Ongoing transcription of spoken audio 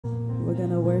We're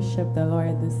going to worship the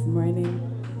Lord this morning.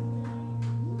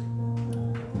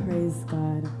 Praise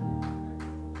God.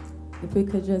 If we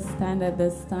could just stand at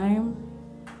this time.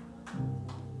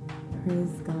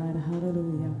 Praise God.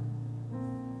 Hallelujah.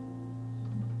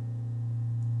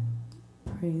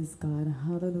 Praise God.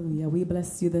 Hallelujah. We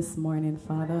bless you this morning,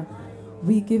 Father.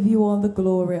 We give you all the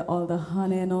glory, all the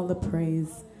honor, and all the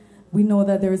praise. We know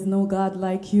that there is no God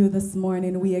like you this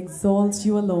morning. We exalt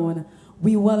you alone.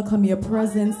 We welcome your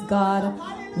presence, God.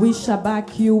 We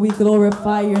shabak you. We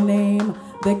glorify your name.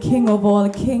 The King of all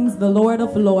kings, the Lord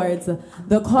of lords,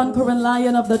 the conquering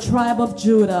Lion of the tribe of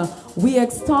Judah. We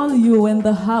extol you in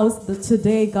the house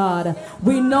today, God.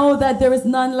 We know that there is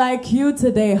none like you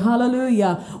today.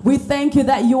 Hallelujah. We thank you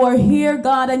that you are here,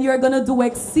 God, and you're going to do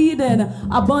exceeding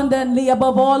abundantly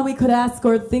above all we could ask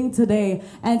or think today.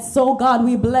 And so, God,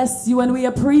 we bless you and we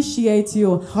appreciate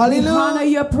you. Hallelujah. We honor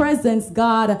your presence,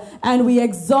 God, and we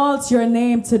exalt your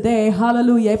name today.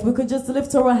 Hallelujah. If we could just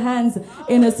lift our hands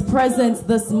in his presence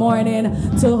this morning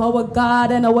to our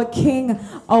God and our King,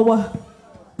 our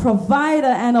provider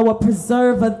and our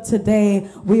preserver today.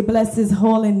 We bless his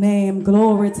holy name.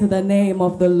 Glory to the name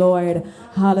of the Lord.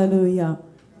 Hallelujah.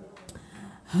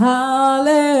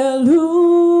 Hallelujah.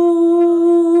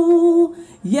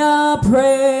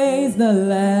 Praise the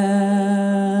Lamb.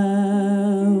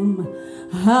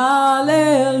 Hallelujah.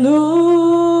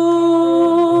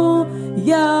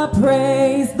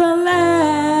 Praise the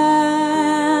Lamb.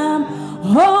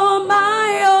 Oh,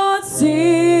 my own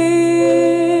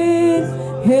sing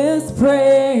his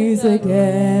praise again.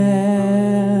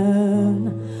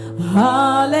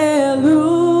 Hallelujah,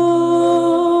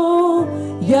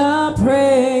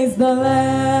 praise the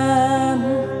Lamb.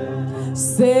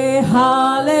 Say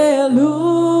hallelujah,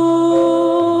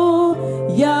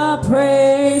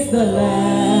 praise the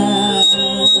Lamb.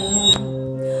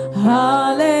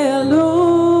 Hallelujah,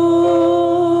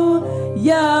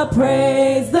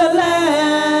 praise the Lamb.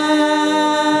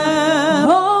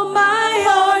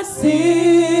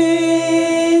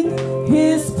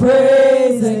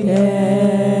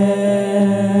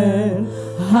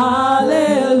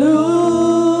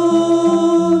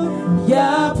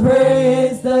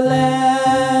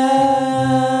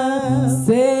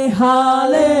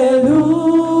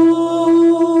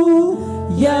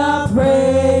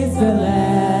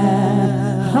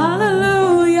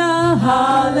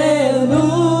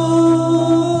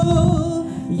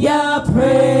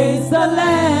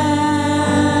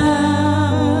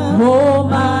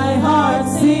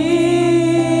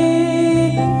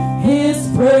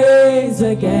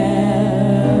 Again.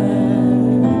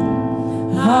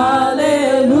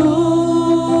 Hallelujah,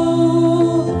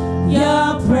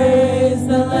 praise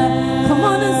the Lamb. Come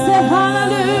on and say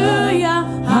hallelujah.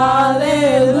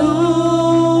 Hallelujah,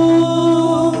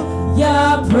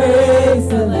 praise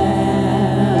the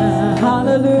Lamb.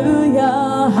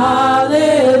 Hallelujah,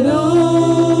 hallelujah,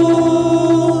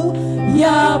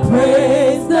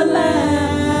 praise the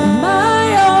Lamb.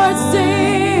 My heart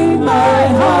sing, my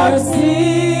heart sing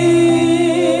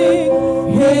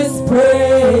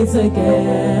praise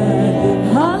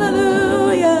again.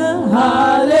 Hallelujah,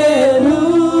 hallelujah,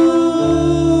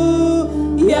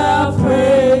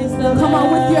 praise the Lord. Come on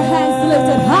with your hands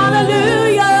lifted.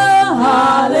 Hallelujah,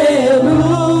 hallelujah,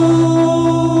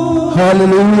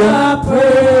 hallelujah,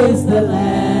 praise the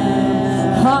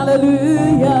Lamb.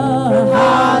 Hallelujah,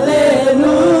 hallelujah,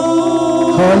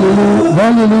 hallelujah,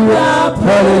 hallelujah,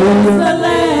 praise the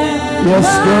Lamb. Yes,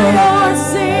 God. My heart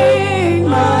sing,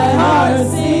 my heart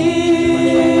sing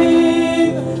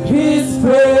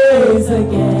praise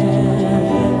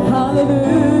again.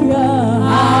 Hallelujah,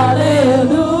 hallelujah,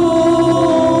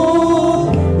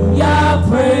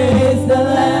 praise the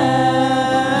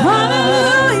Lamb.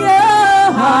 Hallelujah,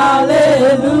 hallelujah,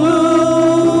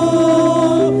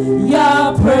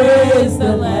 praise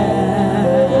the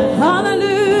Lamb.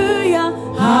 Hallelujah,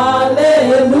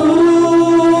 hallelujah,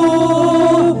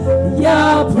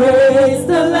 praise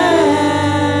the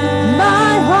Lamb.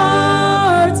 My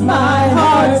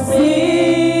heart sings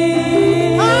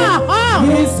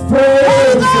his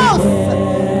praise again.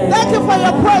 Thank you for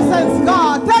your presence,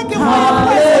 God. Thank you for your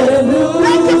presence.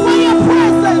 Thank you for your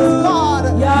presence, God.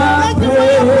 Thank you for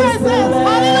your presence.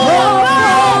 Hallelujah.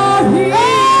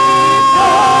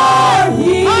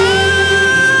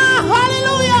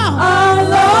 Hallelujah. Our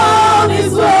Lord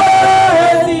is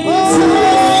worthy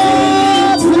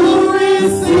to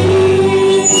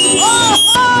receive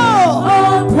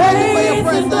all praise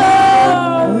and glory.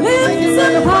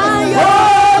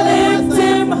 Lift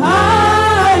him higher.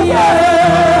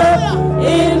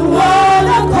 In one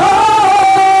accord.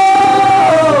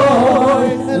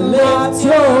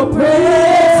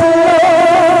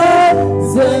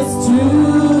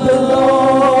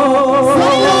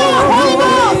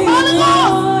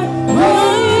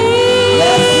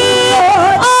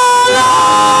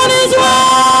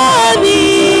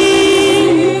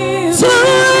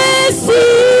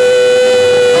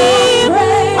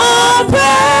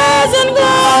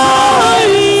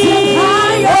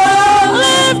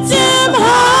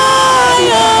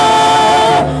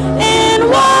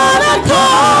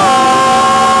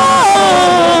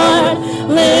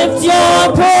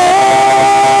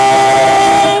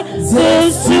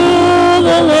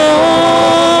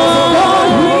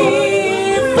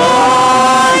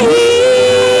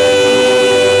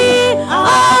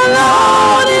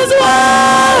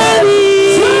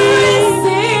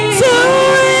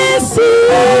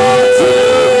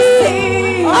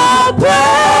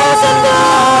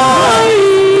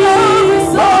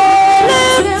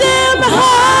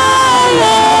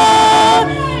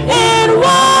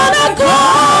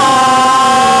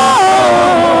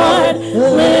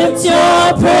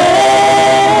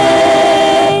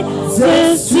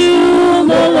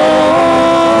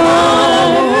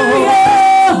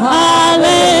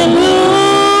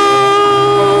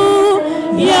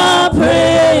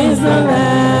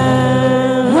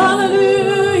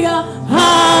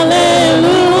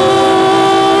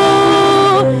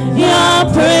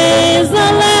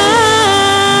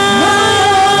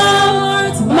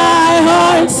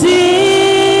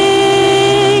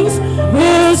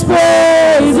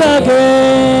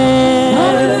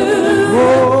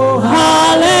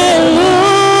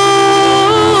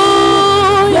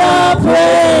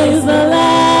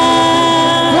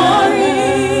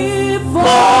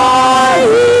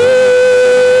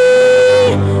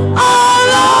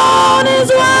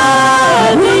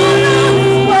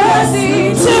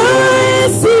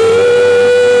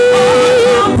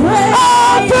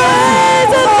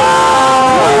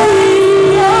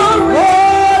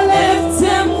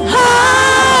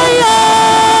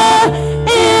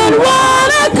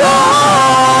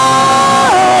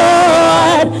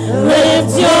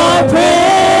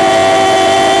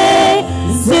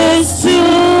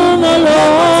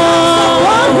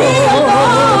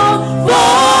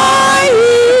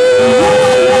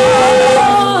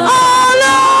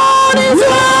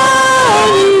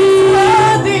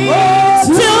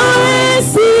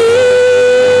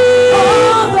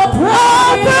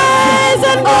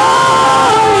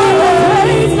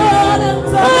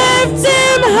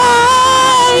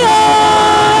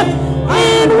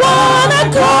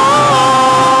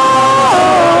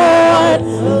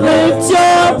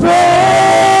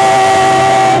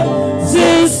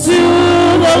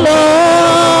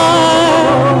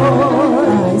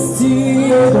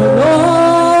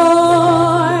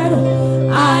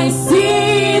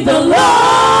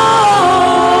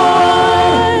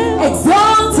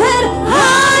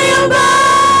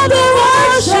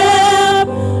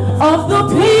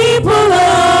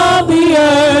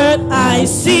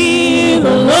 see the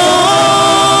Lord.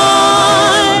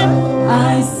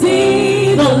 I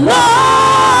see the Lord.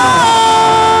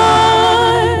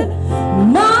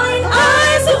 Mine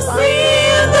eyes have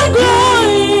seen the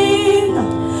glory,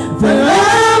 The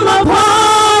Lamb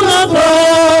upon the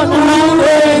throne who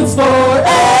reigns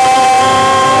forevermore.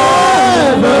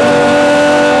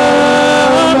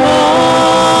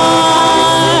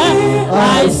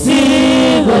 I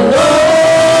see the Lord.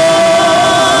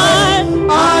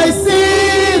 I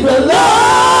see the Lord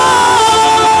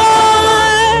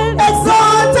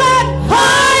exalted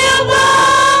high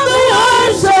above the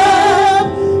worship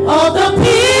of the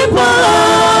people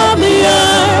of the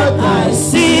earth. I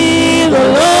see the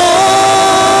Lord.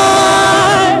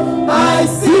 I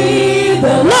see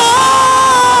the Lord.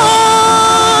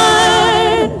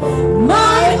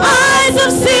 My eyes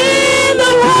have seen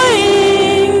the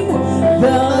King,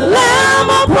 the Lamb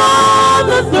upon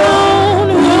the throne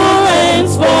who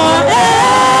reigns forevermore.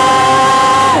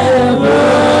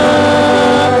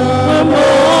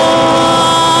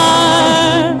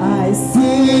 I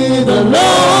see The Lord,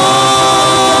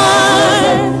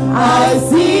 I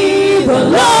see the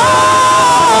Lord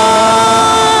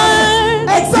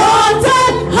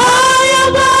exalted high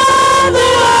above the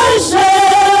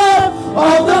worship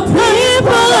of the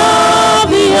people of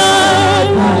the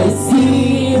earth. I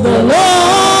see the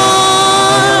Lord.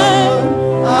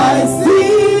 I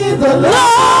see the Lord.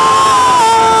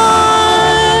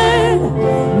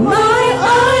 My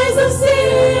eyes have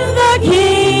seen the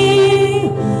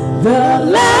King, the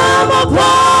Lamb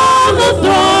upon the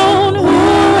throne who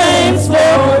reigns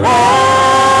forevermore.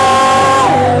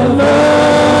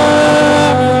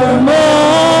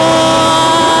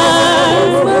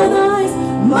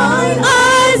 Mine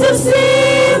eyes have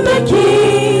seen the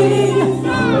King,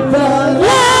 the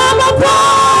Lamb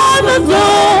upon the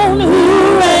throne who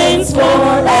reigns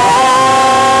forevermore.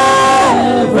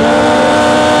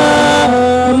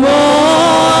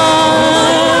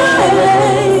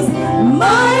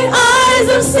 Mine eyes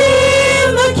have seen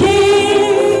the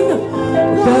King,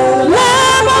 the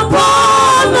Lamb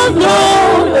upon the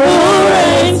throne who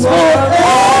reigns forevermore.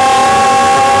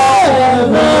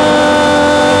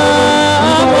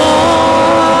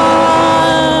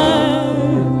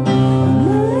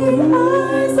 My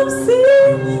eyes have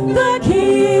seen the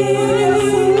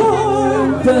King,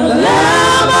 the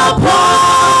Lamb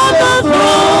upon the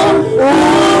throne who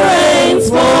reigns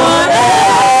forever and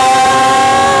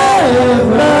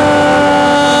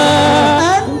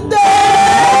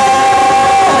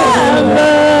ever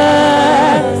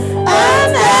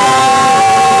and evermore.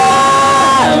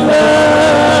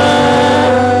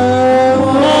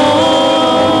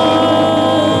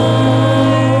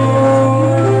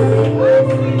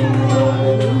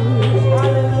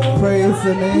 praise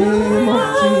the name of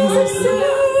Jesus.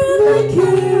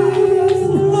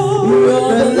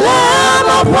 The Lamb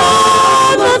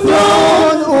upon the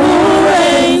throne who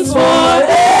reigns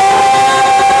forevermore.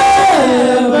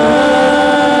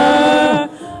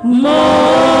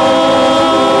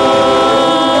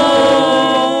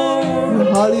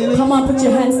 Hallelujah. Come on, put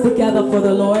your hands together for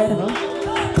the Lord.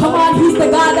 Come on, He's the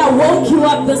God that woke you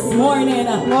up this morning.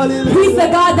 He's the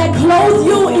God that clothed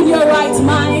you in your right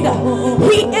mind.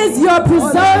 He is your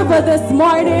preserver this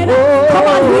morning. Come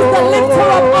on, He's the lifter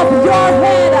up of your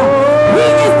head. He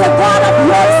is the God of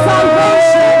your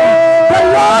salvation. The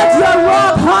Lord your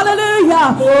rock.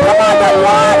 Hallelujah. Come on, the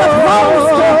Lord of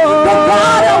hosts. The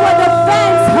God of our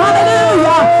defense.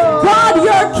 Hallelujah. God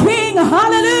your King.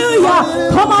 Hallelujah.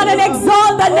 Come on and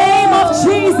exalt the name of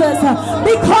Jesus,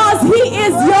 because He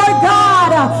is your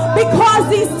God, because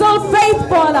He's still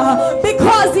faithful,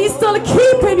 because He's still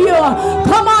keeping you.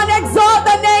 Come on, exalt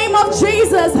the name of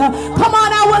Jesus. Come on,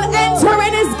 I will enter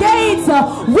in His gates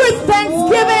with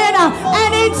thanksgiving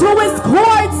and into His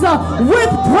courts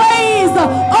with praise.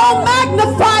 Oh,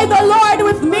 magnify the Lord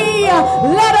with me.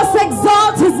 Let us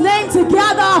exalt His name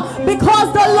together,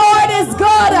 because the Lord is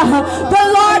good. The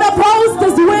Lord of hosts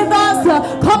is with us.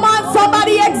 Come on,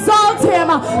 somebody exalt Him,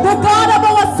 the God of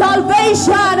our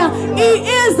salvation. He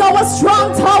is our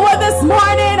strong tower this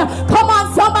morning. Come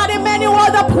on, somebody, many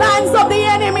were the plans of the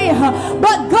enemy,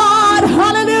 but God,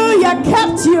 hallelujah,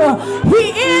 kept you.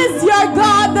 He is your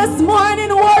God this morning.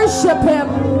 Worship Him.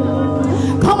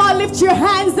 Come on, lift your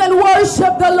hands and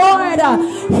worship the Lord.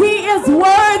 He is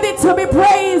worthy to be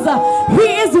praised. He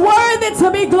is worthy to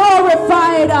be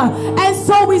glorified. And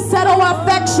so we set our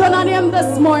affection on Him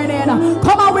this morning.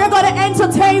 Come on, we're going to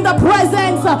entertain the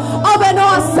presence of an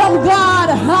awesome God.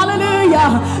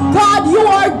 Hallelujah. God, you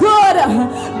are good.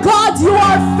 God, you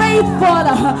are faithful.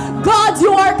 God,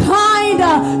 you are kind.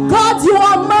 God, you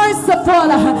are merciful.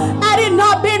 Had it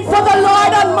not been for the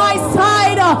Lord on my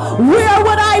side, where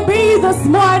would I be this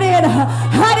morning?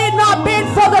 Had it not been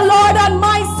for the Lord on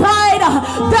my side,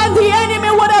 then the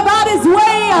enemy would have had his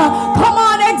way. Come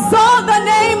on, exalt the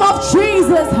name of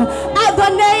Jesus. At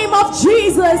the name of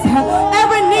Jesus,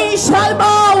 every knee shall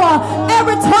bow,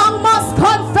 every tongue must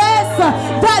confess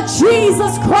that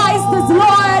Jesus Christ is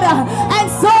Lord. And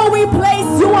so we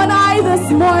place you and I this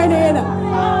morning.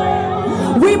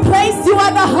 We place you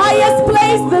at the highest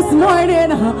place this morning.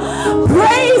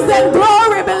 Praise and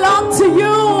glory belong to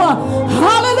you.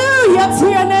 Hallelujah to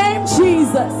your name,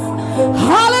 Jesus.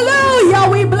 Hallelujah,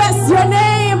 we bless your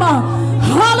name.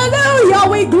 Hallelujah,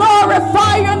 we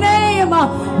glorify your name.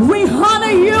 We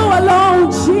honor you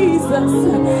alone, Jesus.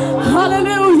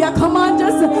 Hallelujah. Come on,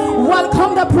 just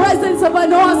welcome the presence of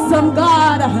an awesome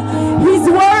God. He's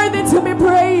worthy to be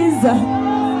praised.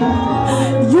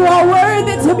 You are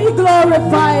worthy to be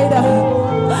glorified.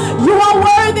 You are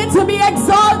worthy to be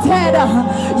exalted.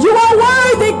 You are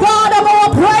worthy, God, of our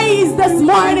praise this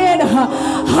morning.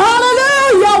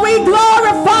 Hallelujah. We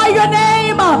glorify your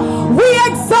name. We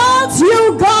exalt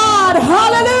you, God.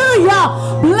 Hallelujah.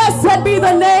 Blessed be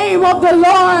the name of the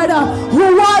Lord,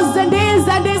 who was and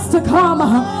is to come.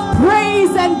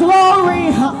 Praise and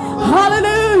glory.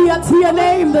 Hallelujah to your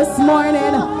name this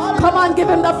morning. Come on, give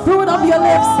him the fruit of your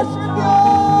lips.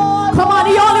 Come on,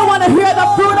 you only want to hear the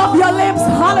fruit of your lips.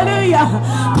 Hallelujah.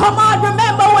 Come on,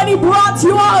 remember when he brought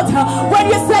you out, when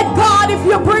you said, God, if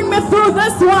you bring me through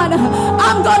this one,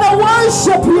 I'm going to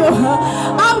worship you.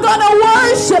 I'm going to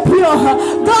worship you.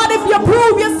 God, if you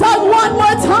prove yourself one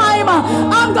more time,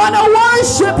 I'm going to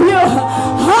worship you.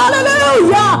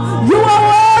 Hallelujah. You are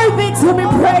worthy to be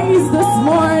praised this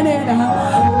morning.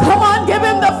 Come on, give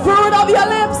him the fruit of your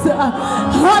lips.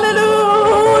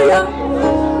 Hallelujah.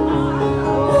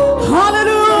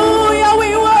 Hallelujah,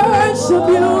 we worship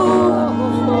you.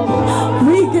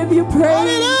 We give you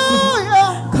praise.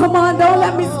 Hallelujah. Come on, don't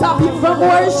let me stop you from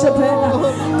worshiping.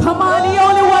 Come on, you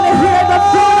only want to hear the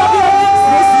fruit of your lips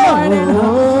this morning.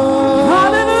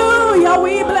 Hallelujah,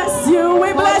 we bless you,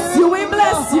 we bless you, we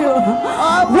bless you.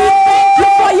 We thank you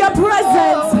for your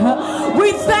presence. We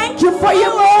thank you for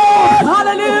your move.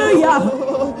 Hallelujah.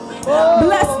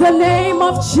 Bless the name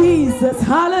of Jesus.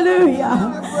 Hallelujah.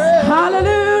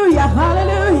 Hallelujah.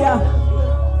 Hallelujah.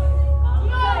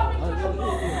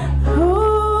 Oh,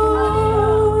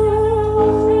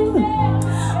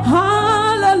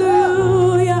 hallelujah.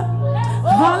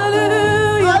 Hallelujah.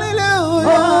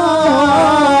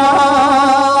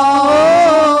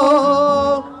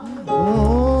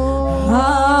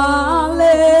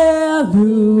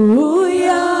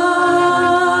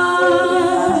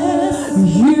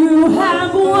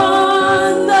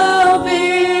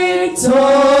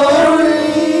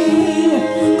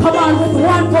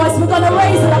 We're going to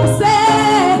raise it up and say,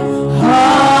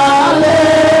 hallelujah.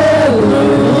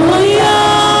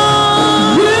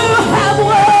 You have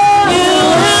won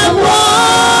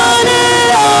it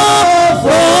all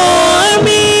for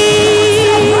me.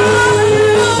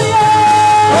 Hallelujah.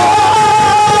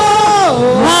 Oh,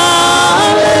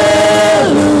 hallelujah.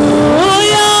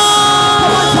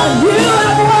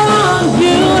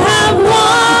 You have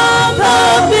won the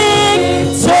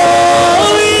victory.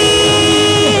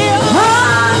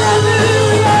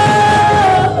 Hallelujah.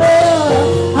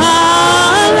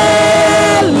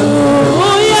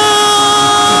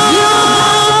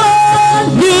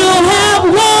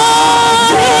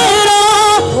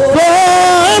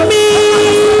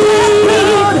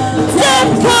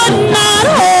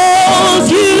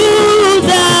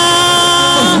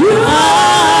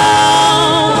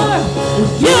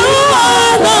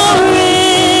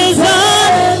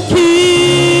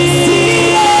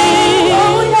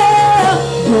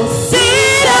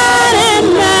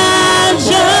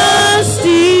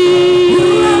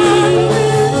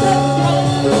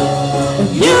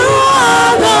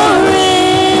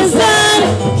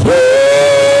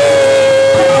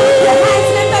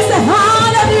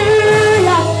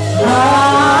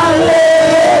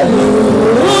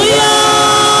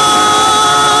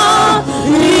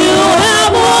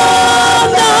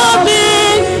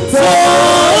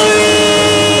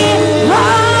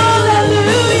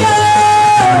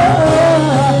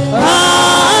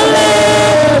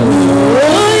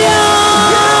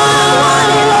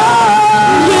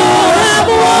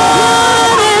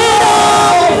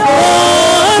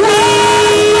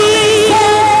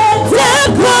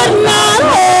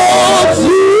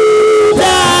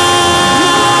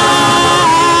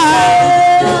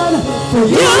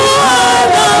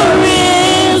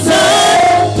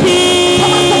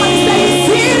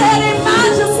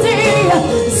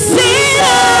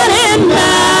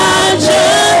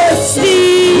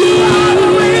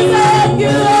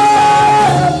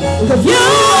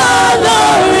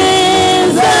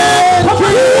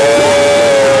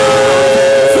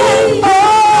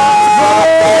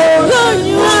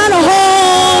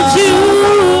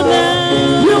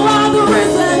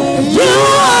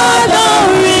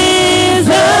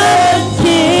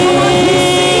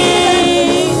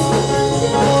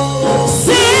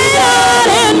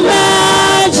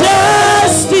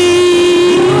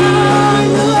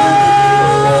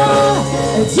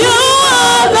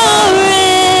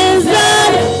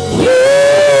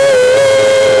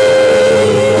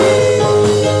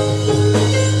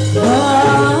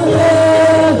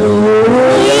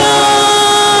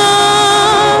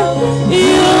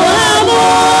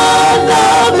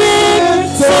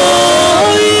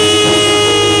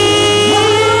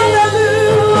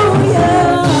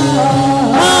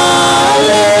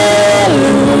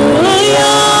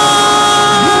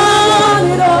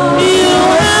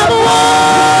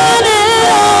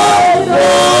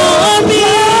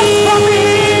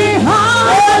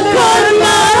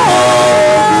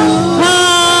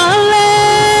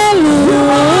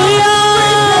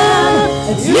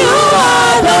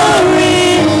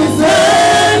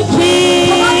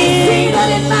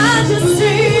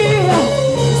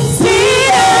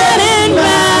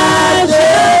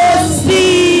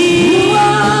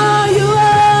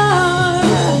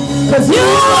 'cause you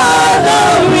are the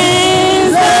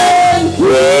risen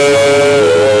King.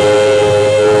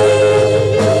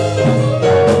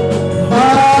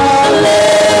 Hallelujah.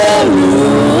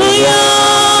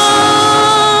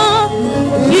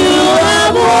 You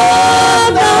have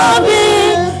won the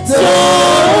victory.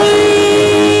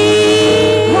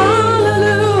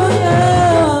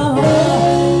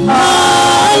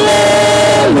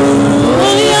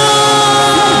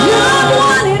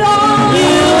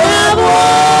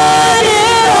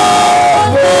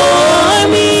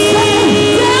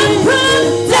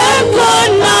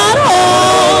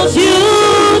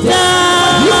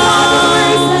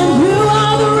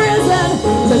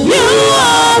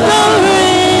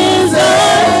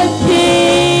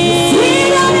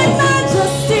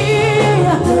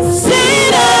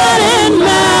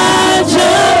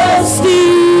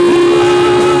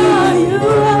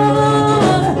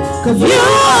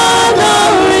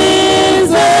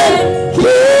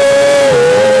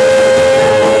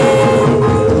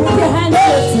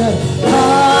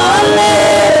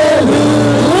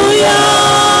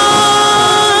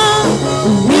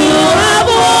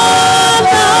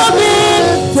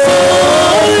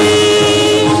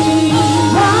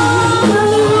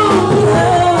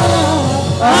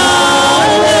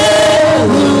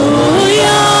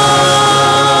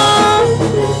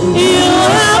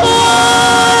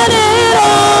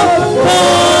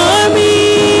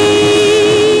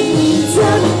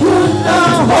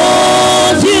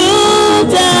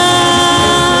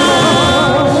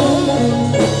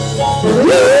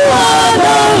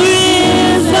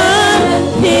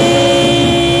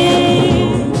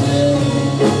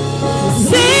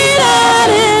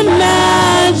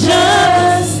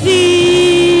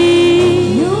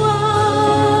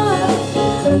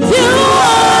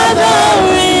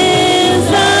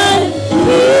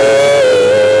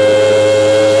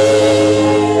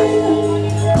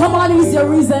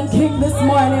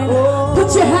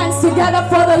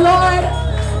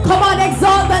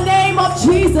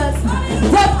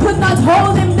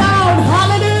 Hold him down.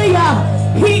 Hallelujah.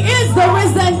 He is the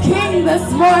risen King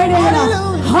this morning.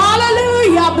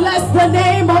 Hallelujah. Bless the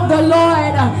name of the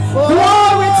Lord.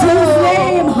 Glory to his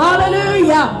name.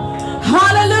 Hallelujah.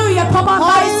 Hallelujah. Come on,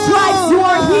 by stripes you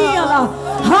are healed.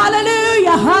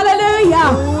 Hallelujah. Hallelujah.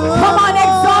 Come on,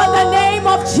 exalt the name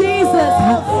of Jesus.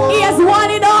 He has won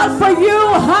it all for you.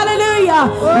 Hallelujah.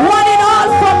 Won it all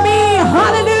for me.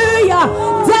 Hallelujah.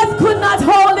 Death could not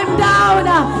hold him down.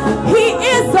 He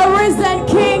is the risen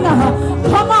King.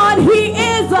 Come on, he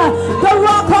is the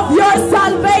rock of your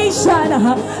salvation.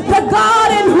 The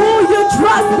God in who you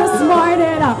trust this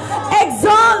morning.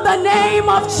 Exalt the name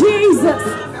of Jesus.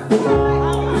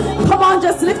 Come on,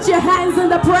 just lift your hands in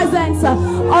the presence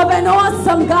of an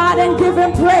awesome God and give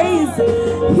him praise.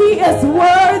 He is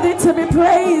worthy to be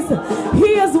praised.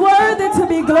 He is worthy to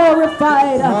be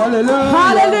glorified. Hallelujah.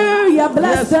 Hallelujah.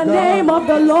 Bless the name of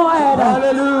the Lord.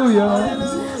 Hallelujah.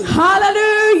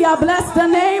 Hallelujah. Bless the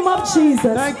name of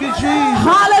Jesus. Thank you, Jesus.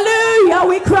 Hallelujah.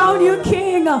 We crown you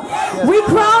King. We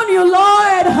crown you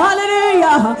Lord.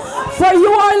 Hallelujah. For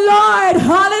you are Lord.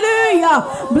 Hallelujah.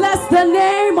 Bless the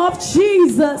name of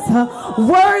Jesus.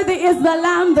 Worthy is the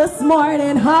Lamb this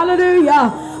morning.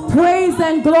 Hallelujah. Praise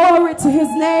and glory to his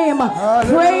name.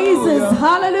 Hallelujah. Praises.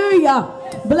 Hallelujah.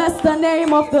 Bless the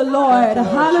name of the Lord.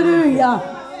 Hallelujah.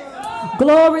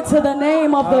 Glory to the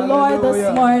name of the Lord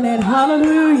this morning.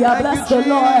 Hallelujah. Bless the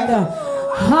Lord.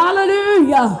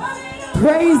 Hallelujah.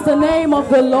 Praise the name of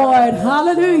the Lord.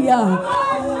 Hallelujah.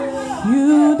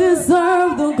 You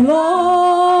deserve the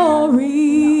glory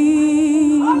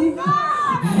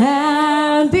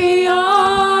and the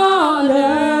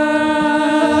honor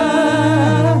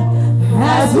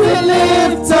as we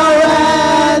lift our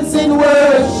hands in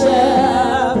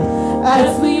worship,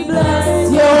 as we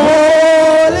bless your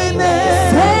holy name.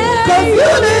 'Cause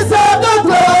you deserve the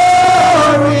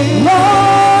glory,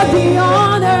 Lord, the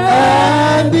honor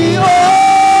and the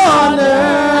honor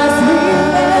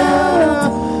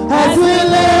as we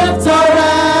lift our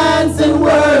hands in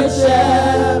worship.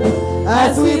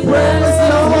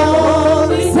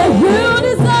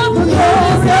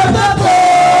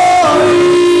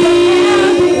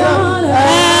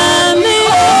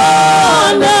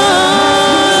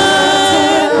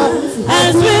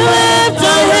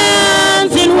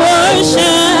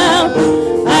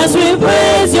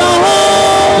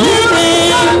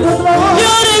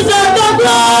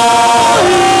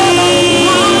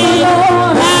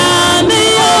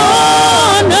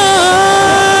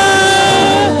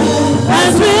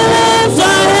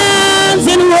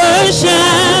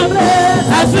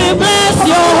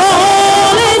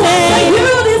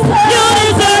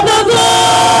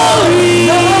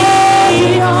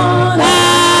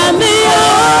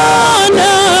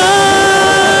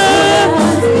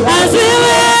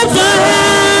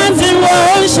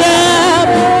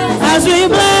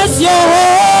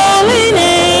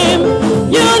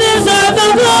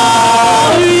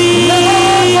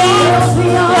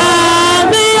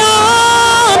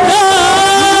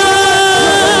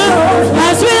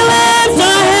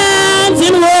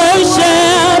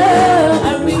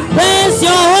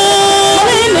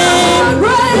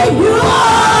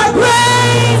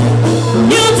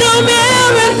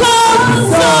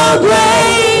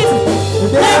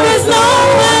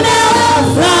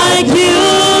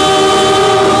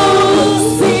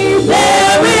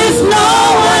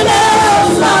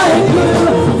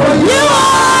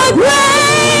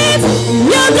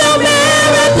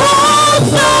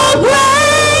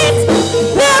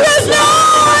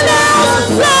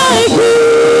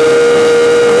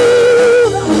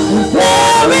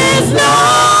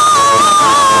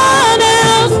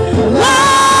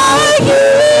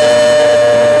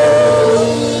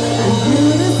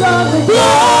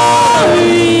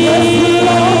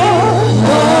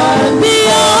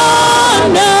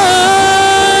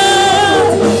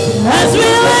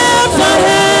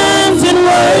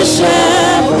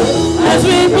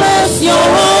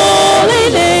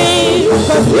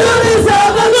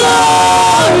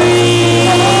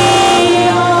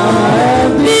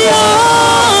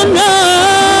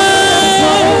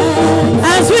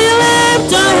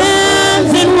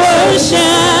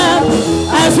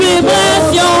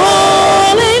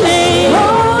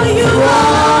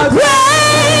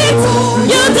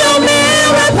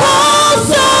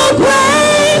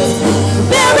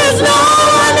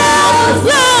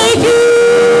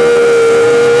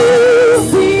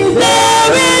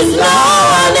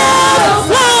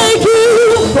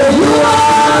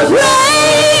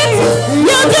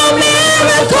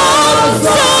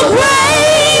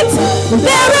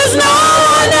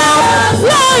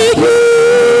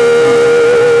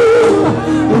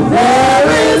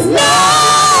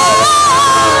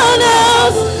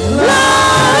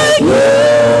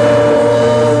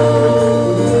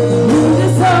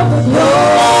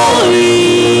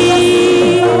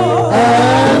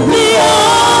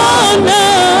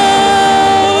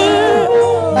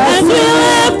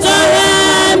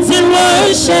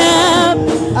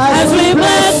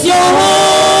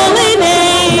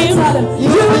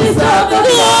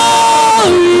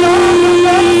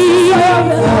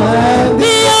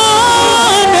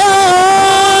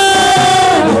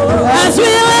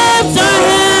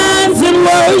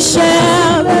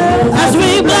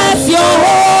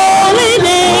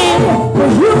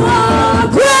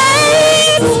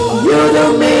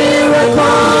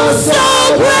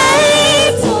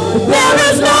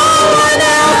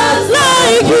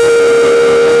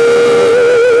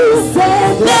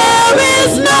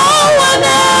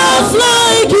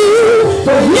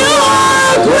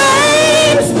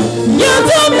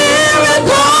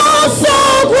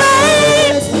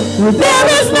 There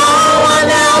is no one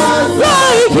else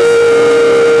like you.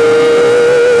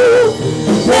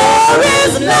 There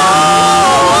is no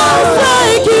one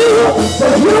like you.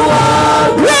 You are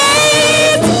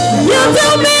great. You do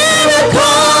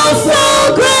miracles so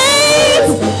great.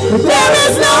 There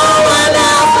is no one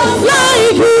else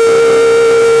like you.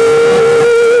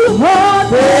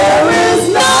 There is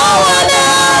no one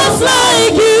else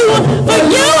like you. For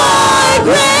you are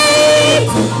great.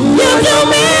 You do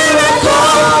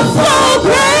miracles so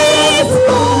great.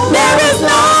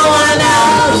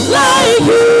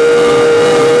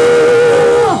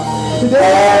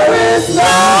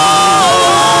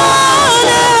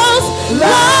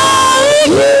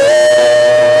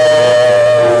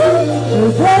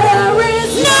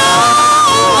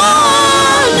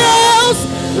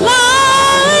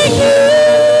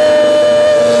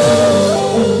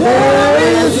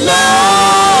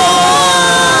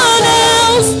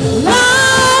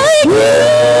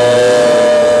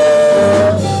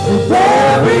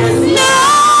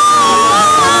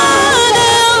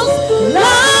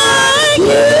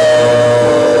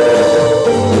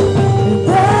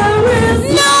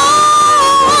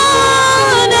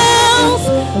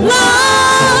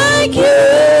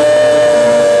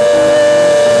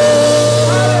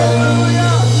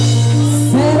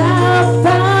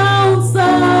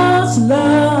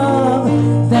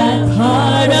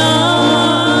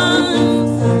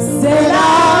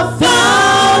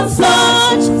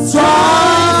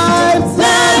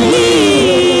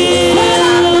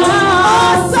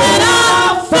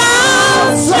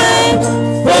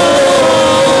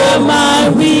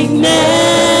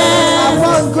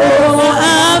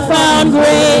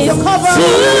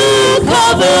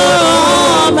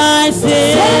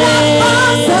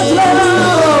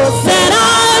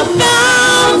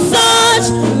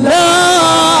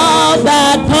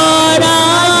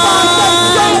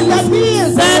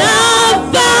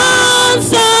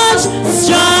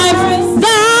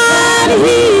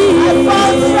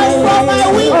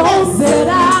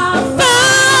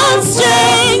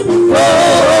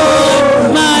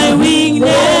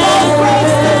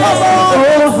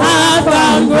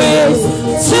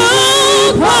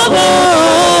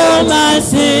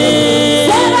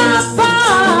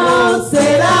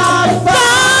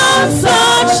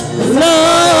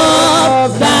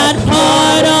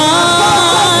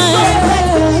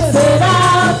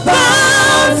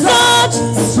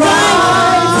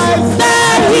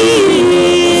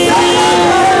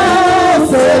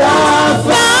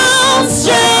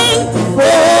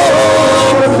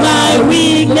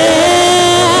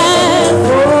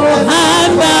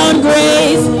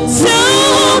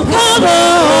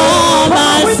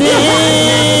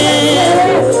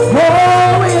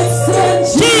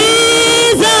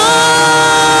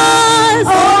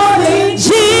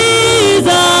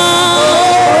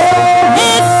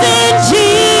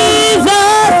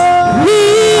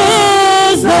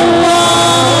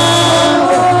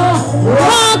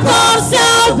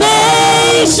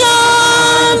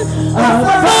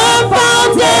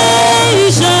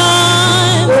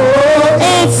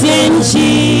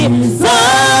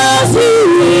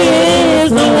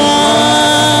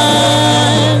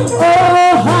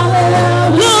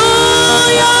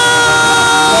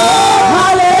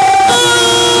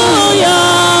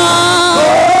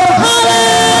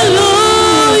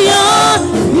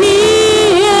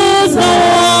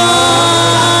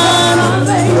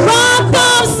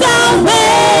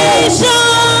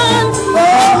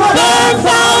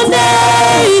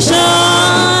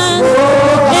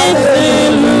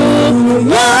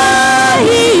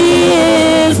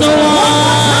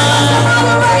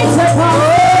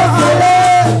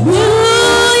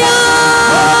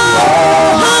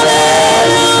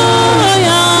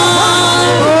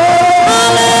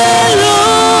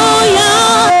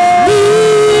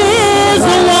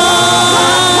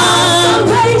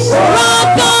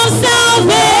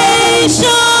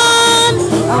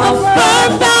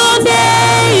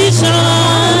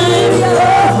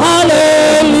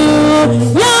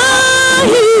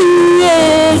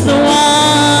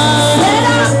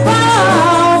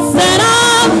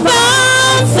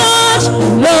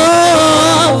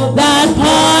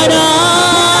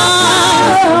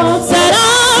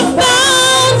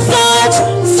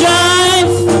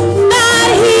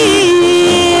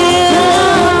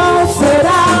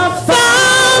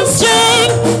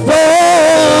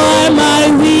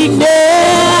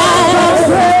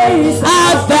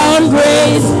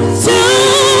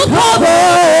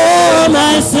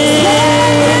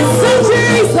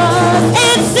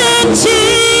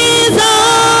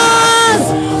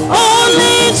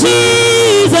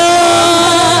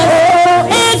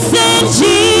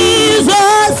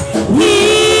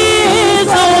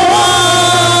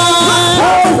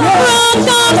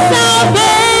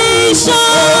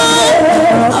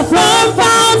 a firm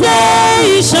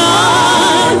foundation.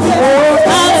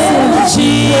 That's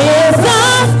Jesus,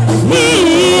 He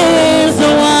is the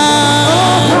one.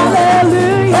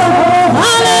 Hallelujah,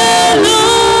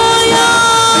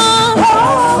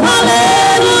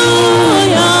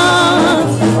 hallelujah,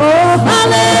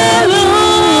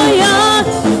 hallelujah,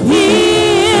 He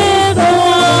is the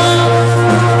one.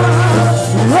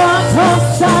 Rock of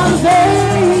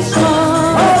salvation,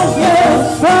 oh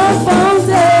yes, firm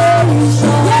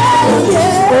foundation, yeah,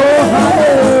 oh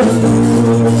hallelujah,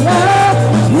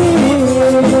 He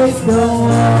is the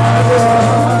one.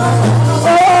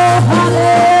 Oh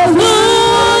hallelujah,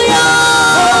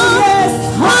 oh yes,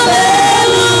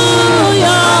 hallelujah,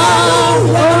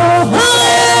 oh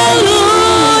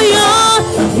hallelujah,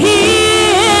 He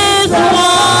is the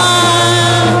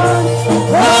one.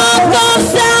 Rock of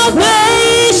salvation,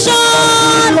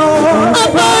 a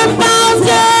firm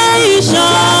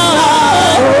foundation.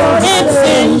 It's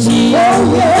in Jesus,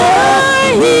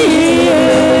 He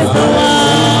is the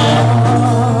one.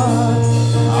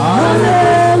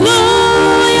 Hallelujah,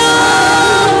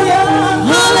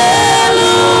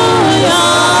 hallelujah,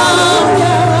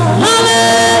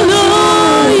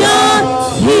 hallelujah,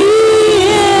 He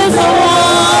is the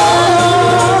one.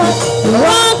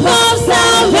 Rock of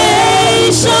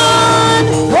salvation,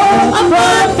 a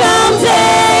firm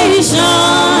foundation.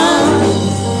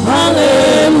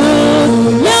 Hallelujah,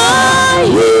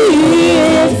 He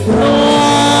is the one.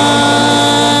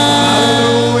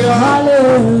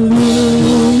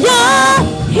 Hallelujah,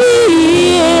 He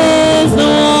is the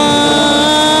one.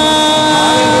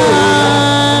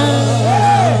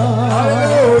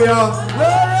 Hallelujah.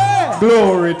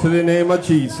 Glory to the name of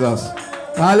Jesus.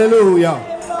 Hallelujah.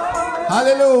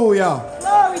 Hallelujah.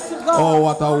 Oh,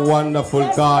 what a wonderful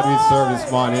God we serve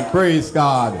this morning. Praise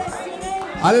God.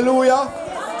 Hallelujah.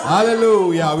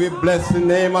 Hallelujah. We bless the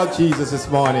name of Jesus this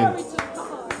morning.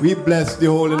 We bless the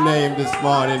holy name this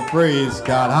morning. Praise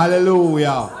God.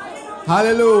 Hallelujah.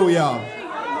 Hallelujah.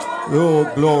 Oh,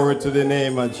 glory to the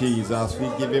name of Jesus. We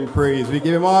give Him praise. We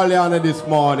give Him all the honor this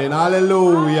morning.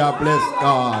 Hallelujah. Bless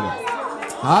God.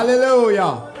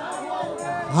 Hallelujah.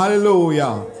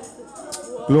 Hallelujah.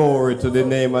 Glory to the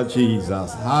name of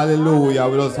Jesus. Hallelujah.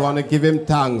 We just want to give Him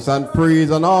thanks and praise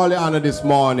and all the honor this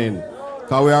morning.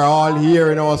 Because we are all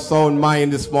here in our sound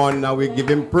mind this morning, and we give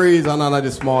Him praise and honor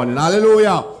this morning.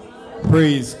 Hallelujah.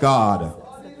 Praise God.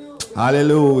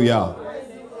 Hallelujah.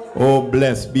 Oh,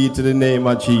 blessed be to the name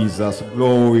of Jesus.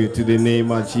 Glory to the name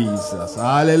of Jesus.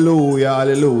 Hallelujah.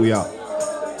 Hallelujah.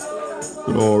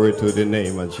 Glory to the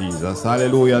name of Jesus.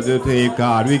 Hallelujah. Today,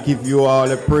 God, we give you all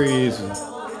the praise.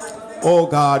 Oh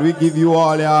God, we give you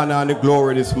all the honor and the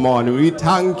glory this morning. We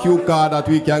thank you, God, that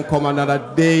we can come another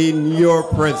day in your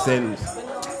presence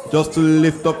just to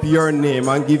lift up your name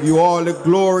and give you all the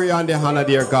glory and the honor,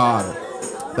 dear God,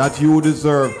 that you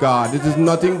deserve, God. It is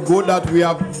nothing good that we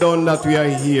have done that we are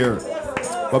here,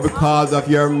 but because of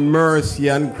your mercy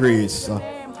and grace,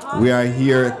 we are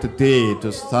here today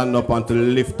to stand up and to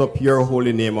lift up your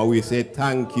holy name. And we say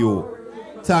thank you.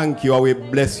 Thank you. And we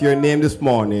bless your name this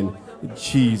morning. In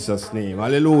Jesus' name.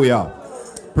 Hallelujah.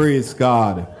 Praise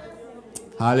God.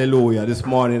 Hallelujah. This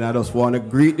morning I just want to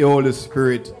greet the Holy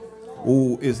Spirit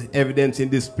who is evident in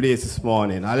this place this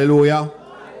morning. Hallelujah.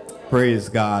 Praise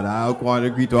God. I want to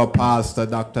greet our pastor,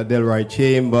 Dr. Delroy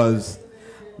Chambers,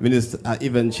 Minister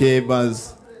Evan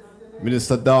Chambers,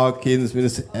 Minister Dawkins,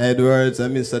 Minister Edwards,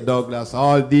 and Minister Douglas,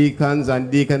 all deacons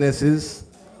and deaconesses,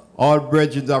 all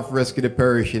brethren of Rescue the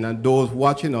Perishing, and those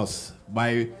watching us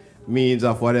by means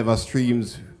of whatever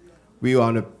streams. We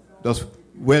want to just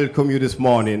welcome you this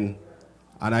morning,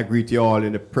 and I greet you all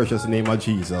in the precious name of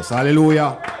Jesus.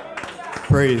 Hallelujah.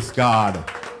 Praise God.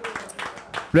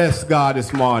 Bless God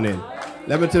this morning.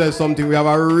 Let me tell you something. We have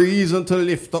a reason to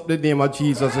lift up the name of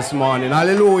Jesus this morning.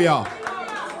 Hallelujah.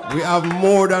 We have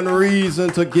more than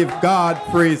reason to give God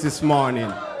praise this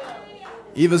morning.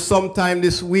 Even sometime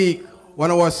this week, one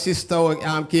of our sisters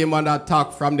came under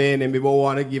attack from the enemy. We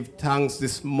want to give thanks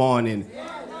this morning.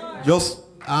 Just,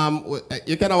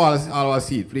 you can all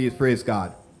see it, please, praise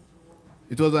God.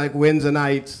 It was like Wednesday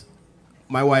night,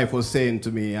 my wife was saying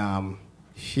to me,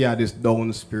 she had this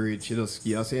down spirit. She just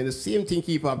kept saying the same thing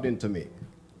keep happening to me.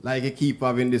 Like I keep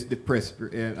having this depressed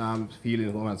feeling.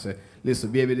 I say,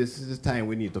 listen, baby, this is the time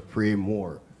we need to pray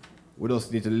more. We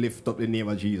just need to lift up the name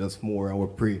of Jesus more and we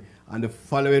pray. And the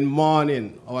following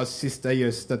morning, our sister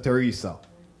here, Sister Teresa,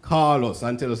 called us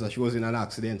and tell us that she was in an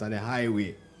accident on the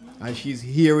highway. And she's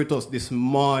here with us this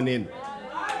morning.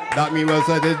 That means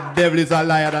that the devil is a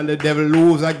liar and the devil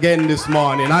lose again this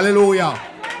morning. Hallelujah.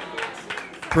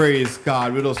 Praise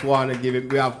God. We just want to give it.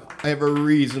 We have every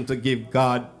reason to give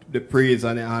God the praise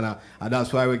and the honor. And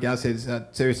that's why we can say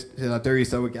that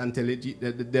Teresa, we can tell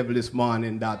the devil this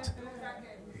morning that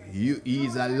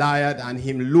he's a liar and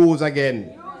him lose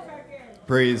again.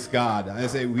 Praise God. I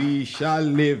say we shall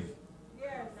live.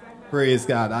 Praise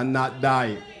God, and not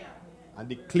die. And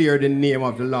declare the name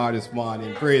of the Lord this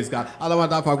morning. Praise God. I don't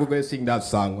want to we're going to sing that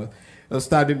song. Let's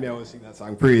start with me. I will sing that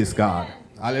song. Praise God.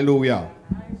 Hallelujah.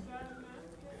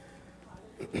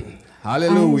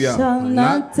 Hallelujah. I shall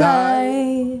not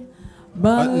die,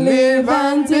 but live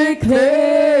and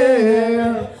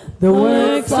declare the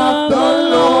works of the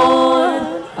Lord.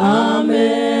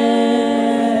 Amen.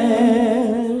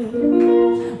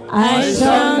 I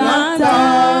shall not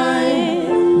die,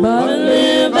 but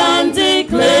live and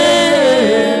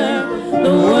declare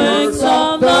the works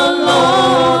of the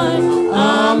Lord.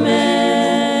 Amen.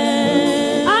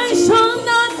 I shall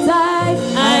not die.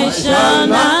 I shall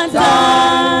not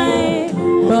die,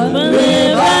 but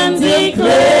live and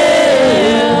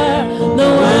declare the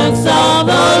works of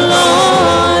the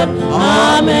Lord.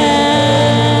 Amen.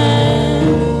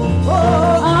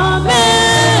 Oh,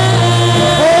 amen.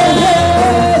 Oh,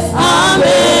 yes. Amen.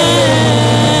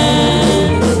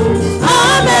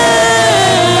 Amen.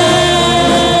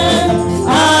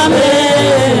 Amen.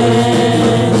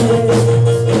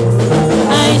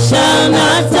 I shall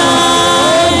not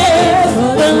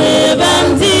die, but live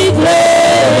and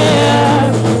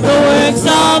declare the works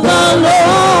of the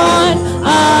Lord.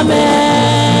 Amen.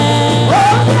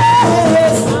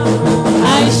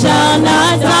 I shall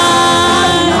not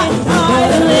die, but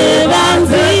live and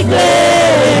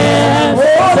declare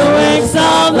the works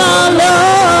of the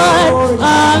Lord.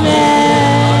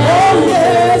 Amen. Oh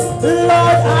yes,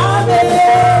 Lord. Amen.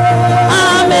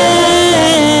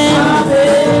 Amen.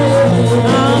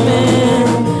 Amen.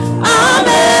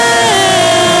 Amen.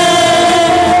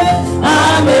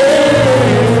 Amen.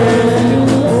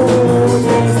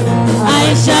 I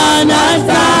shall not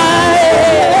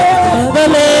die, but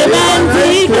live and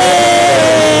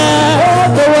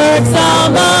declare the works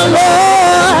of the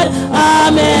Lord.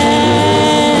 Amen.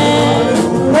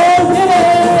 Oh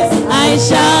yes, I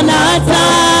shall not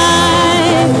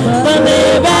die, but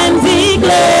live and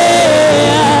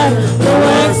declare the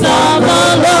works of the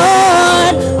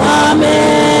Lord.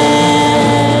 Amen.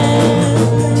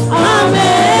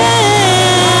 Amen.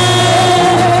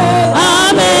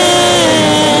 Amen.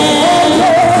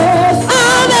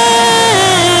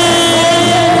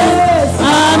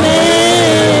 Amen.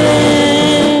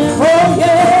 Oh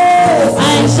yes,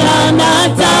 I shall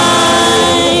not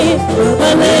die,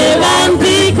 but live and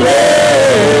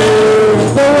declare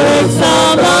the works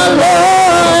of the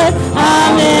Lord.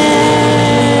 Amen.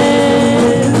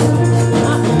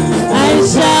 I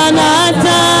shall not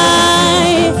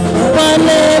die, but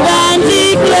live and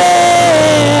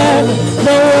declare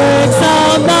the works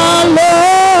of the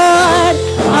Lord.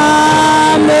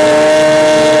 Amen.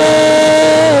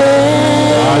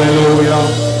 Hallelujah.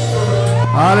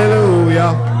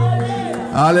 Hallelujah.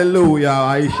 Hallelujah.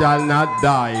 I shall not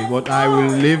die, but I will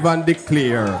live and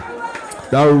declare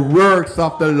the works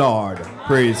of the Lord.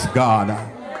 Praise God.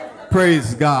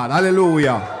 Praise God.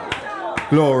 Hallelujah.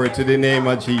 Glory to the name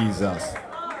of Jesus.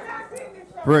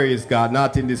 Praise God.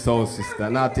 Not in this house, sister.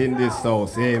 Not in this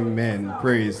house. Amen.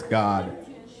 Praise God.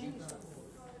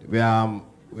 We all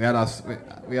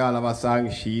have a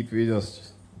song sheet. We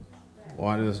just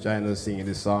want to just join us singing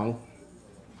this song.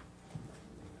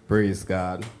 Praise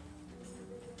God.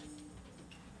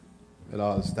 We'll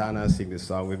all stand and sing this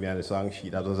song with me on the song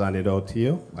sheet that was handed out to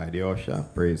you by the usher.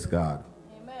 Praise God.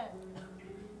 Amen.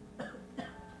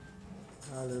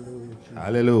 Hallelujah. Jesus.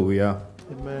 Hallelujah.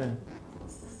 Amen.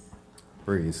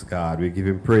 Praise God. We give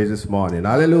him praise this morning.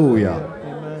 Hallelujah.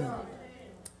 Amen.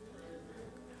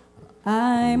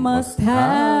 I must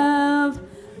have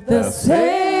the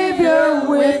Savior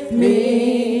with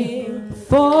me,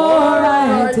 for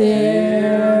I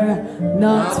dare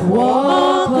not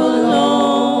walk alone.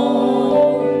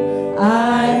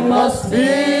 I must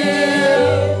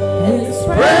feel His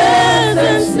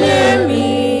presence near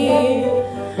me,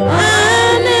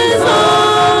 and His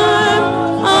arm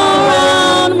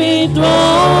around me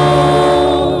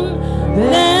thrown.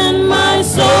 Then my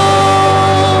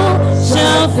soul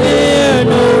shall fear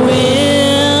no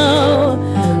ill.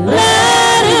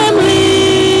 Let Him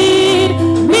lead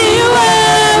me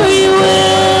where He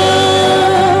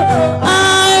will.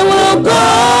 I will go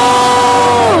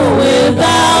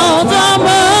without a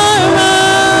murmur,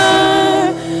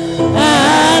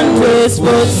 and His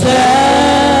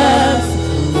footsteps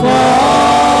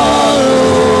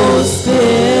follow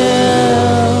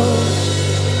still.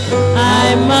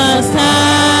 I must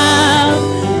have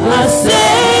a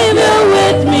Savior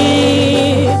with me,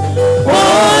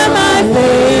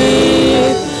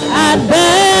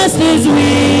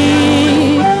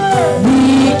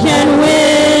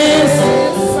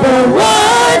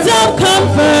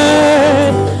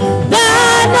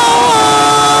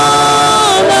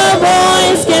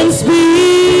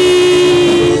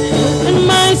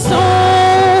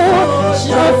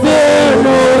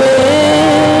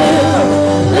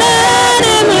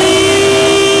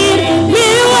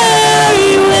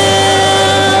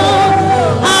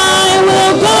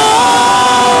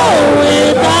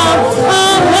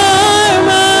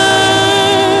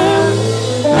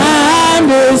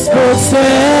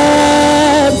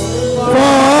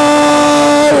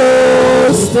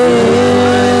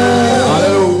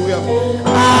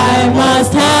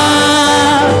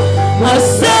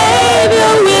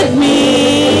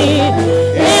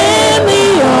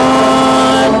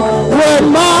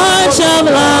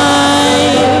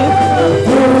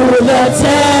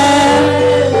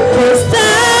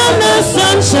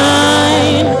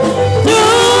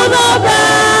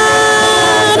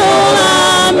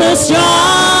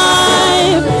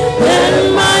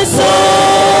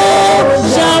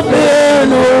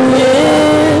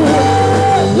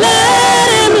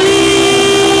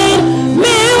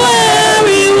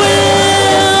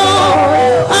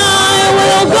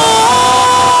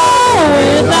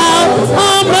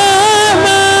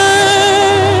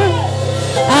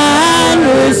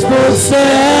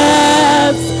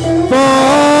 footsteps fall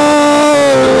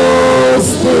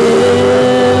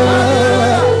still.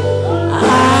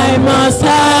 I must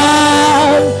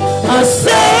have a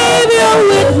Savior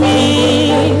with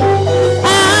me,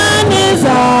 and His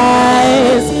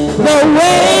eyes the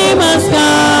way must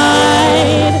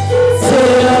guide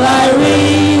till I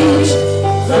reach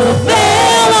the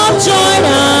veil of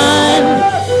Jordan,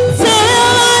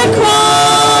 till I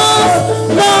cross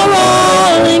the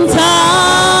rolling tide,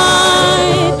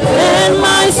 and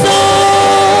my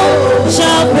soul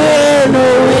shall fear no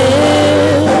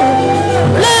ill.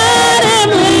 Let Him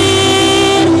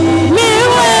lead me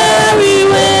where He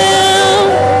will.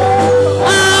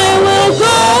 I will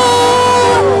go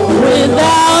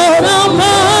without a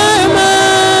murmur,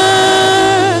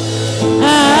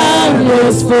 and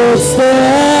His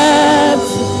footsteps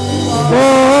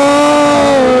fall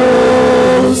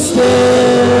still.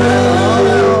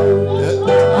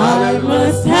 I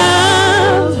must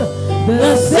have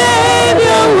the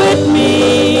Savior with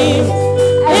me,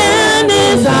 and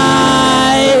His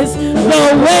eyes the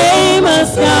way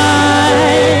must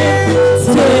guide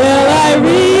till I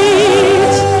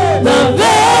reach the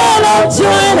veil of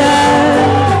Jordan,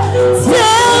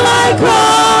 till I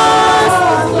cross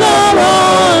the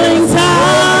rolling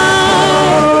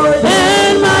tide,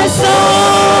 and my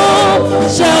soul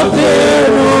shall fear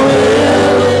no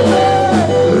ill.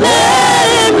 Let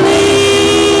Him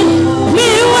lead me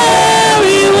where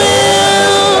He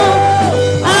will.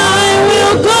 I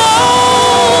will go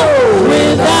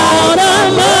without a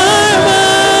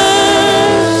murmur,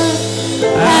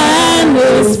 and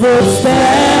His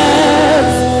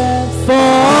footsteps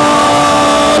follow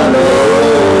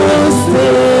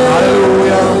still.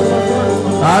 Hallelujah.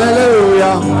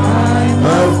 Hallelujah.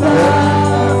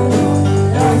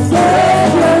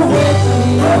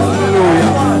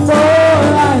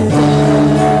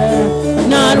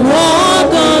 Not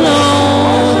walk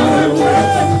alone.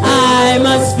 I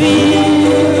must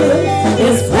feel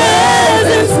His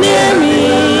presence near me,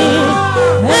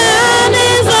 and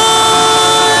His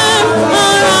arm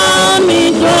around me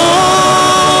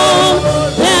thrown,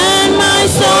 and my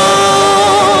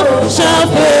soul shall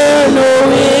fear no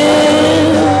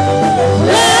ill.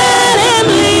 Let Him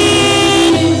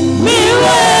lead me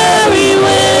where He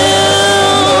will.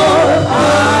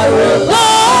 I will go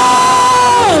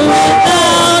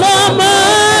without a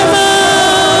murmur,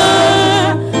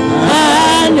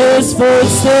 and His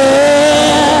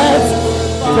footsteps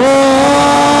follow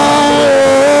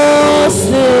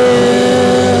still.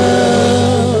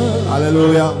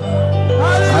 Hallelujah.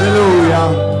 Hallelujah.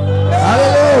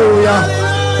 Hallelujah.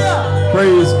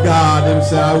 Praise God. Him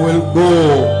say, I will go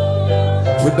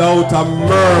without a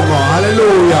murmur.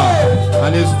 Hallelujah.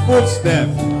 And His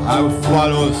footsteps I will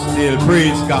follow still.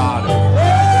 Praise God.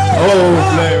 Oh,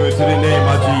 glory to the name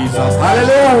of Jesus.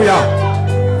 Hallelujah.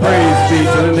 Praise be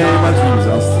to the name of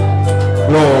Jesus.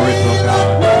 Glory to God.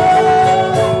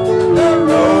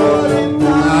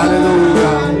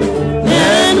 Hallelujah.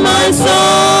 And my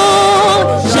soul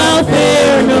shall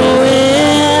fear no ill.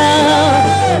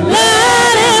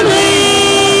 Let Him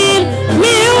lead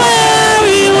me where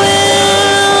He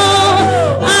will.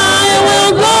 I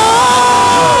will go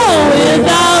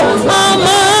without a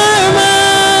murmur,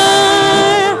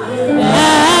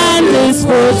 and His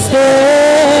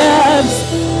footsteps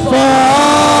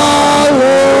follow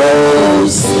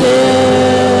still.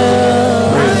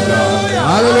 Praise God.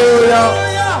 Hallelujah.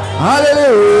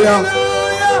 Hallelujah.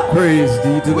 Praise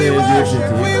thee to the Lord.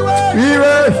 We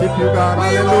worship you, God.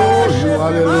 Hallelujah.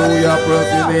 Hallelujah.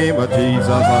 Praise the name of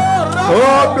Jesus.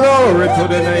 Oh, glory to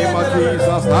the name of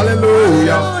Jesus.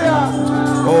 Hallelujah.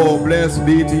 Oh, blessed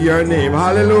be to your name.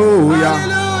 Hallelujah.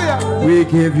 We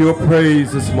give you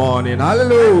praise this morning.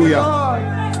 Hallelujah.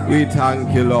 We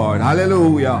thank you, Lord.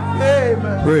 Hallelujah.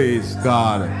 Amen. Praise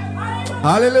God.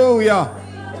 Hallelujah.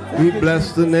 We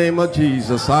bless the name of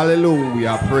Jesus.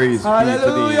 Hallelujah. Praise be to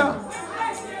Hallelujah. thee.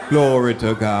 Glory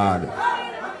to God.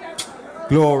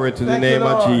 Glory to the Thank you, name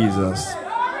of Lord. Jesus.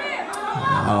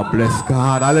 Oh, bless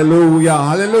God. Hallelujah.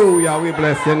 Hallelujah. We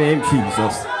bless your name,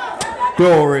 Jesus.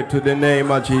 Glory to the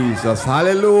name of Jesus.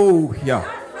 Hallelujah.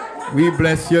 We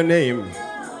bless your name.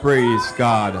 Praise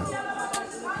God.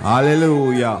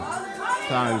 Hallelujah.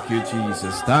 Thank you,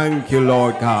 Jesus. Thank you,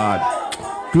 Lord God.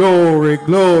 Glory,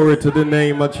 glory to the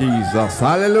name of Jesus.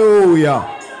 Hallelujah.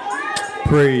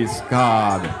 Praise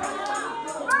God.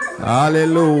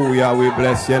 Hallelujah. We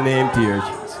bless your name, dear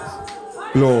Jesus.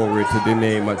 Glory to the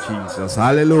name of Jesus.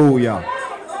 Hallelujah.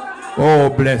 Oh,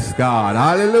 bless God.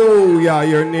 Hallelujah.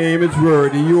 Your name is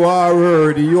worthy. You are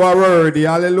worthy. You are worthy.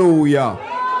 Hallelujah.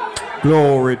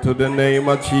 Glory to the name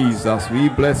of Jesus. We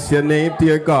bless your name,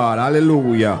 dear God.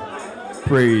 Hallelujah.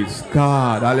 Praise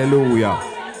God. Hallelujah.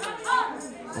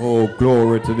 Oh,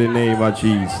 glory to the name of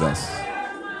Jesus.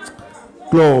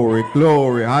 Glory,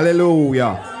 glory.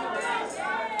 Hallelujah.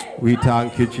 We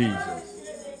thank you, Jesus.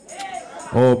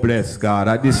 Oh, bless God.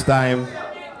 At this time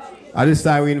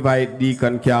we invite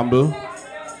Deacon Campbell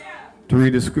to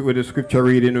read the script with the scripture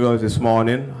reading with us this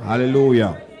morning.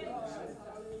 Hallelujah.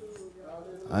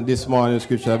 And this morning the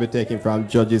scripture will be taken from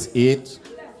Judges 8.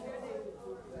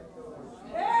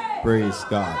 Praise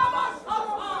God.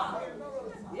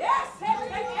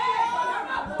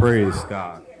 Praise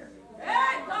God.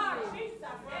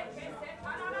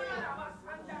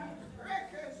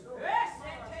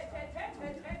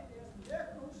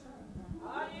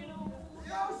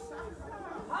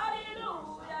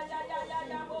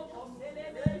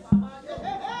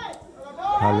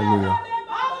 Hallelujah.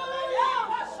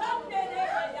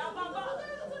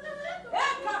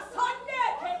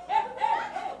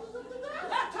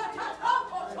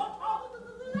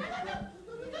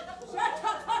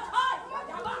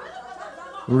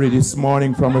 We read this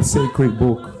morning from a sacred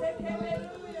book,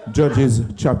 Judges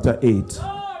chapter 8.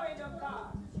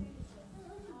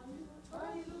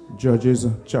 Judges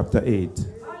chapter 8.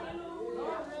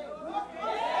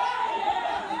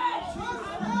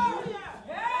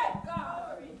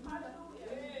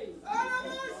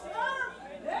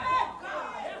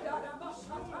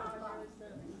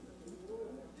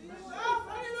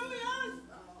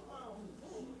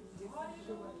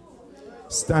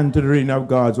 Stand to the reading of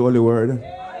God's holy word.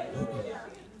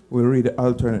 We'll read the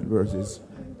alternate verses.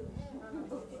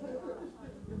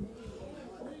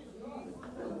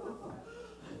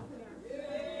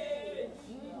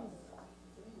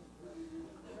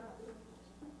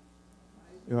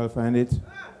 You all find it?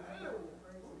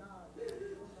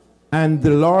 And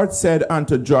the Lord said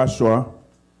unto Joshua,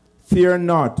 fear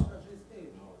not.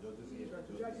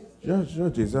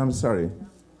 Judges, I'm sorry.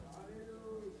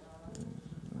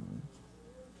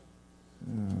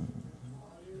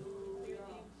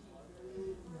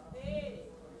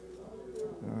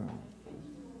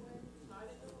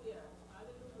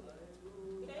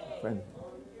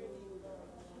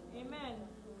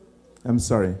 I'm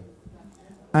sorry.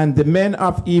 And the men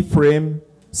of Ephraim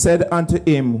said unto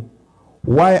him,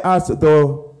 why hast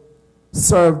thou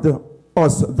served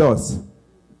us thus,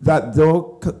 that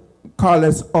thou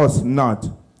callest us not,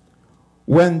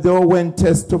 when thou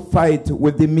wentest to fight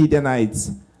with the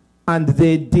Midianites? And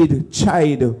they did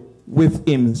chide with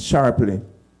him sharply.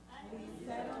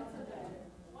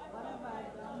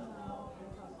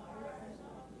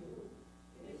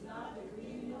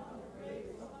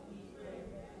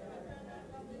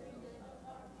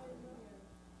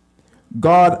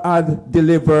 God had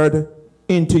delivered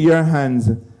into your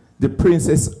hands the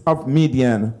princess of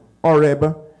Midian,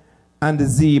 Oreb, and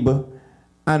Zeb,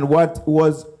 and what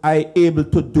was I able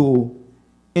to do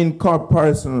in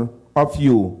comparison of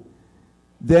you?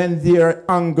 Then their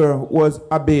anger was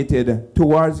abated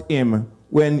towards him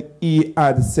when he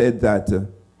had said that.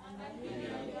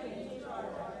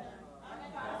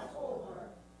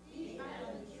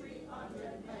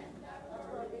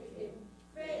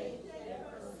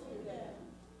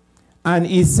 And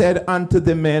he said unto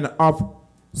the men of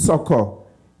Succor,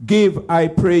 give, I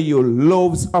pray you,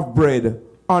 loaves of bread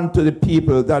unto the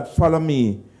people that follow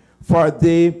me, for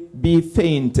they be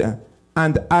faint,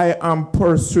 and I am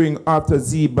pursuing after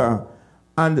Zebah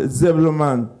and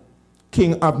Zebulun,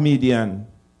 king of Midian.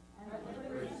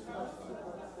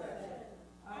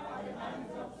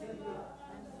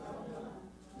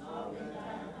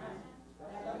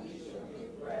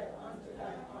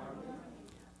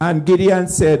 And Gideon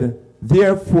said,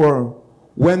 therefore,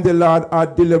 when the Lord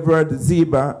had delivered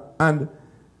Zebah and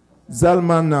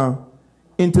Zalmunna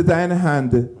into thine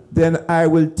hand, then I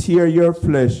will tear your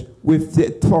flesh with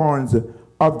the thorns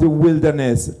of the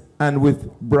wilderness and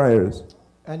with briars.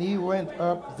 And he went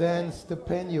up thence to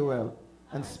Penuel,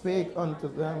 and spake unto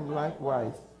them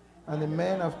likewise. And the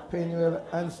men of Penuel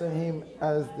answered him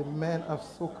as the men of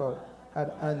Succoth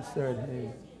had answered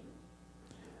him.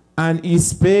 And he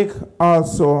spake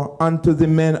also unto the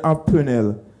men of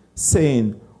Penuel,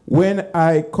 saying, when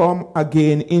I come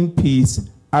again in peace,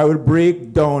 I will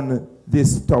break down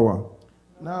this tower.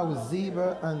 Now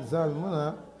Zebah and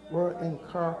Zalmunna were in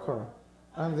Karkor,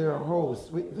 and their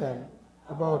hosts with them,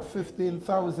 about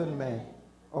 15,000 men,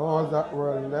 all that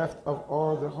were left of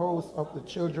all the hosts of the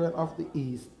children of the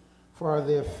east, for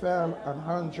there fell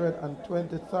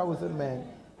 120,000 men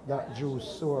that drew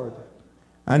sword.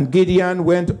 And Gideon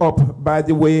went up by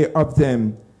the way of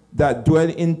them that dwell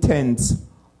in tents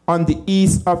on the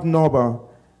east of Nobah,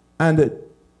 and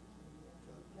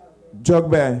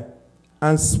Jogbeh,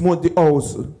 and smote the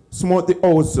house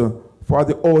for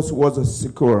the house was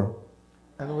secure.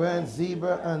 And when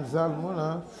Zebah and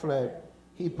Zalmunna fled,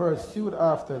 he pursued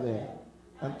after them,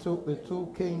 and took the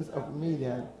 2 kings of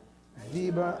Midian,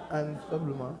 Zebah and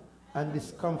Zalmunna, and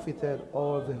discomfited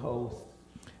all the host.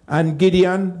 And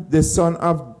Gideon, the son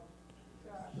of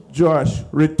Joash,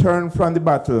 returned from the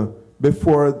battle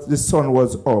before the sun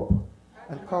was up.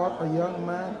 And called a young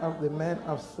man of the men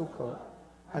of Sukkot,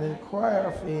 and inquired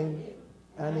of him,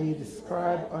 and he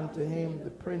described unto him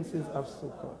the princes of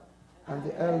Sukkot, and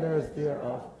the elders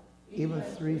thereof, even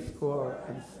 70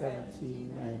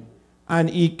 men. And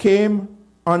he came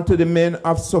unto the men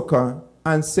of Sukkot,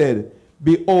 and said,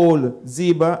 Behold,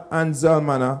 Zebah and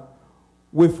Zalmunna,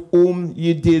 with whom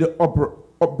ye did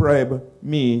upbraid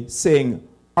me, saying,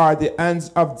 Are the hands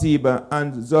of Zebah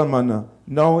and Zalmunna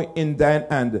now in thine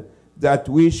hand, that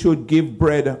we should give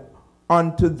bread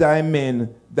unto thy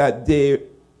men, that they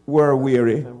were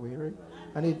weary?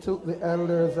 And he took the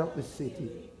elders of the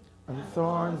city, and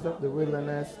thorns of the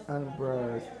wilderness, and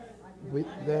briars. With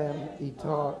them he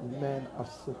taught the men of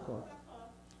Sukkot.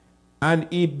 And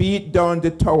he beat down the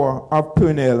tower of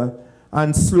Punel,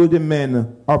 and slew the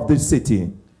men of the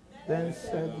city. Then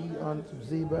said he unto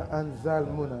Zebah and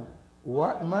Zalmunna,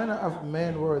 What manner of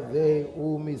men were they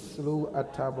whom he slew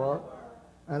at Tabor?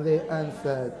 And they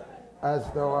answered, As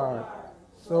thou art,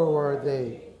 so were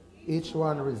they. Each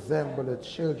one resembled the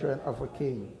children of a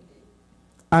king.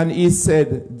 And he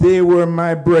said, They were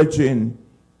my brethren,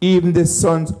 even the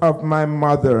sons of my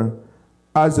mother.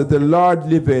 As the Lord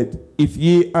liveth, if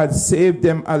ye had saved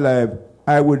them alive,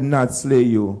 I would not slay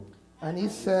you. And he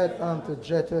said unto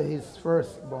Jeter his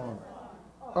firstborn,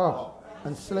 Up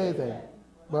and slay them.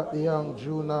 But the young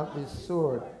drew not his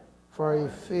sword, for he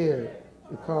feared,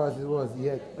 because he was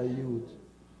yet a youth.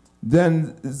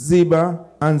 Then Zebah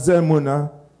and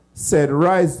Zalmunna said,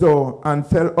 Rise thou and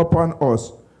fell upon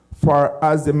us, for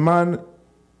as the man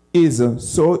is,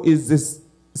 so is this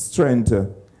strength.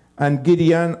 And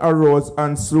Gideon arose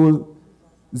and slew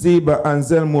Zebah and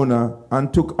Zalmunna,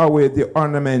 and took away the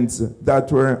ornaments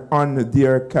that were on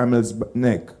their camel's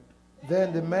neck.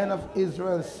 Then the men of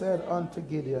Israel said unto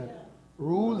Gideon,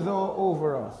 Rule thou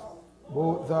over us,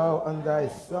 both thou and thy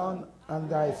son, and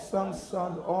thy son's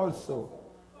son also,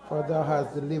 for thou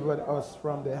hast delivered us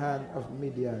from the hand of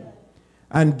Midian.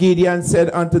 And Gideon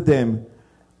said unto them,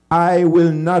 I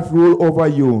will not rule over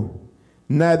you,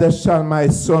 neither shall my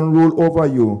son rule over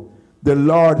you. The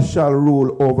Lord shall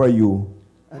rule over you.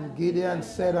 And Gideon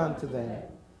said unto them,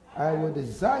 I would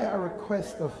desire a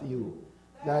request of you,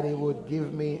 that he would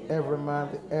give me every man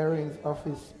the earrings of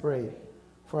his prey,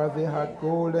 for they had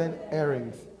golden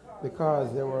earrings,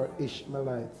 because they were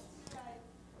Ishmaelites.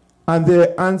 And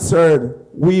they answered,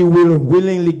 We will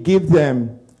willingly give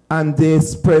them. And they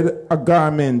spread a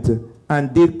garment,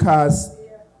 and did cast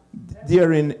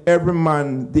therein every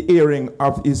man the earring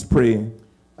of his prey.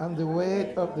 And the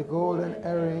weight of the golden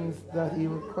earrings that he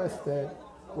requested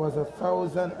was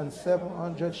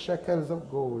 1,700 shekels of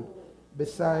gold,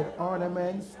 beside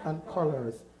ornaments and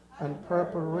colors, and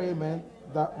purple raiment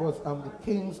that was on the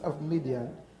kings of Midian,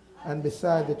 and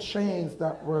beside the chains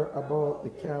that were about the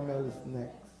camels'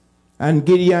 necks. And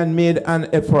Gideon made an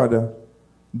ephod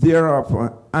thereof,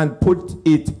 and put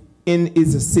it in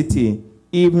his city,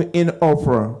 even in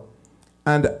Ophrah.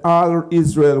 And all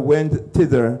Israel went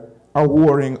thither, a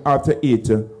warring after it,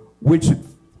 which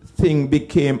thing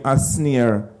became a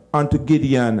snare unto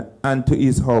Gideon and to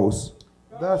his house.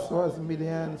 Thus was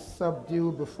Midian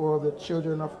subdued before the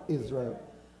children of Israel,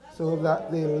 so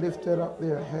that they lifted up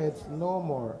their heads no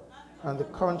more, and the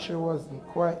country was in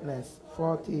quietness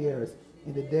 40 years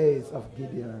in the days of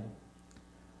Gideon.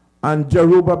 And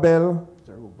Jerubbaal,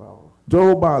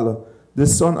 the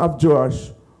son of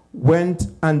Joash, went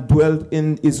and dwelt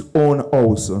in his own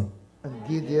house. And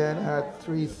Gideon had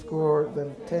 70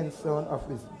 sons of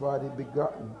his body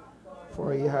begotten,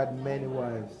 for he had many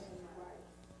wives.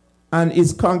 And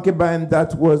his concubine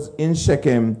that was in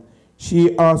Shechem,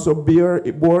 she also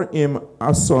bore him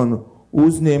a son,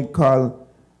 whose name called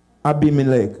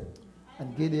Abimelech.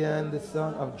 And Gideon the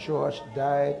son of Joash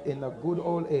died in a good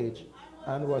old age,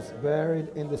 and was buried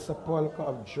in the sepulchre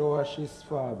of Joash his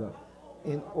father,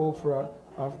 in Ophrah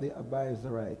of the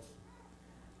Abiezrites.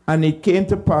 And it came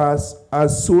to pass,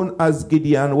 as soon as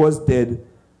Gideon was dead,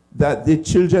 that the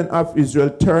children of Israel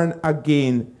turned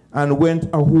again, and went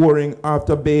a whoring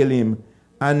after Baalim,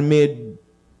 and made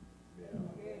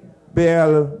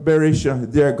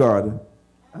Baal-Berith their god.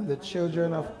 And the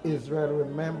children of Israel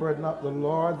remembered not the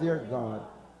Lord their God,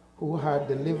 who had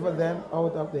delivered them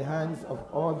out of the hands of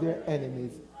all their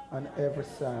enemies on every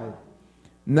side.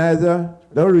 Neither,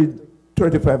 they'll read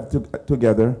 35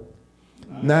 together.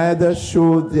 neither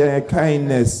showed their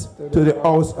kindness to the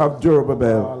house of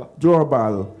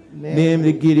Jerubbaal,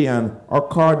 namely Gideon,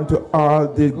 according to all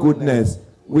the goodness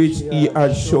which he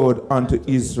had showed unto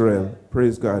Israel.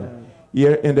 Praise God.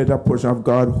 Here ended a portion of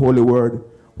God's holy word.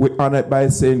 We honor it by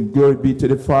saying, glory be to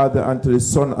the Father, and to the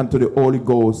Son, and to the Holy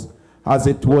Ghost, as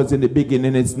it was in the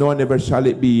beginning, it's now, never shall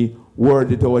it be, word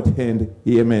without end.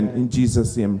 Amen. In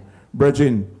Jesus' name.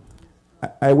 Brethren,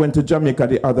 I went to Jamaica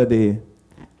the other day,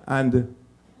 and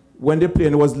when the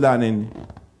plane was landing,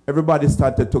 everybody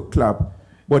started to clap.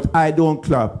 But I don't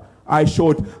clap. I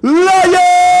shout, Lion!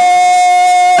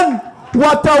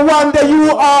 What a wonder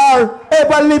you are!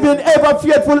 Ever living, ever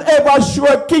faithful, ever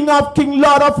sure, King of kings,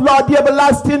 Lord of lords, the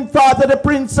everlasting Father, the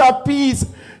Prince of Peace.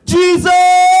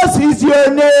 Jesus is your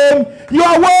name. You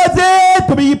are worthy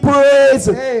to be praised.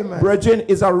 Amen. Brethren,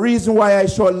 is a reason why I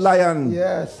shout lion.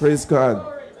 Yes. Praise God.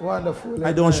 Wonderful.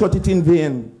 I don't shout it in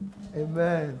vain.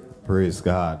 Amen. Praise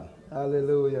God.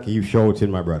 Hallelujah. Keep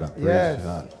shouting, my brother. Praise Yes.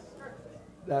 God.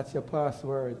 That's your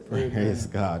password. Praise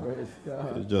God. Praise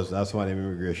God. It's just that's one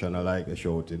immigration I like the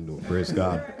shouting do. Praise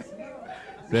God.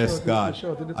 Bless God.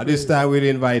 At this time we'll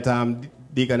invite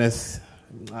Deaconess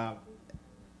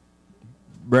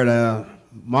Brother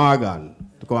Morgan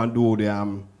to come and do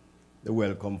the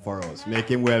welcome for us. Make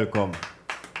him welcome.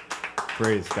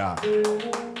 Praise God.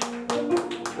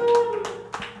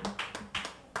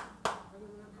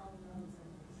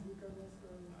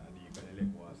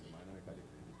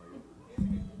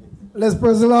 Let's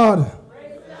praise the Lord.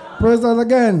 Praise the Lord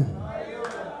again.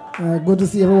 Good to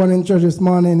see everyone in church this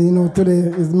morning. You know,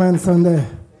 today is Men's Sunday.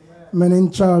 Men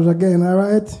in charge again, all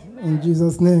right? In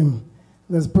Jesus' name.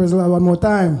 Let's praise the Lord one more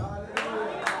time.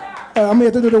 I'm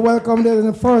here to do the welcome day.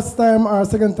 The first time or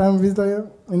second time visitor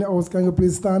in the house, can you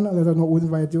please stand? Let us know who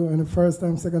invite you. And the first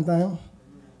time, second time.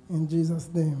 In Jesus'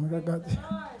 name.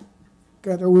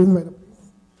 God, who invite you?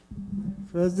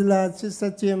 Praise the Lord. Sister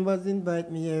Chambers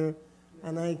invite me here.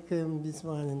 And I came this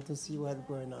morning to see what's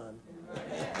going on.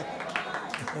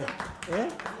 Eh?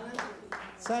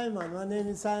 Simon, my name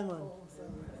is Simon.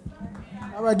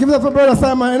 All right, give it up for Brother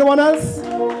Simon. Anyone else?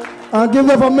 And give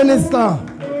it up for Minister.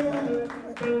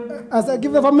 I said,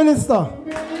 give it up for Minister.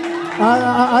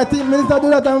 I think Minister do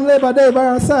that on Labor Day by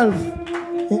herself.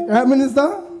 Right,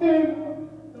 Minister?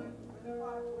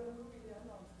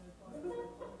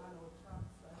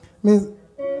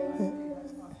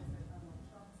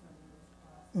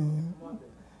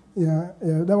 Yeah,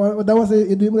 that was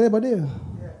you doing Labor Day.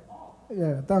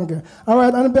 Yeah, thank you. All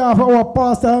right, on behalf of our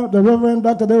pastor, the Reverend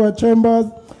Dr. David Chambers,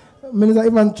 Minister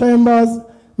Ivan Chambers,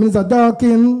 Minister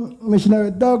Dawkins,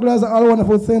 Missionary Douglas, all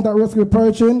wonderful saints at Rescue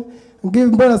Preaching, and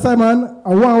give Brother Simon a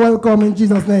warm welcome in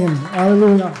Jesus' name.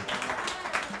 Hallelujah.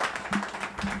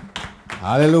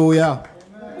 Hallelujah.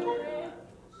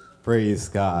 Praise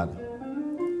God.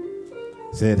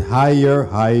 Said higher,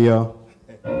 higher.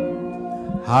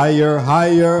 Higher,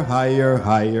 higher, higher,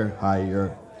 higher,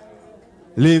 higher.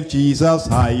 Lift Jesus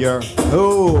higher.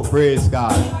 Oh, praise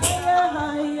God.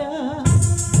 Higher,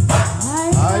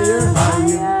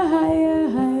 higher.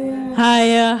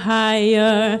 Higher,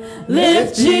 higher,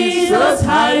 lift Jesus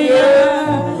higher.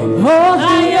 Oh,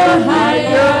 higher,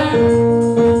 higher.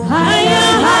 Higher,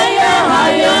 higher,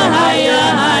 higher, higher,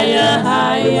 higher,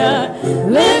 higher.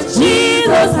 Lift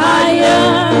Jesus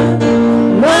higher.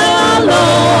 Lower,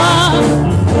 lower.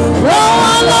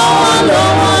 Lower, lower,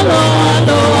 lower, lower,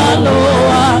 lower,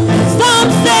 lower. Stop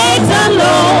Satan,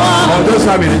 lower. Oh, just a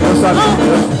minute.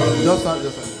 Just a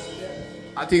minute.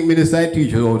 I think minister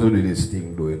teach us how to do this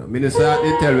thing, though. You know. Minister,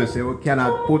 they tell us say we can't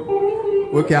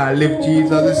lift Jesus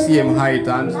the same height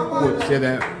and put say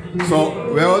that.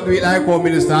 So we'll do it like our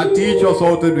minister teach us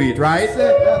how to do it, right?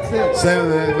 That's it. So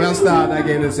we'll start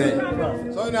again and say.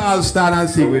 So now I'll stand and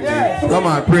sing with you. Come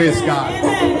on, praise God.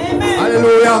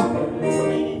 Hallelujah.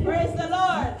 Praise the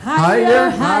Lord. Higher,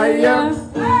 higher.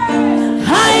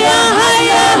 Higher,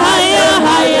 higher, higher,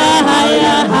 higher,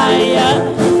 higher, higher.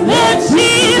 Lift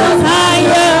Jesus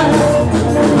higher.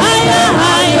 Higher,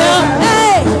 higher.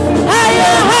 Hey.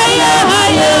 Higher, higher,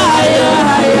 higher, higher,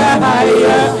 higher,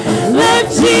 higher. Lift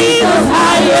Jesus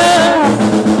higher.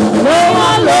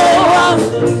 Lower, lower.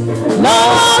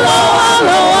 Lower, lower,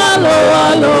 lower, lower,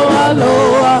 lower,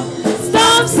 lower.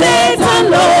 Stop Satan,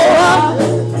 lower.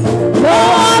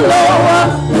 Lower, lower.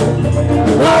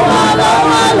 Lower,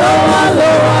 lower, lower,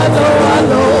 lower, lower,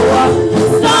 lower.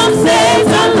 Stop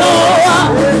Satan, lower.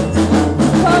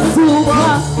 Super,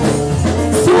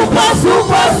 super,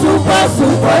 super, super,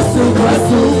 super, super,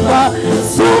 super,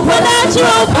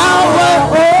 supernatural power.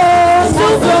 Oh,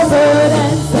 super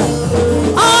burdens.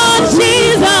 Oh,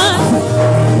 Jesus,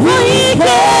 what He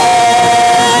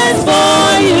cares for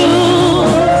you.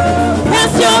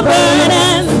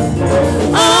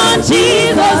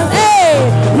 Jesus, hey,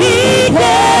 He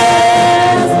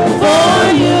cares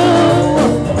for you.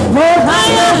 More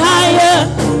higher, higher,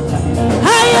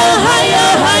 higher, higher,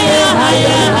 higher,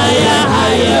 higher, higher,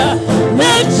 higher.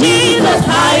 Let Jesus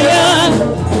higher,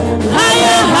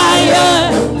 higher, higher,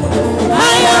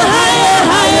 higher, higher,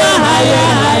 higher, higher,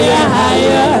 higher,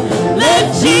 higher. Let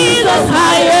Jesus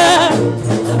higher,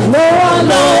 lower,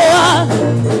 lower,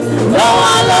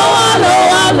 lower, lower,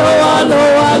 lower, lower,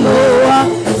 lower, lower.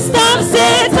 Stop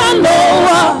Satan,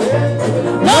 lower,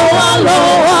 lower,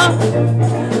 lower,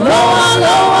 lower,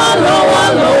 lower, lower,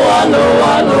 lower,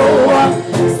 lower, lower.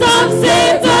 Stop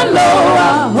Satan,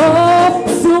 lower. Oh,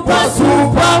 super,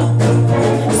 super,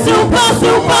 super,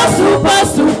 super, super,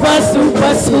 super,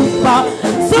 super, super,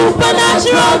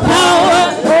 supernatural power.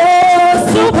 Oh,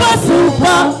 super,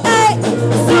 super, hey,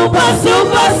 super,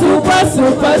 super, super,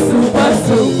 super, super,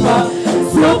 super,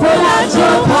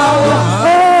 supernatural power.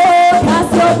 Oh,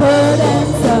 cast your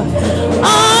burdens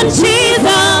on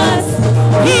Jesus.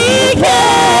 He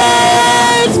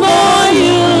cares for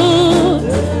you.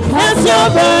 Cast your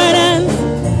burdens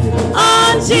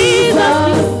on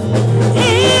Jesus. He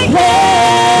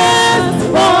cares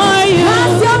for you.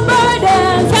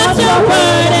 Cast your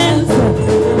burdens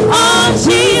on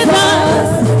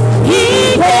Jesus. He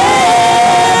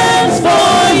cares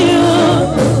for you.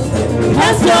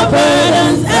 Cast your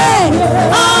burdens, hey,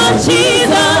 on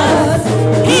Jesus.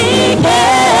 He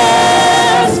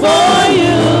cares for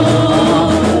you.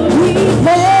 He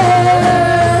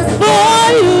cares for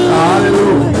you.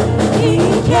 Hallelujah. He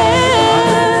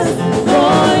cares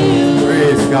for you.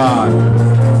 Praise God.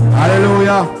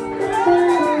 Hallelujah.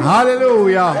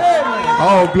 Hallelujah.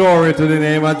 Oh, glory to the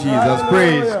name of Jesus.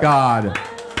 Praise God.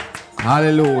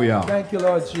 Hallelujah. Thank you,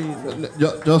 Lord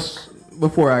Jesus. Just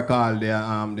before I call the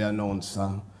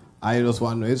announcer, I just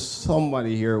want to know if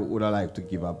somebody here would like to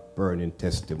give a burning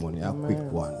testimony, a quick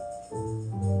one.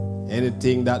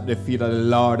 Anything that the feet of the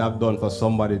Lord have done for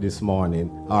somebody this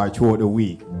morning or throughout the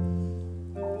week.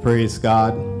 Praise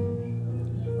God.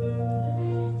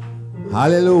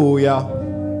 Hallelujah.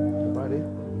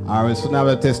 All right, so now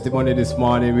have a testimony this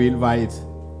morning. We invite.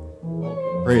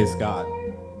 Praise God.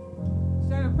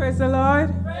 Shall we praise the Lord?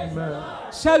 Amen.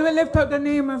 Shall we lift up the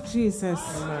name of Jesus?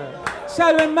 Amen.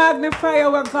 Shall we magnify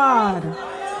our God?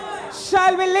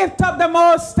 Shall we lift up the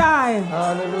Most High?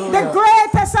 Hallelujah. The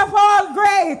greatest of all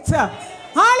great.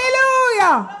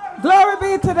 Hallelujah. Glory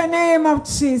be to the name of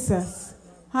Jesus.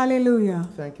 Hallelujah.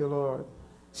 Thank you, Lord.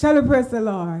 Shall we praise the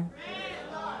Lord?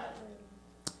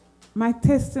 My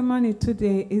testimony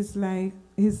today is like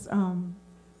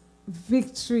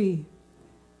victory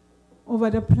over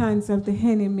the plans of the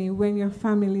enemy when your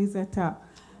family is attacked.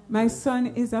 My son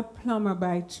is a plumber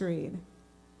by trade.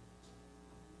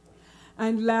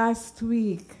 And last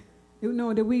week,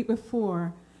 the week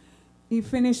before, he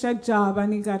finished a job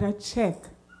and he got a check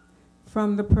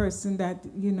from the person that,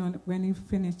 when he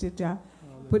finished the job,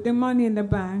 put the money in the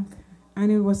bank,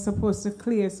 and it was supposed to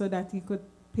clear so that he could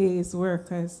pay his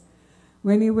workers.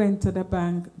 When he went to the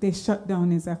bank, they shut down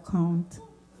his account.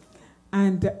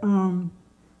 And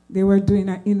they were doing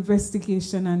an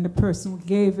investigation on the person who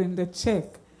gave him the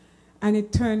check. And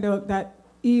it turned out that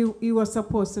he was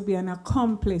supposed to be an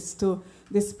accomplice to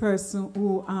this person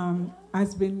who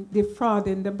has been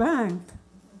defrauding the bank.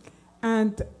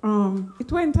 And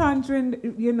it went on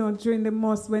during the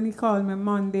most, when he called me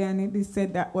Monday, and he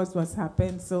said that was what's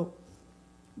happened. So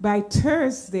by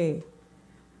Thursday,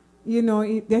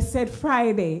 they said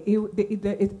Friday,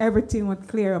 everything would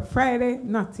clear up. Friday,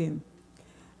 nothing.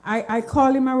 I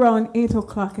called him around 8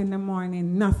 o'clock in the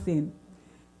morning, nothing.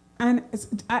 And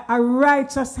a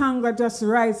righteous hunger just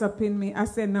rise up in me. I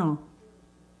said, no.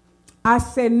 I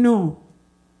said, no.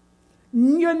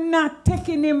 You're not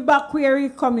taking him back where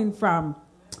he's coming from.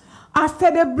 I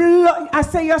said,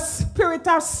 your spirit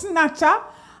of snatcher.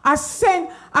 I send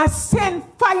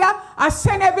fire. I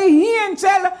send every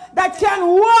angel that can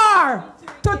war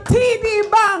to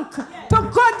TD Bank to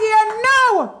go there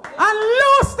now and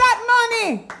lose that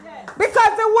money.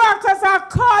 Because the workers are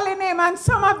calling him, and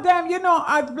some of them,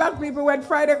 as black people, when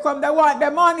Friday come, they want the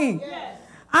money.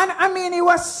 And he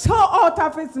was so out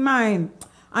of his mind.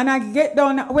 And I get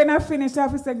down, when I finish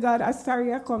off, I said, God, I'm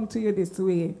sorry I come to you this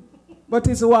way. But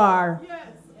it's war.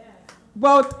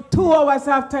 About 2 hours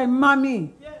after,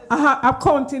 Mommy, I'm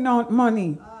counting out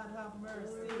money.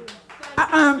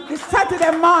 It's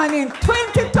Saturday morning,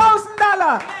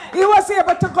 $20,000. He was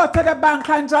able to go to the bank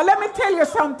and draw. Let me tell you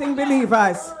something,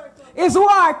 believers. It's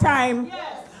wartime.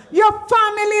 Your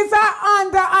families are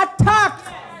under attack.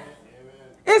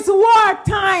 It's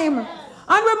wartime.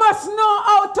 And we must know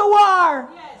how to war.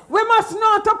 We must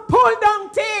know to pull down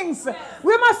things.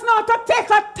 We must know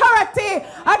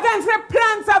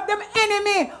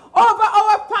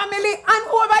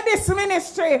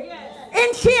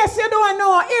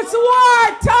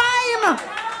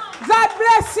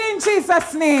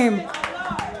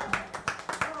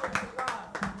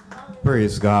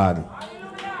Praise God.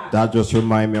 That just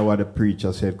reminds me of what the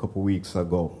preacher said a couple weeks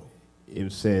ago. He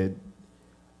said,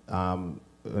 some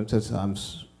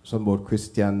about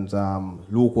Christians,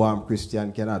 lukewarm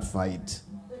Christian cannot fight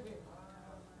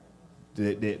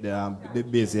the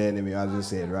busy enemy, as you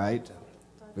said, right?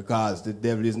 Because the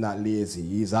devil is not lazy.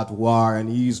 He's at war and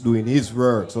he's doing his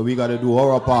work. So we got to do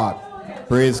our part.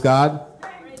 Praise God.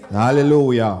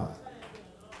 Hallelujah.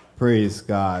 Praise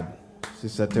God.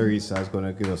 Sister Teresa is going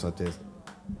to give us a test.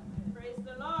 Praise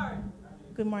the Lord.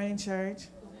 Good morning, church.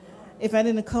 If I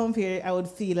didn't come here, I would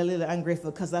feel a little ungrateful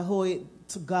because I owe it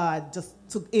to God, just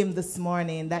to him this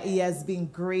morning, that he has been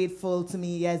grateful to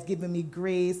me. He has given me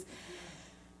grace.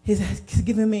 He's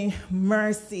given me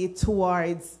mercy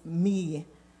towards me.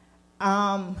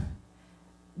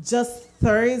 Just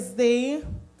Thursday,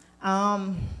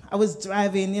 I was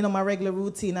driving, my regular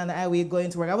routine on the highway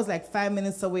going to work. I was like 5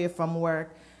 minutes away from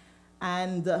work.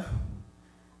 And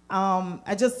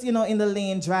I just, in the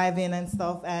lane driving and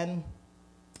stuff, and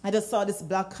I just saw this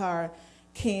black car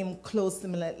came close to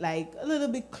me, like a little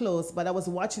bit close, but I was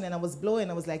watching and I was blowing.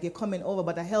 I was like, you're coming over,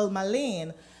 but I held my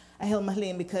lane. I held my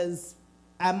lane because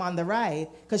I'm on the right,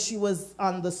 because she was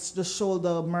on the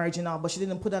shoulder merging out, but she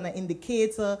didn't put on an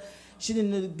indicator. She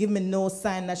didn't give me no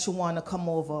sign that she want to come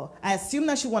over. I assumed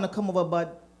that she want to come over,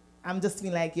 but I'm just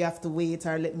feeling like you have to wait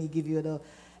or let me give you the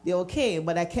okay.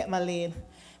 But I kept my lane,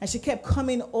 and she kept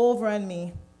coming over on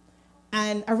me.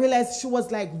 And I realized she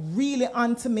was like really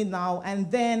onto me now. And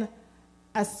then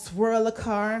I swirl the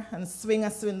car and swing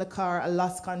the car. I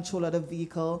lost control of the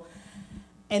vehicle.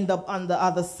 End up on the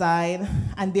other side.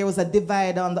 And there was a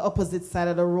divider on the opposite side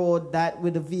of the road that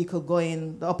with the vehicle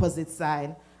going the opposite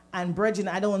side. And Bridget,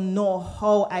 I don't know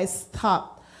how I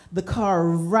stopped the car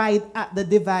right at the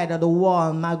divider, the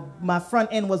wall. My front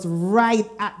end was right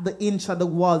at the inch of the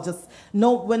wall.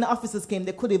 When the officers came,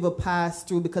 they couldn't even pass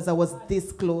through because I was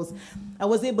this close. I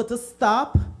was able to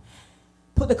stop,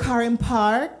 put the car in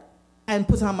park, and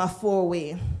put on my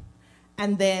four-way.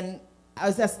 And then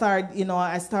I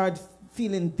started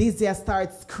feeling dizzy. I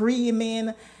started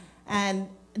screaming, and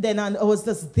then I was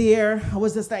just there. I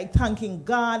was just like thanking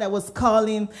God. I was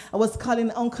calling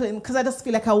Uncle, because I just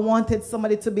feel like I wanted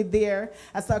somebody to be there.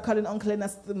 I started calling Uncle, and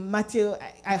Matthew,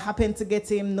 I happened to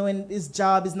get him, knowing his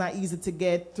job is not easy to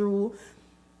get through.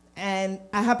 And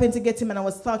I happened to get him, and I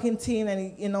was talking to him,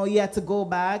 and he had to go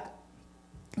back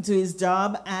to his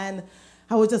job. And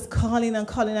I was just calling, and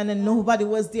then nobody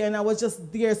was there, and I was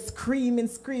just there screaming.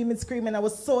 I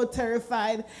was so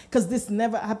terrified because this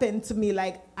never happened to me.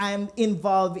 Like, I'm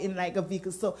involved in like a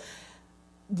vehicle. So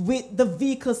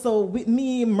with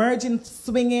me merging,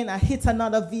 swinging, I hit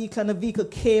another vehicle, and the vehicle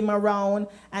came around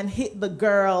and hit the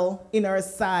girl in her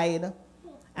side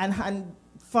and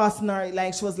fastened her,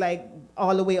 like she was like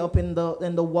all the way up in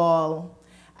the wall.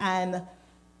 And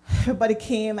everybody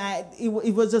came.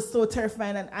 It was just so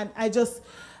terrifying, and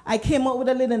I came up with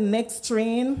a little neck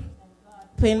strain,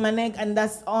 pain my neck, and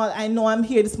that's all. I know I'm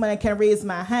here this morning. I can raise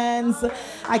my hands,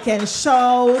 I can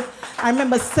shout. I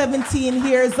remember 17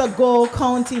 years ago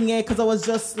counting it, because I was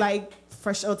just like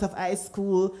fresh out of high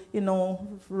school,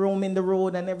 roaming the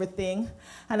road and everything.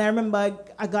 And I remember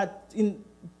I got in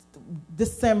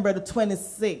December the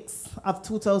 26th of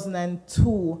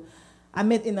 2002. I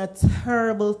met in a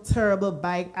terrible, terrible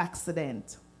bike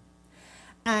accident.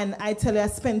 And I tell you, I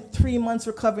spent 3 months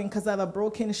recovering because I have a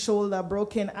broken shoulder,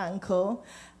 broken ankle,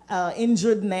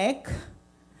 injured neck,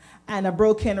 and a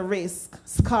broken wrist,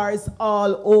 scars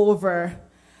all over.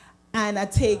 And I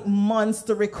take months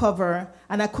to recover.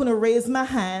 And I couldn't raise my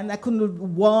hand, I couldn't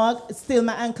walk, still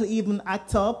my ankle even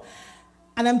act up.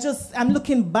 And I'm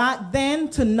looking back then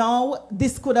to now,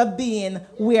 this could have been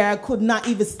where I could not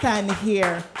even stand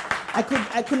here. I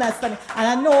could not stand. And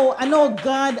I know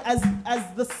God, as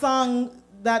the song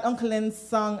that Uncle Lynn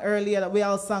sang earlier, that we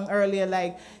all sang earlier,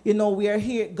 like, we are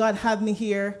here, God have me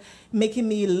here, making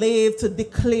me live to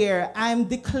declare. I'm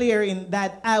declaring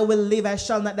that I will live, I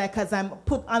shall not die, because I'm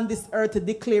put on this earth to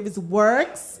declare his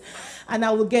works, and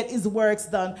I will get his works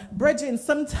done. Brethren,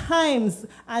 sometimes,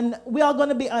 and we are going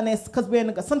to be honest,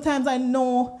 because sometimes I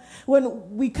know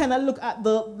when we kind of look at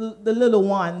the little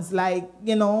ones, like,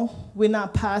 we're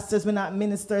not pastors, we're not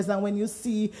ministers, and when you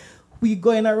see we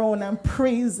going around and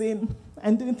praising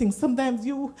and doing things, sometimes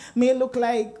you may look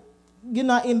like you're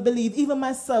not in belief. Even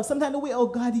myself, sometimes the way, oh,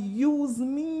 God used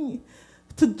me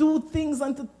to do things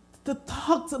and to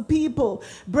talk to people.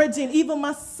 Brethren, even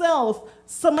myself,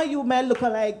 some of you might look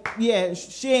like, yeah,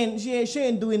 she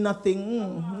ain't doing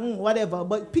nothing, whatever.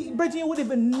 But Brethren, you wouldn't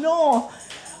even know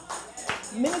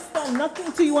Minister,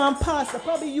 nothing to you and pastor.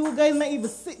 Probably you guys might even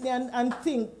sit there and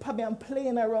think, probably I'm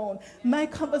playing around. My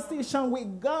conversation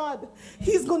with God,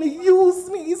 he's going to use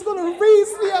me. He's going to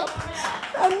raise me up.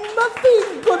 And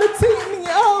nothing's going to take me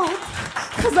out.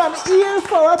 Because I'm here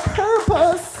for a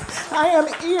purpose. I am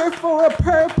here for a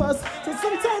purpose. So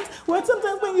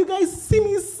sometimes when you guys see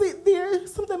me sit there,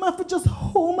 sometimes I have to just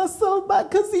hold myself back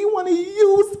because he want to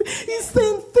use me. He's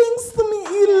saying things to me.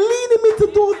 He's leading me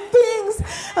to do things.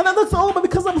 And I'm not over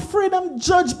because I'm afraid I'm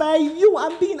judged by you.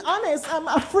 I'm being honest. I'm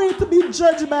afraid to be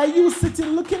judged by you sitting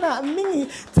looking at me,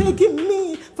 taking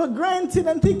me for granted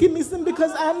and thinking me sin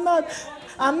because I'm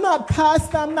not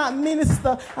pastor, I'm not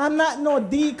minister, I'm not no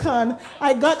deacon.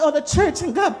 I got out of church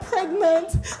and got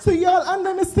pregnant. So y'all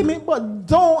underestimate, but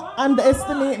don't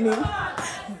underestimate me.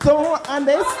 Don't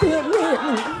underestimate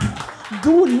me.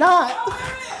 Do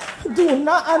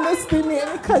not underestimate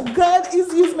me because God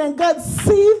is using me and God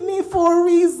saved me for a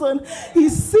reason. He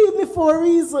saved me for a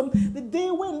reason. The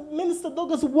day when Minister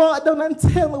Douglas walked down and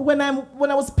tell me when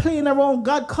I was playing around,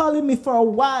 God calling me for a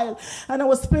while and I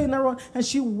was playing around and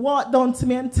she walked down to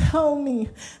me and tell me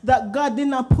that God did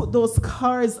not put those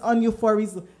scars on you for a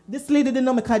reason. This lady didn't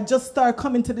know me because I just started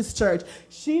coming to this church.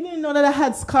 She didn't know that I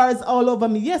had scars all over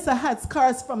me. Yes, I had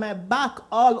scars from my back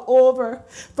all over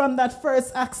from that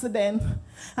first accident.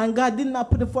 And God did not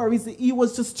put it for a reason. He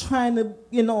was just trying to,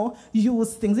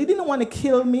 use things. He didn't want to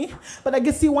kill me, but I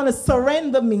guess he wanted to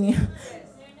surrender me.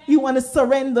 He wanted to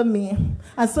surrender me.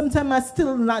 And sometimes I'm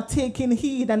still not taking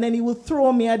heed, and then he will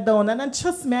throw me down. And then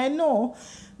trust me, I know.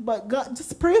 But God,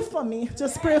 just pray for me.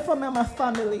 Just pray for me and my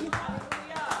family.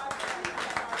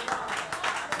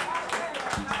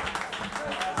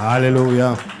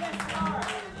 Hallelujah.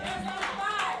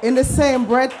 In the same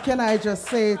breath, can I just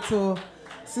say to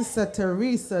Sister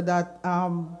Teresa that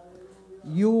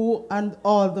you and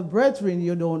all the brethren,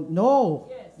 you don't know.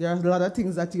 Yes. There are a lot of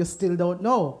things that you still don't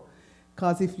know.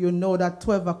 Because if you know that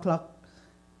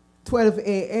 12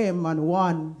 a.m. and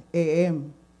 1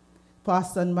 a.m.,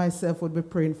 Pastor and myself would be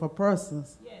praying for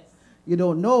persons. Yes. You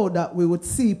don't know that we would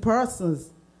see persons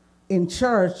in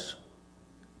church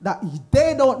that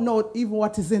they don't know even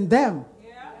what is in them.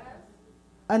 Yeah.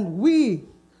 And we,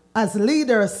 as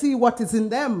leaders, see what is in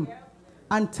them. Yeah.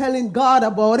 And telling God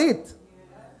about it.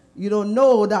 Yeah. You don't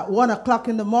know that 1 o'clock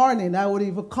in the morning, I would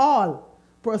even call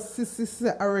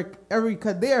Sister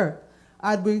Erica there.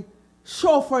 I'd be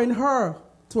chauffeuring her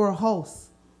to her house.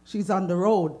 She's on the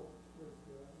road.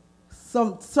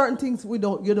 Certain things you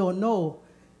don't know.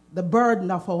 The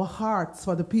burden of our hearts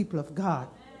for the people of God.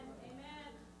 Amen.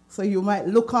 So you might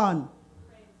look on.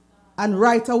 And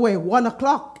right away, 1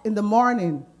 o'clock in the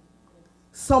morning,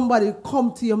 somebody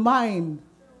come to your mind.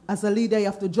 As a leader, you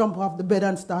have to jump off the bed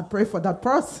and start praying for that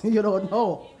person. You don't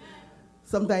know.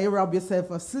 Sometimes you rob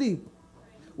yourself asleep.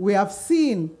 We have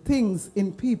seen things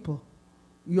in people.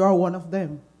 You are one of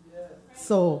them.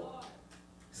 So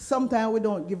sometimes we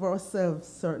don't give ourselves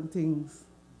certain things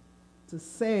to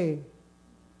say.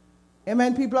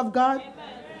 Amen, people of God?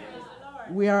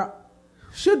 Amen. We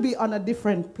should be on a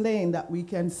different plane that we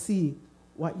can see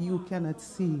what you cannot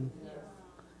see.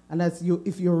 And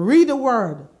if you read the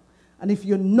word, and if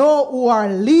you know who are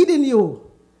leading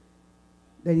you,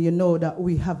 then you know that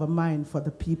we have a mind for the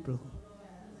people.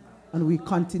 And we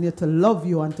continue to love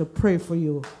you and to pray for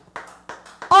you.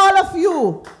 All of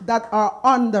you that are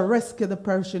on the Rescue the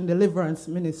Perishing Deliverance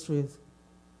Ministries,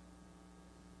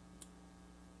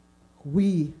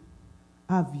 we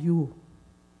have you.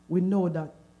 We know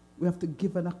that we have to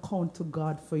give an account to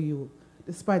God for you.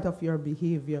 Despite of your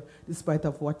behavior, despite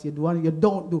of what you do and you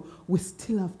don't do, we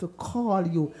still have to call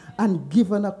you and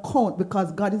give an account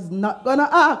because God is not going to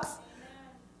ask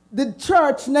the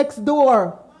church next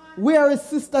door, where is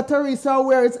Sister Teresa or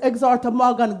where is Exhorter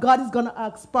Morgan? God is going to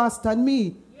ask Pastor and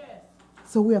me. Yes.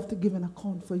 So we have to give an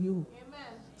account for you. Amen.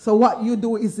 So what you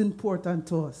do is important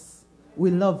to us. We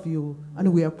love you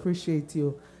and we appreciate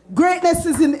you. Greatness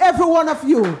is in every one of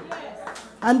you. Yes.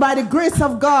 And by the grace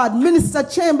of God, Minister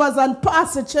Chambers and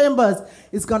Pastor Chambers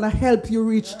is going to help you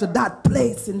reach to that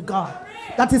place in God.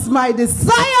 That is my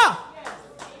desire.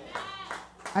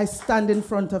 I stand in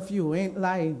front of you, ain't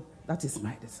lying. That is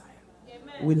my desire.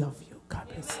 We love you. God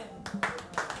bless you.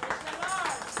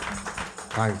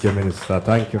 Thank you, Minister.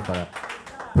 Thank you for that.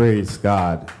 Praise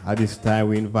God. At this time,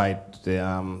 we invite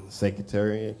the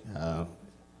Secretary,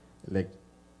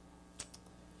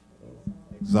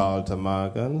 Exalta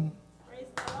Morgan.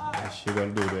 She's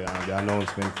going to do the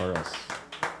announcement for us.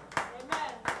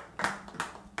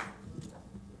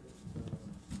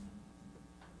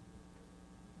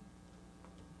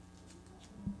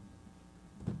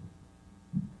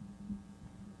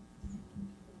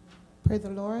 Praise the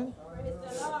Lord.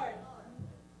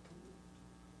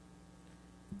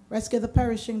 Rescue the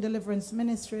Perishing Deliverance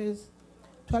Ministries,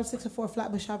 1264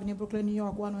 Flatbush Avenue, Brooklyn, New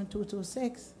York,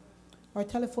 11226. Our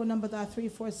telephone numbers are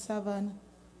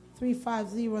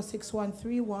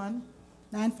 347-350-6131,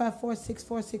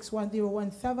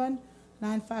 954-646-1017,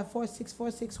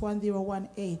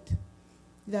 954-646-1018.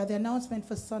 These are the announcement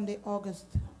for Sunday, August.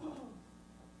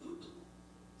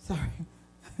 Sorry.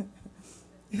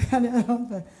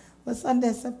 For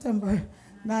Sunday, September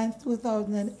 9th,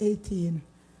 2018,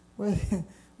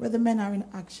 where the men are in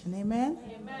action. Amen?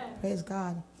 Amen. Praise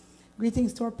God.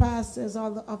 Greetings to our pastors,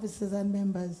 all the officers and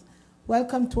members.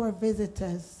 Welcome to our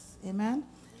visitors. Amen.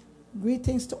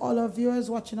 Greetings to all our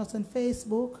viewers watching us on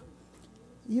Facebook,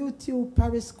 YouTube,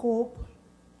 Periscope,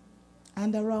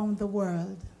 and around the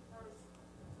world.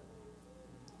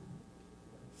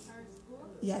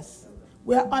 Yes.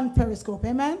 We're on Periscope.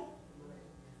 Amen?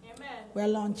 Amen. We're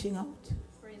launching out.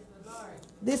 Praise the Lord.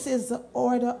 This is the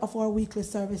order of our weekly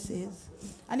services.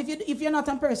 And if you're not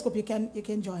on Periscope, you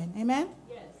can join. Amen?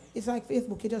 Yes. It's like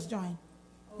Facebook. You just join.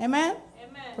 Okay. Amen?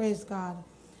 Amen. Praise God.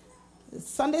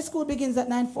 Sunday school begins at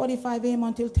 9:45 a.m.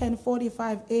 until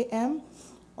 10:45 a.m.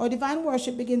 Our divine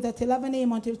worship begins at 11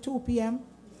 a.m. until 2 p.m.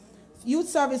 Youth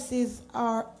services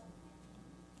are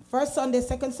first Sunday,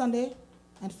 second Sunday,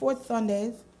 and fourth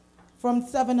Sundays from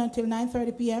 7 until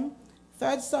 9:30 p.m.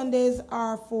 Third Sundays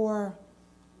are for,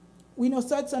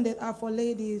 third Sundays are for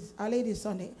ladies, our ladies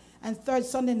Sunday. And third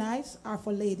Sunday nights are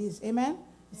for ladies. Amen?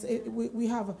 We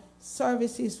have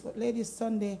services for ladies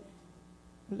Sunday.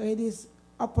 Ladies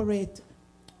operate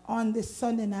on this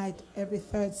Sunday night every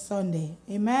third Sunday.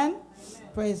 Amen? Amen.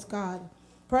 Praise God.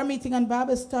 Prayer meeting and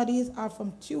Bible studies are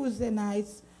from Tuesday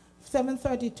nights,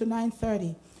 7:30 to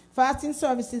 9:30. Fasting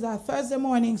services are Thursday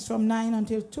mornings from 9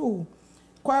 until 2.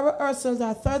 Choir rehearsals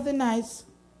are Thursday nights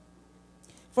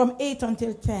from 8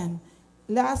 until 10.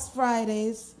 Last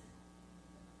Friday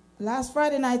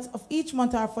nights of each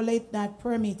month are for late night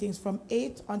prayer meetings from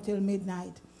 8 until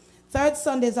midnight. Third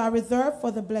Sundays are reserved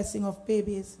for the blessing of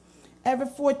babies. Every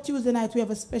fourth Tuesday night we have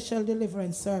a special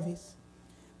deliverance service.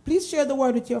 Please share the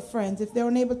word with your friends. If they're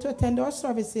unable to attend our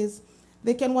services,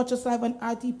 they can watch us live on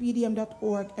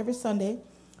rtpdm.org every Sunday.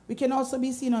 We can also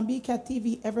be seen on BCAT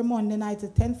TV every Monday night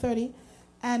at 10:30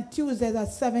 and Tuesdays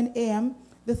at 7 a.m.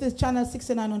 This is Channel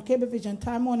 69 on Cablevision,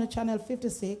 Time Warner Channel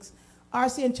 56,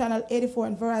 RCN Channel 84,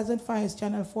 and Verizon Fios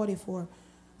Channel 44.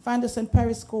 Find us on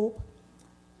Periscope.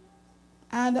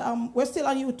 And we're still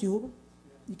on YouTube.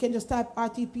 You can just type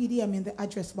RTPDM in the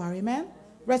address bar. Amen?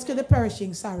 Rescue the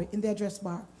Perishing, in the address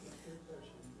bar.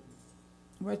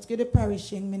 Rescue the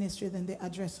Perishing Ministries in the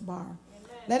address bar. Amen.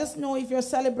 Let us know if you're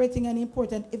celebrating any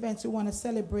important events you want to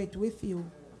celebrate with you.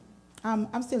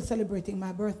 I'm still celebrating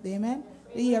my birthday. Amen?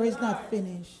 The year is not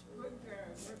finished.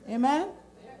 Amen?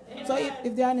 So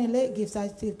if there are any late gifts, I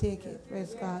still take it.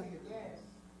 Praise God.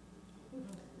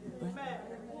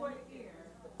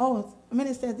 Oh,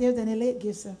 Minister, if there's any late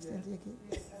gifts, I still take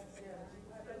it.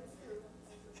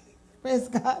 Praise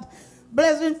God.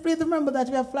 Brethren, please remember that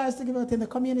we have flyers to give out in the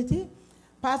community.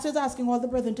 Pastor is asking all the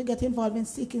brethren to get involved in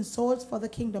seeking souls for the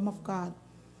kingdom of God.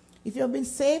 If you have been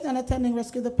saved and attending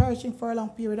Rescue the Perishing for a long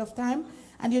period of time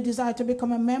and you desire to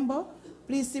become a member,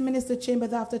 please see Minister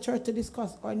Chambers after church to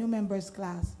discuss our new members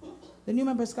class. The new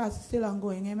members class is still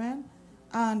ongoing, amen?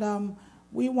 And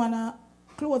we want to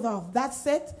close off that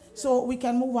set so we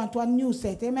can move on to a new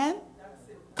set, amen?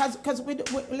 Because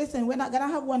listen, we're not going to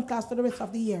have one class for the rest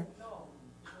of the year.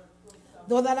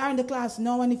 Those that are in the class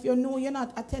now, and if you're new, you're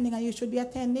not attending and you should be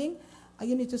attending,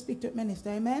 you need to speak to the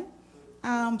minister, amen?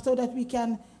 So that we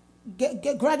can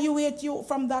graduate you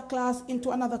from that class into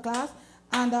another class,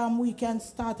 and we can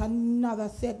start another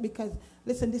set because,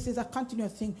 listen, this is a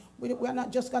continuous thing. We're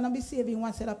not just going to be saving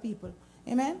one set of people,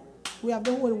 amen? We have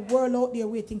the whole world out there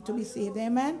waiting to be saved,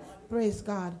 amen? Praise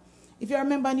God. If you're a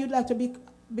member and you'd like to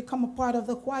become a part of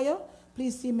the choir,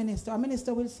 please see minister. Our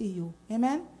minister will see you,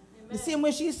 amen? The same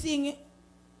way she's seeing it.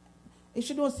 If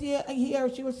she don't see it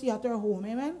here, she will see it at her home.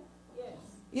 Amen? Yes.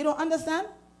 You don't understand?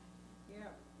 Yeah.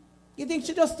 You think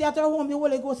she just stay at her home, the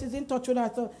Holy Ghost is in touch with her.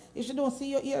 So if she don't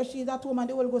see you here, she's at home and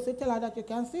the Holy Ghost will tell her that you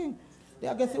can sing.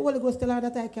 I guess the Holy Ghost tell her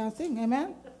that I can sing.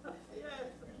 Amen?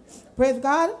 Yes. Praise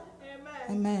God? Amen.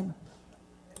 Amen.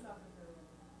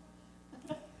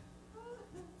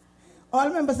 All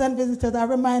members and visitors are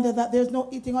reminded that there's no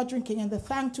eating or drinking in the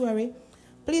sanctuary.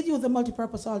 Please use the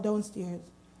multipurpose hall downstairs.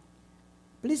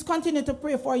 Please continue to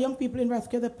pray for young people in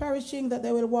Rescue the Perishing that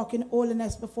they will walk in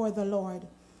holiness before the Lord.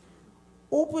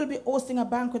 Hope will be hosting a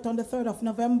banquet on the 3rd of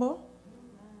November.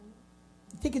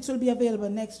 Tickets will be available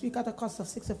next week at a cost of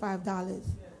 $65.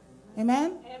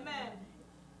 Amen? Amen.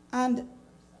 And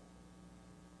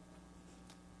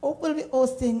Hope will be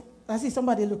hosting, I see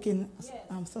somebody looking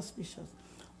suspicious.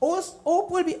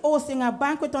 Hope will be hosting a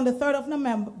banquet on the 3rd of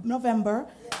November.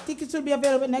 Tickets will be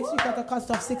available next week at a cost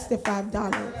of $65.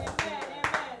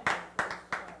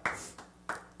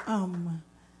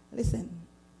 Listen,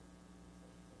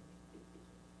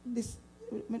 this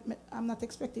I'm not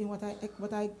expecting what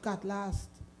I got last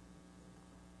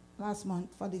month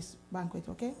for this banquet,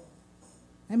 okay?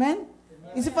 Amen?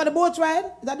 You see, for the boat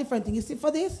ride, it's a different thing. You see,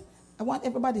 for this, I want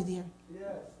everybody there.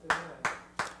 Yes.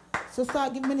 So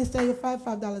start giving minister your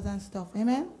 $5 and stuff.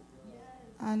 Amen? Yes.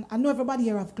 And I know everybody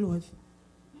here have clothes.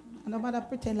 And nobody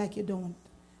pretend like you don't.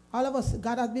 All of us,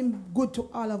 God has been good to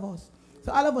all of us.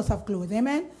 So all of us have clothes.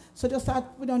 Amen? So just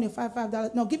start put down your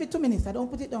 $5. No, give it to minister. Don't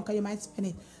put it down because you might spend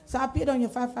it. So I pay down your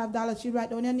 $5. You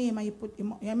write down your name and you put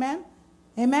your, amen?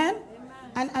 Amen?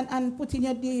 And put in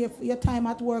your time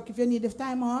at work. If you need the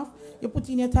time off, you put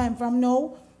in your time from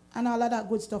now and all of that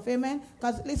good stuff. Amen?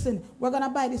 Because listen, we're going to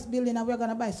buy this building and we're going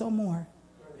to buy some more.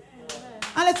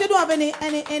 Unless you don't have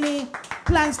any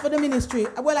plans for the ministry,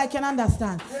 well, I can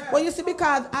understand. Well, you see,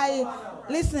 because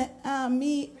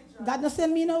God not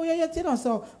send me nowhere yet, you know,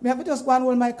 so we have to just go and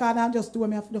hold my car and just do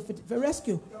what I have to do for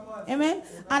rescue. Amen?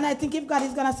 And I think if God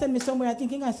is going to send me somewhere, I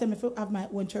think He's going to send me to have my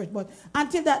own church. But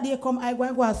until that day come, I'm going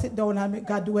to go and sit down and make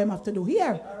God do what I have to do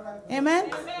here.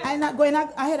 Amen? I'm not going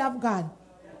ahead of God.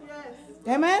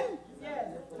 Amen?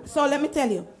 So let me tell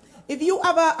you, if you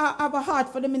have a heart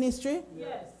for the ministry,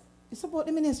 you support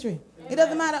the ministry. It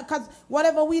doesn't matter, because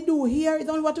whatever we do here is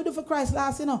only what we do for Christ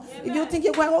last, you know. If you think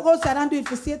you're going to go outside and do it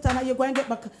for Satan and you're going to get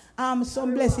back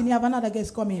some blessing, you have another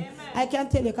guest coming. I can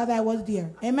tell you because I was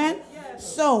there. Amen?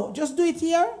 So, just do it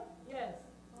here.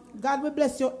 God will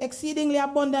bless you exceedingly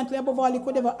abundantly above all you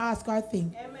could ever ask or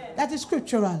think. That is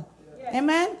scriptural.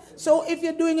 Amen? So, if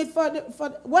you're doing it for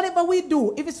whatever we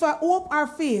do, if it's for hope or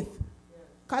faith,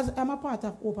 because I'm a part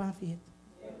of hope and faith.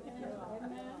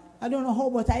 I don't know how,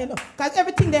 but I know. Because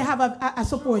everything they have, I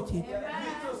support it.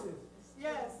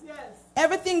 Yes.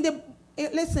 Everything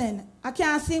listen, I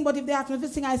can't sing, but if they ask me to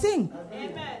sing, I sing.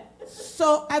 Amen.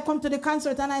 So I come to the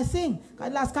concert and I sing.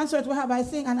 Because last concert we have, I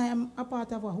sing, and I am a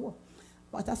part of a hope.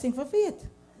 But I sing for faith.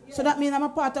 So that means I'm a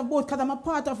part of both, because I'm a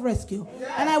part of rescue.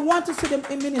 And I want to see them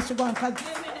in ministry going. Because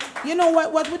you know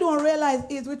what we don't realize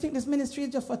is we think this ministry is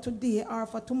just for today or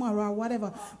for tomorrow or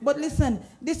whatever. But listen,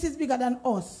 this is bigger than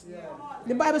us.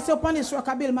 The Bible says, upon this rock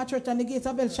I build my church and the gates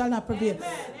of hell shall not prevail.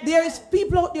 There is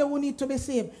people out there who need to be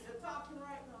saved.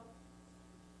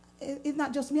 It's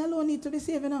not just me alone need to be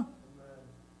saved, you know.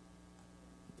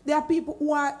 There are people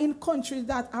who are in countries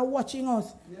that are watching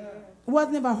us who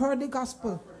have never heard the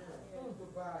gospel.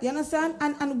 You understand?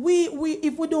 And we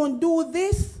if we don't do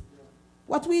this,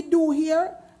 what we do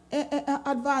here,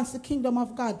 advance the kingdom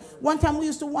of God. One time we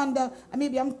used to wonder,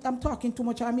 maybe I'm talking too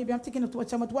much, or maybe I'm taking it too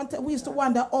much, but one time we used to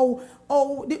wonder, we're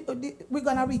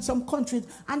going to reach some countries.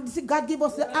 And God give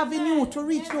us the avenue to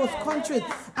reach those countries.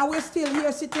 And we're still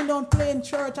here sitting down playing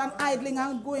church and idling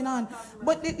and going on.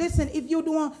 But listen, if you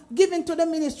don't give into the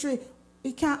ministry,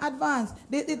 we can't advance.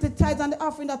 The tithes and the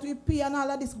offering that we pay and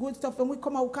all of this good stuff, when we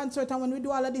come out concert and when we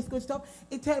do all of this good stuff,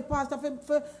 it helps Pastor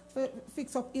for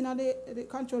fix up in the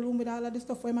control room with all of this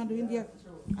stuff we're doing there.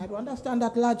 I don't understand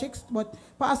that logic, but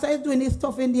Pastor is doing this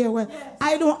stuff in there. Well,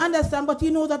 I don't understand, but he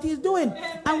knows that he's doing.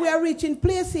 And we are reaching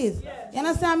places. You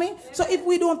understand me? So if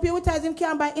we don't pay with tithes, we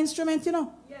can't buy instruments, you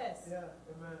know.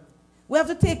 We have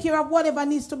to take care of whatever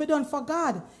needs to be done for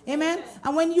God. Amen?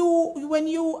 And when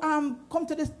you come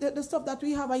to the stuff that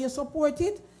we have and you support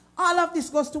it, all of this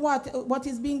goes to what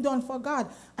is being done for God.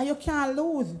 And you can't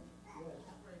lose.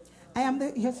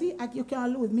 You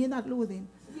can't lose. Me not losing.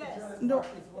 No.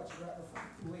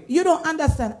 You don't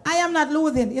understand. I am not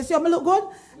losing. You see how me look good?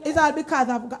 It's all because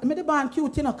of God. Me the born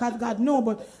cute, you know, because God know,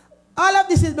 but all of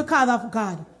this is because of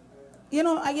God. You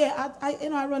know,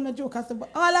 I run a joke, but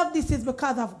all of this is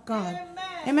because of God.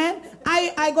 Amen.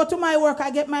 I go to my work,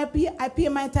 I pay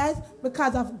my tithes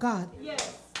because of God.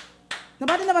 Yes.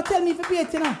 Nobody never tell me if you pay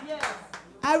it, you know. Yes.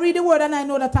 I read the word and I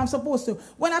know that I'm supposed to.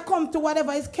 When I come to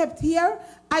whatever is kept here,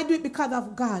 I do it because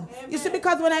of God. Amen. You see,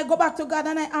 because when I go back to God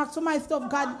and I ask for my stuff,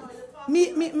 God,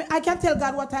 I can tell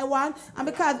God what I want, and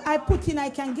because I put in, I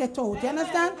can get out. You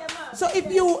understand? So if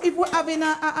we're having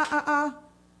a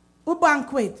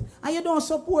banquet and you don't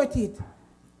support it,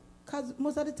 because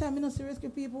most of the time you know serious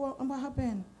people, what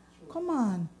happened? Come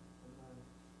on.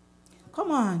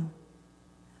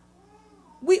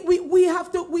 We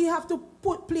have to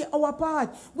play our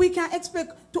part. We can't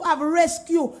expect to have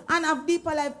rescue and have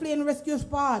Deeper Life playing rescue's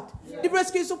part. Yes. The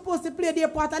rescue is supposed to play their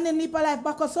part and then Deeper Life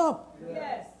back us up.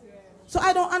 Yes. So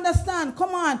I don't understand.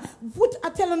 Come on. I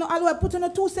tell you, I'll put on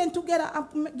a 2 cents together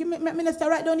and give me, minister,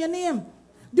 write down your name.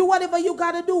 Do whatever you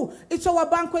got to do. It's our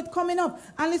banquet coming up.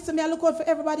 And listen, me, I look out for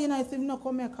everybody and I say, no,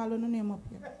 come here, call your name up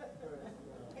here.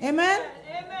 Amen?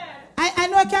 Amen. I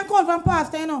know I can't call from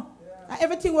pastor, you know.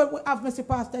 Everything will have Mr.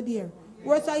 Pastor there.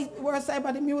 Where's I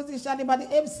by the musician, by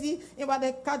the MC, by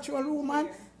the cultural woman,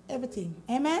 everything.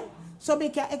 Amen? So we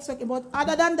can expect it. But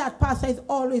other than that, pastor is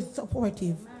always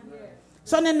supportive.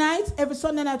 Sunday nights, every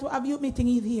Sunday night we have youth meeting,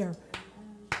 he's here.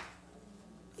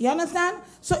 You understand?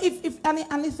 So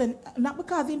and listen, not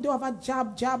because he don't have a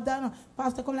job done.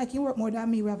 Pastor come like he work more than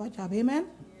me, we have a job. Amen?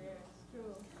 Yeah,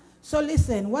 so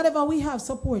listen, whatever we have,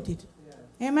 support it.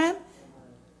 Yeah. Amen?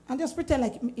 And just pretend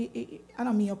like I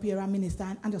know me up here and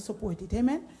minister and just support it.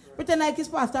 Amen? Pretend like his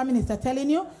pastor and minister telling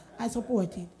you, I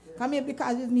support it. Come here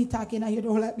because it's me talking and you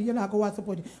don't like, you're not going to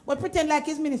support it. But pretend like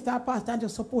his minister or pastor and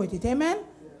just support it. Amen?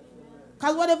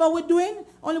 Because whatever we're doing,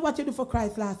 only what you do for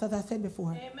Christ last, as I said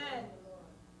before. Amen.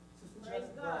 Praise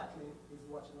God.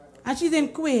 And she's in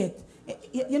Kuwait.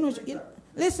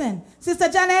 Listen, Sister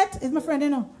Janet is my friend, you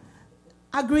know.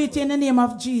 I greet you in the name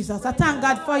of Jesus. I thank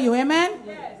God for you. Amen?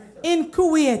 Yes. In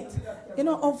Kuwait. You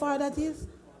know how far that is?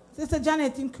 Sister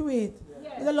Janet in Kuwait.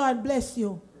 Yes. The Lord bless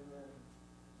you.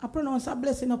 I pronounce a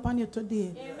blessing upon you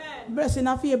today. Amen. Blessing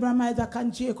of Abraham, Isaac,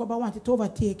 and Jacob. I want it to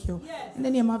overtake you. Yes. In the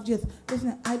name of Jesus.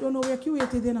 Listen, I don't know where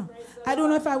Kuwait is, you know. I don't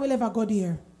know if I will ever go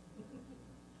there.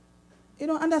 You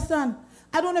don't understand?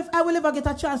 I don't know if I will ever get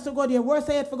a chance to go there. Worse,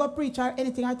 I had to go preach or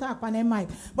anything. I talk on their mic.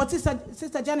 But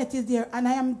Sister Janet is there,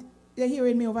 and they're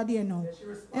hearing me over there now.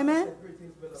 Yeah, amen?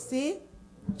 See?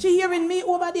 She hearing me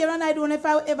over there, and I don't know if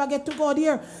I will ever get to go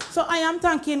there. So I am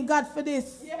thanking God for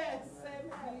this. Yes.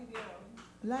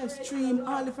 Live stream,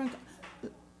 all different.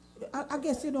 I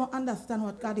guess you don't understand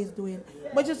what God is doing.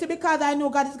 But you see, because I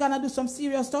know God is going to do some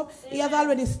serious stuff, He has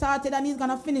already started and He's going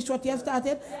to finish what He has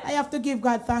started. I have to give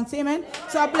God thanks. Amen.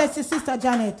 So I bless you, Sister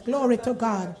Janet. Glory to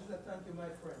God.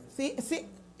 See,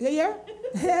 you hear?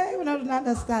 You don't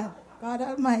understand. God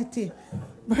Almighty.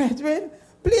 Brethren,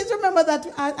 please remember that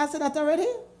I said that already?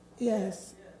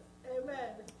 Yes. Amen.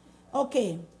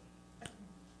 Okay.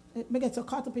 Let me get so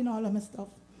caught up in all of my stuff.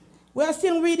 We are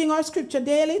still reading our scripture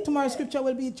daily. Tomorrow's scripture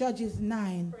will be Judges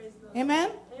 9.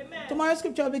 Amen? Amen. Tomorrow's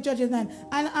scripture will be Judges 9.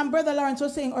 And Brother Lawrence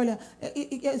was saying earlier,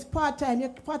 it's part-time.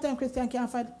 Your part-time Christian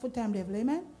can't fight full-time devil.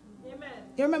 Amen? Amen.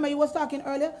 You remember you was talking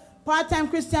earlier? Part-time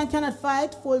Christian cannot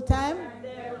fight full-time?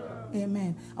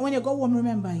 Amen. And when you go home,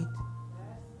 remember it.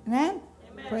 Amen?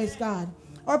 Amen. Praise God.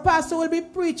 Our pastor will be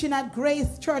preaching at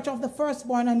Grace Church of the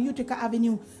Firstborn on Utica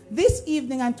Avenue this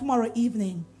evening and tomorrow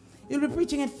evening. He'll be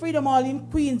preaching at Freedom Hall in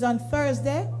Queens on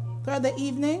Thursday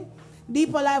evening.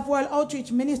 Deeper Life World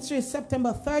Outreach Ministry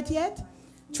September 30th.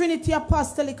 Trinity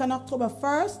Apostolic on October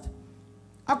 1st.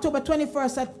 October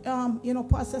 21st at,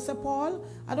 Pastor St. Paul.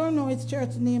 I don't know his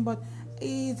church name, but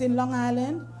he's in Long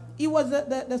Island. He was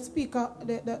the speaker,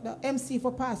 the MC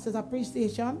for Pastors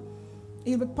Appreciation.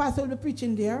 Pastor will be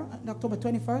preaching there on October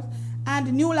 21st.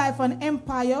 And New Life on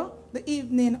Empire, the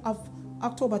evening of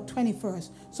October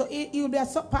 21st. So he will be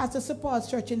at Pastor St. Paul's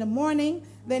church in the morning,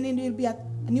 then he will be at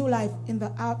New Life in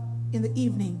the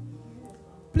evening.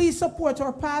 Please support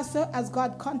our pastor as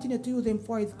God continue to use him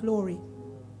for His glory.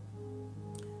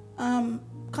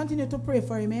 Continue to pray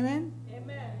for him, amen?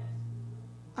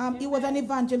 Amen. He was an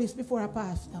evangelist before a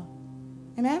pastor.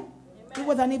 Amen? He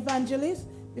was an evangelist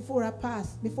before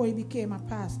he became a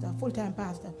pastor, full-time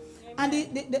pastor. Amen.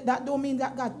 And that don't mean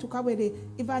that God took away the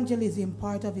evangelism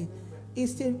part of it.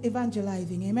 He's still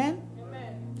evangelizing, amen?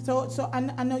 Amen. So I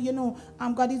know,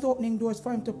 God is opening doors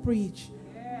for him to preach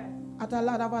at a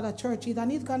lot of other churches,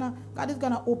 and God is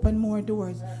gonna open more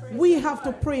doors. We have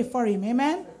to pray for him,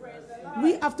 amen?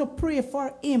 We have to pray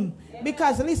for him,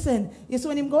 because listen, you see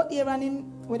when him go here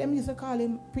and what them used to call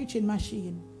him preaching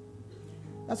machine.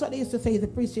 That's what they used to say, the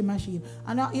preaching machine.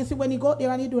 And now you see when he go there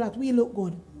and he do that, we look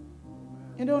good.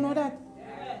 You don't know that?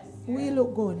 Yes. We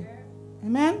look good,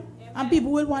 amen? And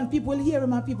people will hear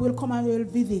him, and people will come and will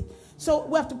visit. So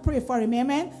we have to pray for him,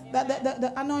 amen? That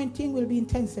the anointing will be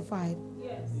intensified.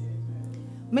 Yes.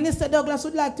 Minister Douglas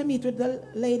would like to meet with the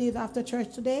ladies after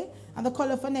church today, and the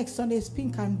color for next Sunday is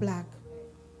pink and black.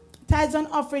 Tithes and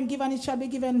offering given, it shall be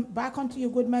given back unto you,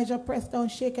 good measure, pressed down,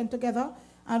 shaken together,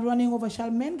 and running over shall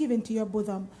men give into your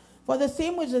bosom. For the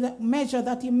same measure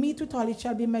that you meet withal, it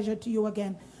shall be measured to you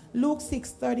again. Luke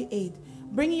 6:38.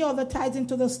 Bring ye all the tithes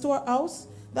into the storehouse,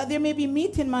 that there may be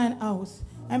meat in mine house.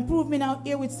 And prove me now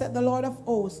herewith, said the Lord of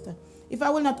hosts, if I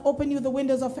will not open you the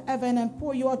windows of heaven and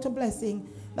pour you out a blessing,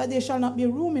 that there shall not be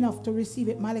room enough to receive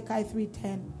it. Malachi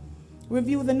 3:10.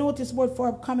 Review the notice board for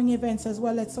upcoming events as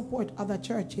well as support other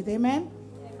churches. Amen?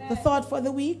 Amen. The thought for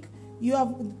the week,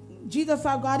 Jesus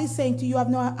our God is saying to you, you have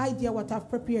no idea what I've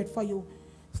prepared for you.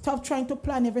 Stop trying to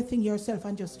plan everything yourself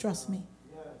and just trust me.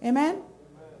 Yes. Amen? Amen?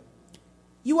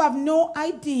 You have no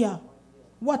idea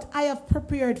what I have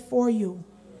prepared for you.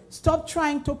 Stop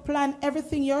trying to plan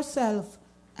everything yourself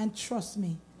and trust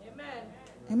me. Amen?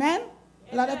 Amen?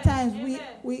 A lot of times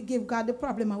we give God the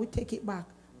problem and we take it back.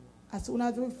 As soon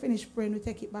as we finish praying, we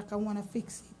take it back and want to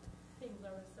fix it. Things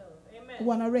are resolved. Amen. We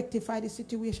want to rectify the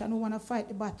situation. We want to fight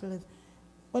the battle.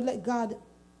 But let God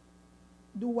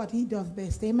do what he does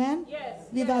best. Amen? Yes.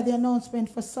 These are the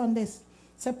announcements for Sunday,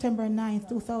 September 9th,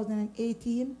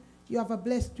 2018. You have a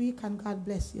blessed week and God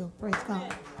bless you. Praise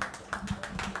God.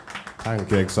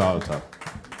 Thank you, Exalter.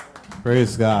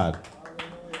 Praise God.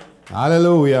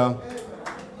 Hallelujah.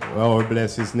 Well, we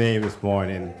bless his name this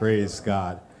morning. Praise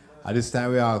God. At this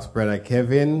time, we ask Brother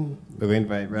Kevin. We're going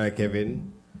to invite Brother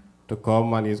Kevin to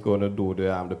come and he's going to do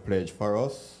the pledge for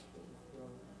us.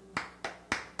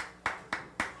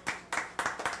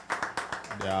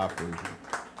 The offering.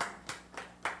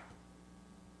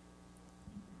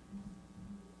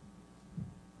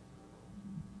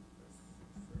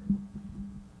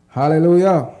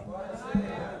 Hallelujah.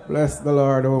 Bless the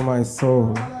Lord, O my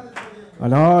soul.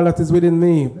 And all that is within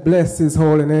me, bless his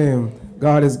holy name.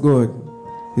 God is good.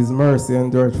 His mercy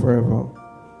endureth forever.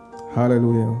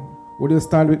 Hallelujah. Would you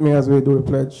stand with me as we do the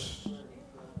pledge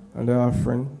and the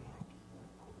offering?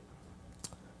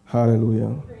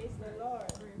 Hallelujah.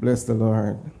 Bless the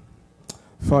Lord.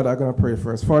 Father, I'm going to pray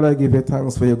first. Father, I give you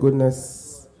thanks for your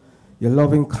goodness, your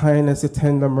loving kindness, your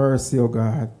tender mercy, O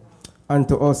God,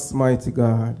 unto us, mighty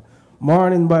God.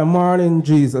 Morning by morning,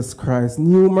 Jesus Christ,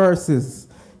 new mercies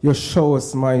you show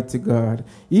us, mighty God.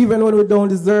 Even when we don't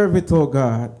deserve it, O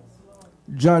God.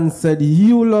 John said,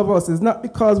 you love us. It's not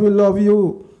because we love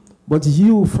you, but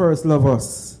you first love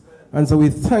us. And so we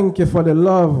thank you for the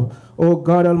love, O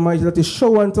God Almighty, that you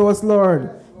show unto us,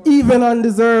 Lord, even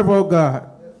undeserved, O God.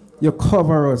 You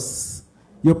cover us.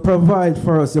 You provide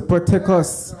for us. You protect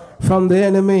us from the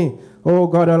enemy, O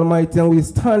God Almighty. And we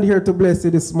stand here to bless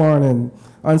you this morning.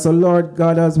 And so, Lord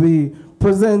God, as we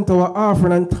present our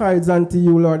offering and tithes unto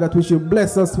you, Lord, that we should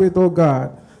bless us with, O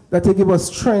God, that you give us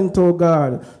strength, oh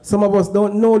God. Some of us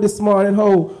don't know this morning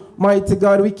how, mighty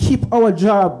God, we keep our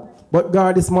job. But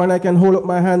God, this morning I can hold up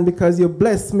my hand because you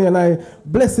blessed me and I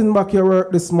blessing back your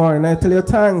work this morning. I tell you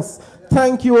thanks.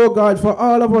 Thank you, oh God, for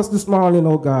all of us this morning,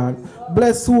 oh God.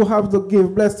 Bless who have to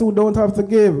give. Bless who don't have to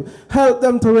give. Help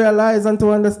them to realize and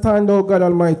to understand, oh God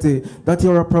Almighty, that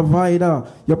you're a provider.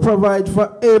 You provide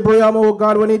for Abraham, oh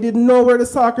God, when he didn't know where the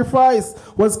sacrifice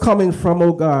was coming from,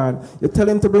 oh God. You tell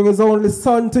him to bring his only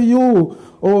son to you,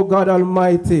 oh God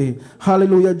Almighty.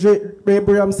 Hallelujah.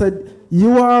 Abraham said,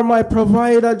 you are my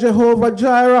provider, Jehovah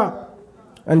Jireh.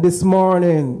 And this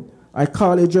morning, I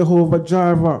call you Jehovah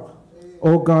Jireh.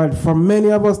 Oh God, for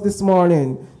many of us this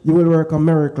morning, you will work a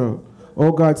miracle.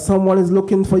 Oh God, someone is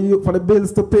looking for you, for the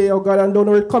bills to pay, oh God, and don't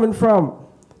know where it's coming from.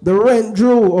 The rent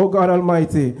drew, oh God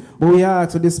Almighty. But we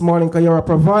ask you this morning, because you're a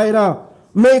provider.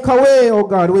 Make a way, oh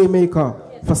God, way maker,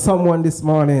 for someone this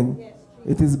morning.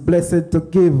 It is blessed to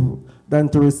give than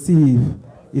to receive.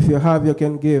 If you have, you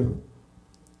can give.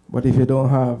 But if you don't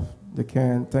have, you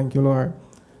can't. Thank you, Lord.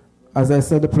 As I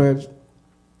said the pledge,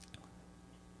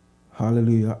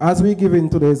 hallelujah. As we give in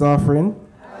today's offering,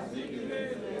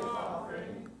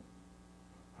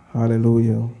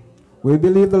 hallelujah. We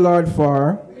believe the Lord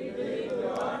for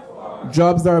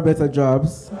jobs are better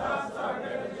jobs,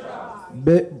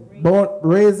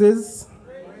 raises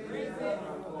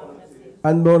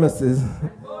and bonuses,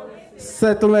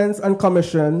 settlements and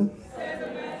commission,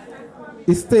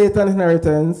 estate and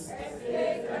inheritance,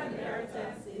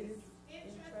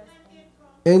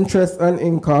 interest and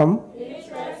income,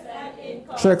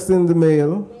 checks in the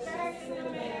mail,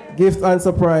 gifts and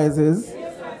surprises,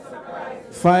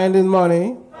 finding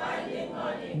money,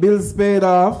 bills paid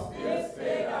off,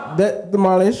 debt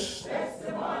demolished,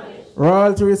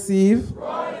 royalty receive,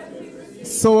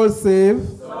 soul save,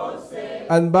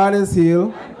 and bodies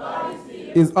heal.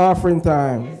 Is offering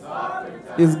time,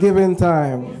 is giving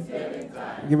time.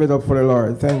 Give it up for the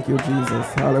Lord. Thank you, Jesus.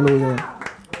 Hallelujah.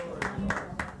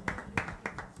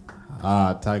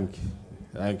 Thank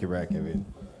you, Brother Kevin.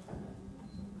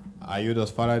 You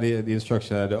just follow the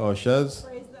instruction of the ushers.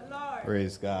 Praise the Lord.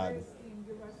 Praise God.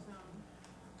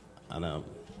 And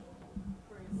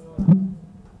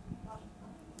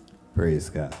praise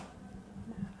God.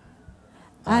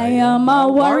 I am a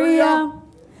warrior,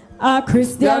 a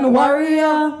Christian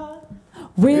warrior,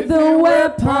 with a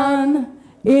weapon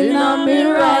in my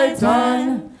right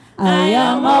hand. I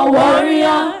am a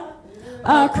warrior,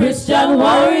 a Christian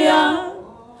warrior,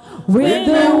 with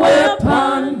the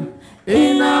weapon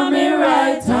in my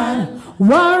right hand.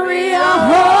 Warrior,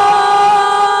 ho,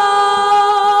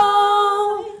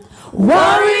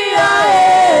 warrior,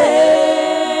 eh.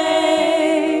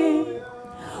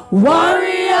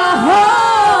 Warrior, ho,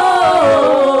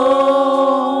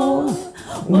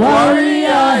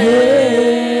 warrior, eh.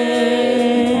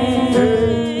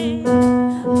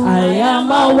 I am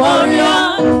a warrior,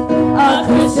 a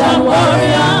Christian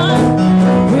warrior,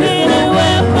 with a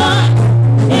weapon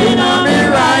in my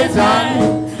right hand.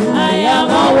 I am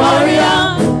a warrior,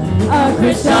 a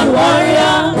Christian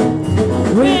warrior,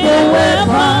 with a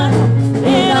weapon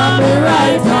in my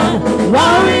right hand.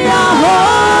 Warrior, ho,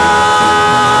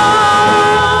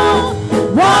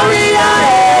 warrior,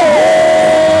 eh.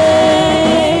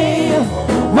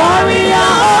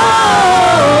 Warrior, oh,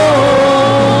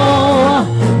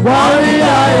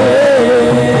 warrior, eh.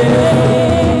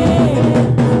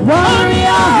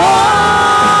 Warrior, ho,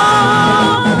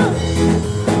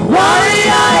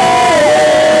 warrior, eh.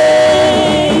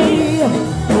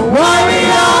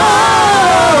 Warrior,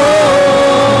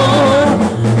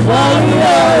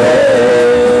 warrior, eh.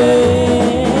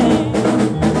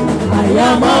 I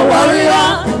am a warrior,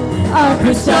 a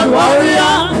Christian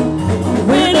warrior,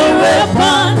 with a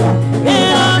weapon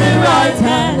in my right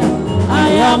hand. I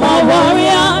am a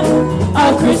warrior, a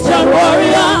Christian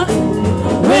warrior,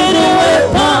 with a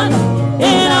weapon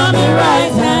in my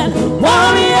right hand.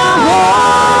 Warrior, ho,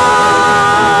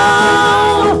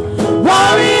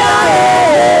 warrior, eh.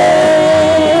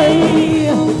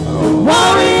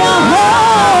 Warrior, ho,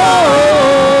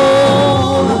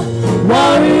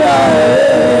 warrior, eh.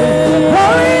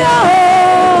 Warrior, ho,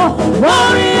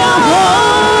 warrior, ho,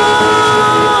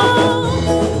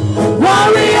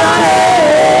 warrior, eh.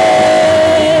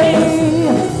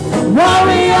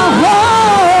 Warrior, ho,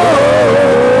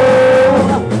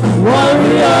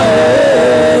 warrior, eh.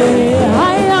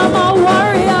 I am a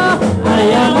warrior, I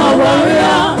am a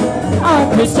warrior, a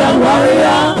Christian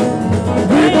warrior,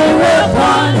 with a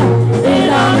weapon in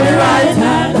my right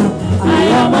hand. I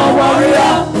am a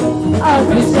warrior, a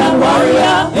Christian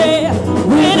warrior, eh,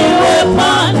 with a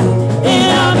weapon in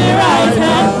my right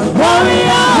hand.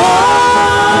 Warrior, ho,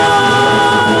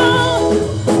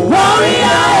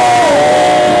 warrior, eh.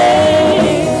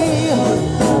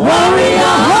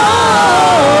 Warrior, ho,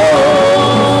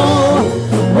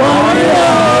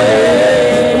 warrior,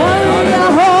 eh. Warrior,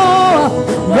 ho,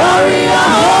 warrior,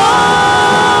 ho,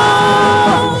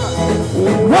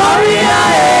 warrior,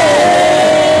 eh.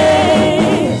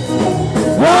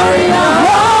 Warrior,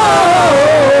 ho,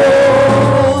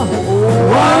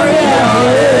 warrior,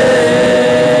 eh.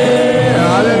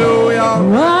 Hallelujah.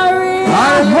 Warrior,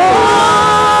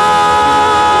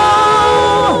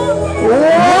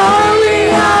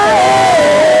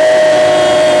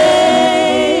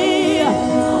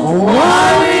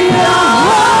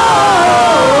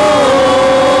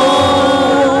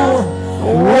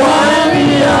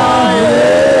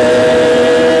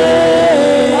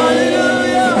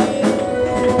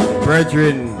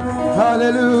 Brethren,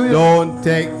 Hallelujah. don't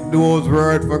take those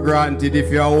words for granted.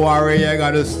 If you're a warrior, you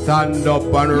got to stand up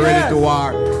and ready to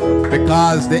war.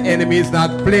 Because the enemy is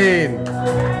not playing.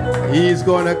 He's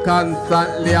going to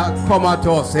constantly come at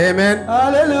us. Amen.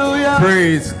 Hallelujah.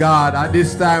 Praise God. At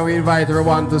this time, we invite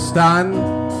everyone to stand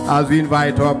as we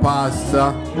invite our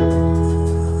pastor.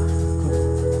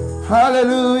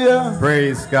 Hallelujah.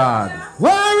 Praise God.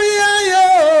 Warrior,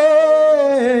 yeah.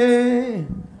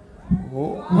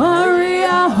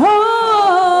 warrior, ho,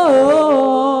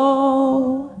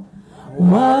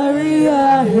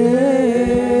 warrior,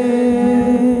 hey.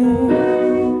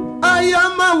 I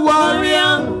am a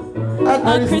warrior,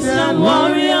 a Christian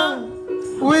warrior,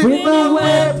 with a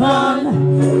weapon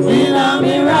in my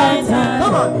right hand.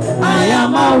 I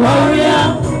am a warrior,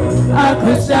 a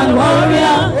Christian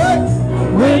warrior,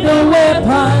 with a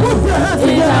weapon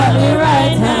in my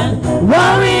right hand.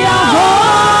 Warrior, ho,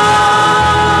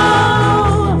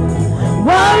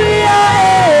 warrior,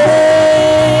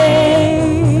 hey.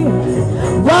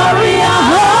 Warrior,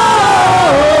 ho,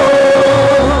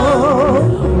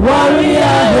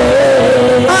 warrior,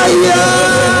 hey.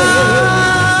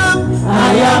 I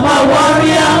am a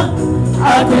warrior, a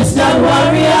Christian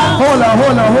warrior. Hold on.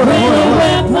 With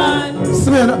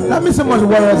Let me see how much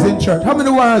warriors in church. How many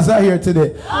warriors are here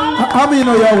today? How many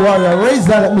know you're a warrior? Raise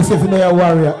that. Let me see if you know you're a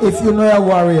warrior. If you know you're a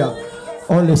warrior,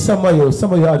 only some of you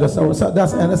are just. So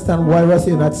that's, I understand why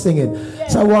you're not singing.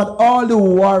 So I want all the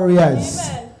warriors.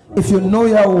 If you know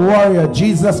you're a warrior,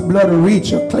 Jesus' blood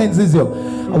reaches you, cleanses you.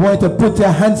 I want you to put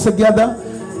your hands together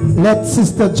Let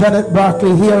Sister Janet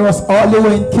Barkley hear us all the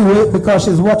way in Kuwait because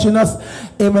she's watching us.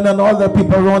 Amen. And all the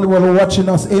people around the world are watching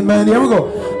us. Amen. Here we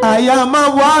go. I am a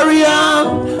warrior,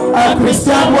 a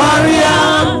Christian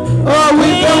warrior. Oh,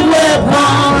 with a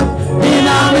weapon in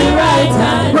my right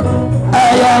hand. I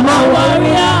am a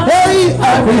warrior. Hey,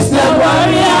 a Christian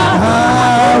warrior.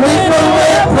 With a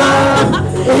weapon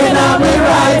in my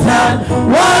right hand.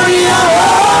 Warrior.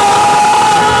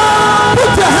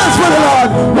 Put your hands for the Lord.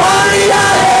 Warrior.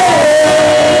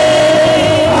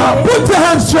 Put your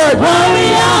hands, church.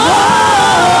 Warrior.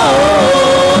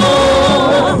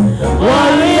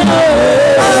 Warrior.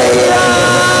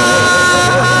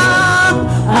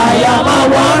 I am a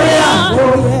warrior,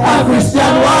 a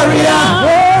Christian warrior.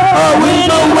 With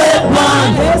no weapon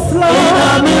in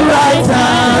my right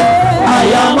hand. I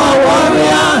am a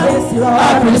warrior, a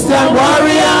Christian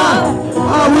warrior.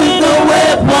 With no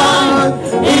weapon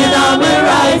in my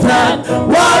right hand.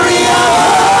 Warrior.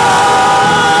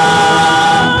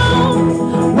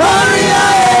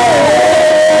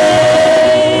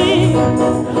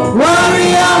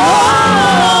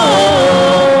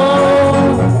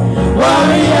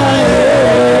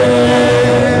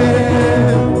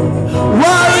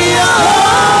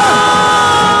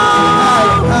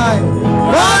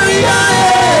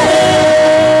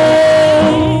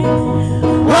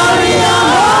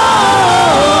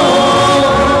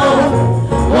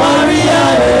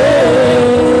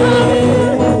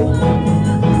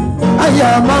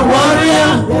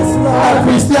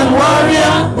 Christian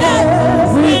warrior,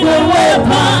 with the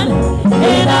weapon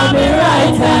in my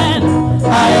right hand. I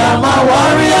am a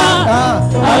warrior,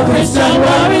 a Christian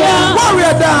warrior.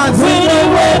 Warrior dance with the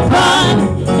weapon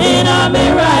in my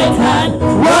right hand.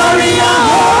 Warrior,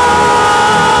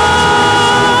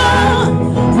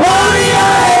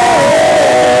 warrior,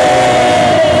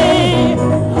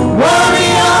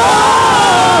 warrior,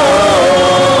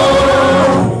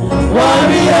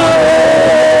 warrior.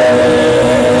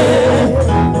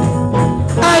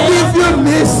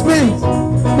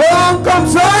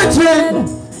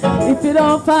 If you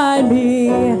don't find me,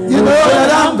 you know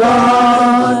that I'm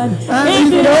gone. And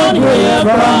if you don't hear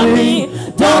from me,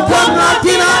 don't come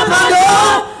knocking at my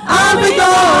door. I'll be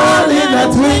gone in the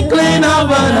twinkling of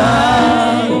an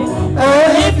eye.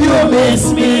 Oh, if you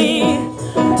miss me,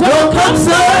 don't come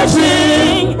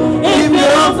searching. If you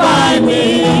don't find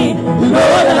me, you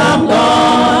know that I'm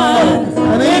gone.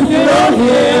 And if you don't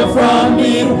hear from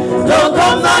me, don't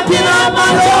come knocking at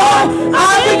my door.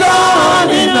 I'll be gone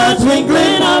in the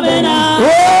twinkling of an eye.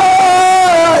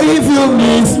 Oh, if you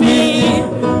miss me,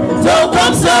 don't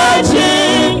come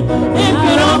searching. If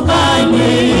you don't find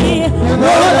me, you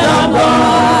know that I'm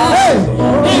gone. Hey.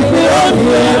 If you don't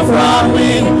hear from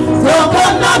me, don't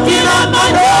come knocking at my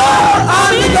door.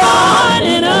 I'll be gone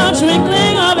in a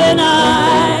twinkling of an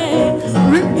eye.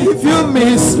 If you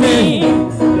miss me,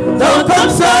 don't come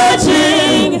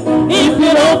searching. If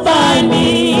you don't find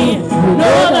me, you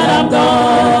know that I'm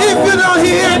gone. If you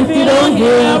don't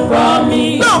hear from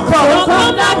me, don't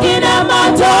come knocking at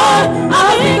my door.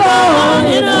 I'll be gone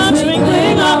in a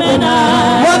twinkling of an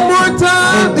eye. One more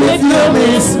time. If you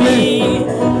miss me,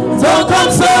 don't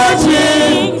come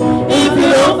searching. If you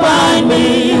don't find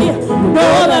me,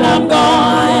 know that I'm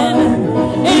gone.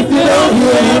 If you don't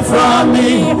hear from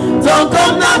me, don't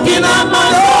come knocking at my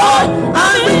door.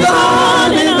 I'll be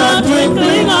gone in a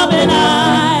twinkling of an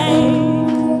eye.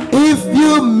 If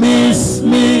you miss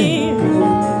me,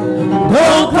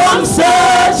 don't come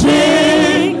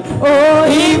searching. Oh,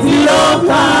 if you don't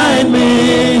find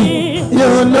me,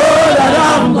 you know that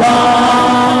I'm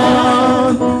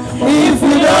gone. If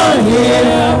you don't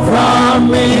hear from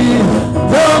me,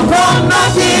 don't come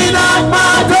knocking at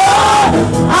my door.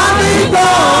 I'll be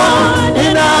gone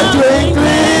in a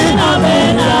twinkling of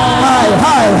an eye.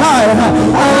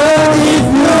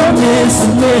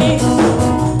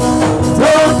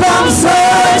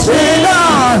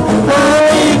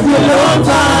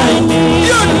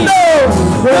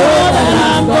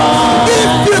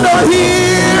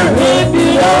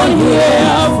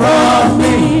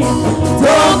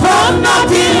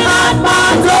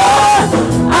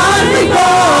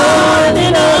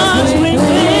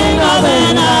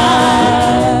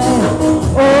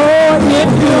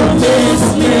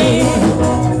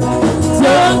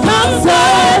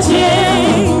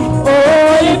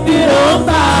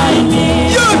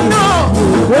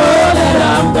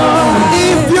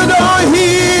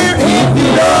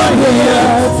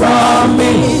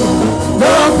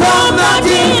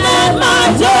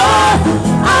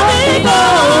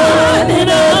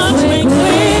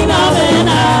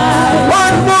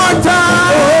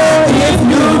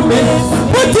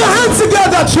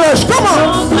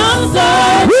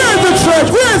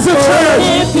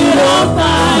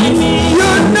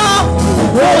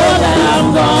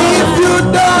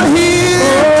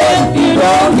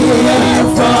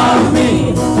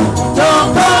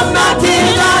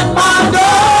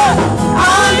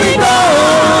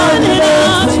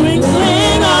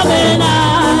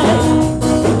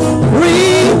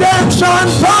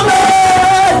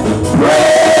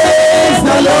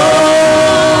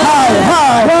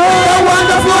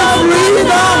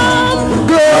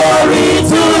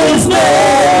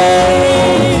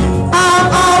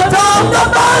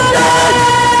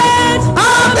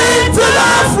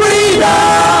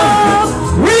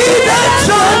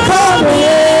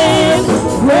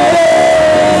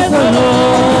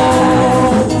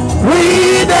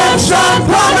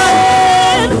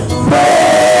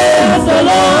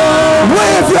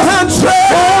 lift your hands, say,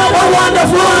 a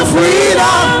wonderful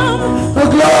freedom. The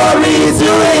glory to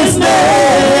his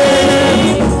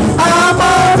name. I'm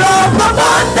out of the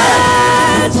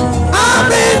bondage. I'm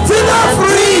into the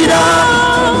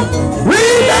freedom.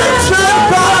 Redemption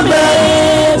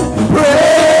coming.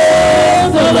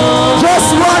 Praise the Lord. Just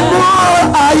one more.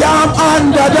 I am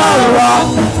under the rock,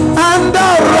 and the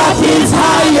rock is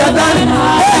higher than.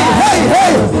 Hey, hey,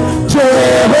 hey.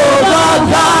 Jehovah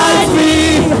guides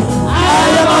me. I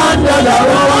am under the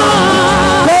rock.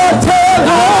 Go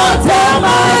tell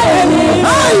my enemy. I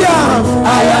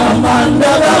am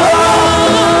under the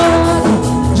rock.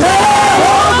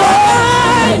 Jehovah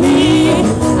guides me.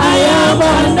 I am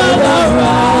under the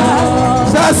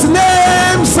rock. Jesus'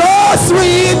 name so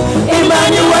sweet.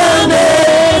 Emmanuel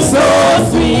name so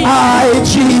sweet.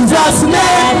 Jesus'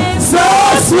 name so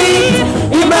sweet.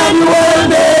 Emmanuel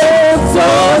name so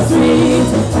sweet.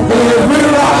 Every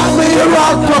rock we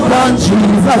rock upon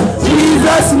Jesus.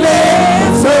 Jesus'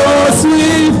 name so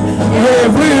sweet.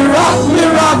 Every rock we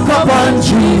rock upon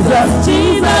Jesus.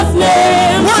 Jesus'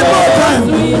 name one more time.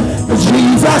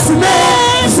 Jesus'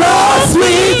 name so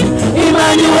sweet.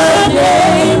 Emmanuel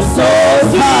name so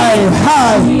sweet.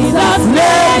 Jesus'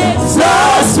 name so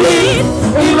sweet.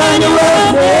 Emmanuel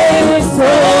name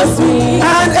so sweet.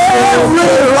 And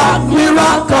every rock we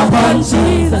rock upon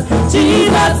Jesus.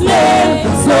 Jesus' name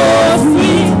so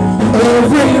sweet.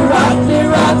 Every rock we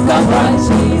rock upon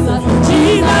Jesus.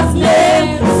 Jesus'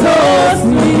 name so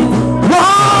sweet.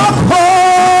 Walk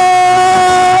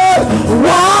hard,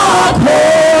 walk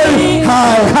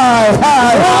hard, high.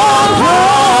 Walk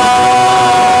hard,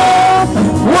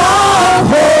 walk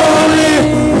holy,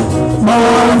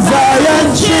 Mount Zion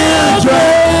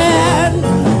children.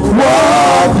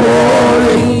 Walk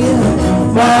holy,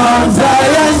 Mount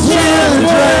Zion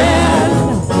children.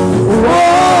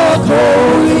 Walk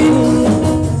holy.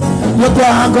 You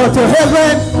can't go to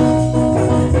heaven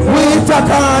with a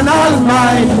carnal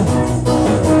mind.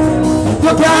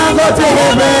 You can't go to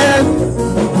heaven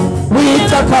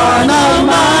with a carnal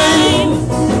mind.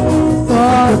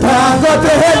 You can't go to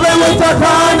heaven with a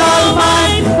carnal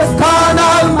mind.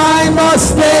 Carnal mind must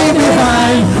stay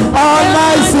behind. All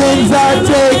my sins are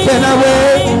taken away.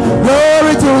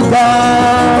 Glory to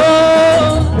God.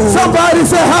 Somebody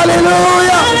say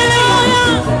hallelujah.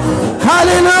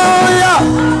 Hallelujah.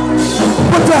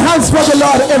 Put your hands for the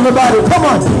Lord, everybody. Come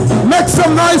on. Make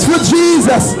some noise for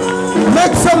Jesus.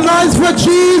 Make some noise for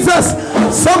Jesus.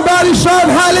 Somebody shout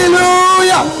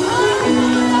hallelujah.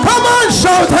 Come on,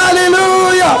 shout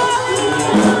hallelujah.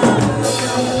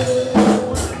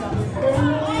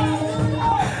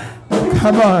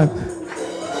 Come on.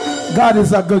 God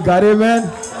is a good God, amen.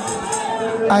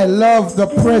 I love the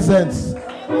presence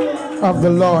of the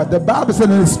Lord. The Bible says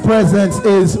in his presence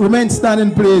is, remain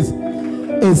standing please,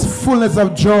 is fullness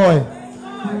of joy.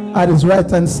 At his right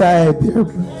hand side,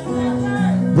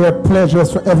 their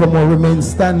pleasures forevermore. Remain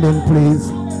standing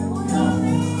please.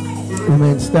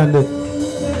 Remain standing.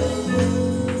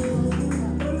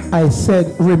 I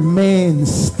said remain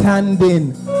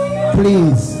standing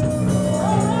please.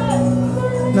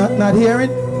 Not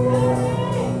hearing?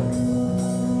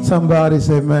 Somebody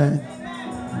say, man,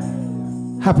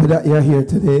 happy that you're here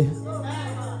today.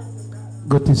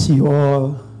 Good to see you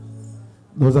all.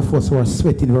 Those of us who are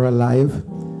sweating, we're alive.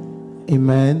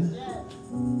 Amen.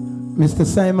 Mr.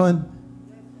 Simon,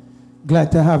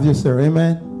 glad to have you, sir.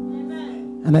 Amen.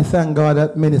 Amen. And I thank God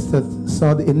that Minister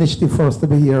saw the initiative for us to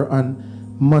be here on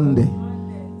Monday.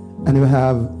 And we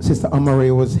have Sister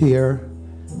Amari was here,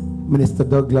 Minister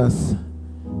Douglas,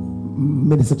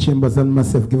 Minister Chambers and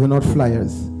myself giving out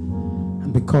flyers.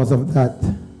 And because of that,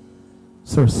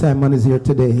 Sir Simon is here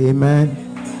today. Amen.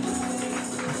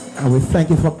 And we thank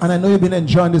you for, and I know you've been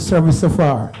enjoying the service so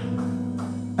far.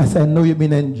 I said, I know you've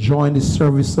been enjoying the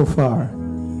service so far.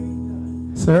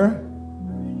 Sir?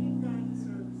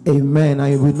 Amen.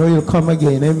 And we know you'll come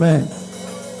again. Amen.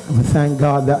 And we thank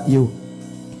God that you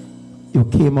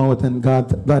came out, and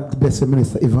God bless you,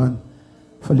 Minister Ivan,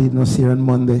 for leading us here on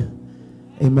Monday.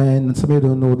 Amen. And some of you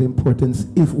don't know the importance.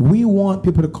 If we want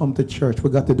people to come to church, we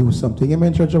got to do something.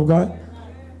 Amen, Church of God?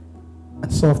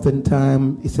 And so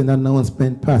oftentimes, it's an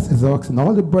announcement, Pastor's asking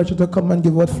all the brothers to come and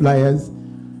give out flyers.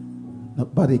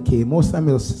 Nobody came. Most time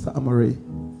it was Sister Amari.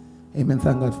 Amen.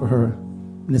 Thank God for her.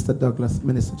 Minister Douglas,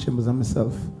 Minister Chambers, and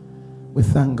myself. We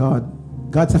thank God.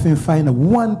 God's having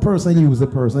find one person, use the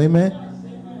person. Amen.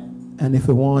 And if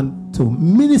we want to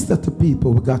minister to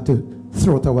people, we got to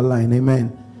throw out our line.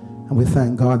 Amen. And we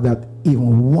thank God that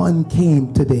even one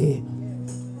came today.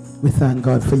 We thank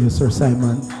God for you, Sir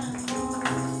Simon.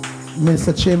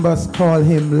 Minister Chambers called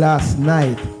him last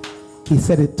night. He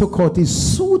said he took out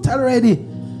his suit already.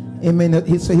 Amen.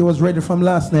 He said he was ready from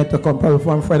last night to come, probably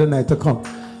from Friday night to come.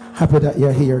 Happy that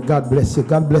you're here. God bless you.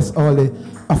 God bless all the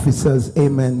officers.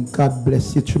 Amen. God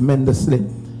bless you tremendously.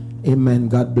 Amen.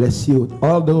 God bless you.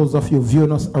 All those of you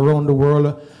viewing us around the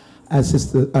world, as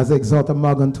Exalted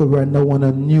Morgan told, we're now on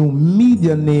a new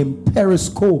media name,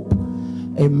 Periscope.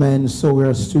 Amen. So we're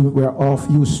off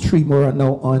Ustream. We're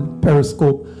now on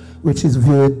Periscope, which is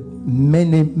viewed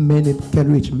can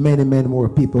reach many more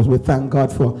people. We thank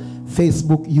God for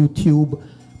Facebook, YouTube,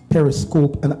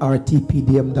 Periscope, and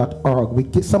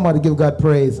rtpdm.org. Somebody give God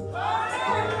praise.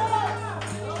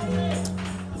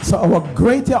 So our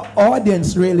greater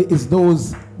audience really is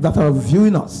those that are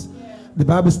viewing us. The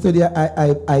Bible study,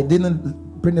 I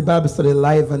didn't bring the Bible study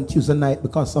live on Tuesday night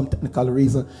because of some technical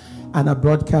reason, and I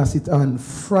broadcast it on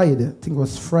Friday. I think it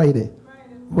was Friday.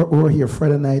 We're here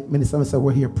Friday night. Minister said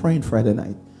we're here praying Friday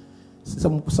night.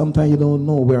 Sometimes you don't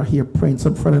know we're here praying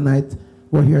some Friday night.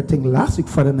 We're here, I think last week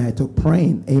Friday night, to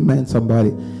praying. Amen,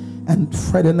 somebody. And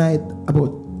Friday night,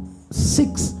 about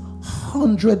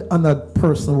 600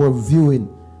 person were viewing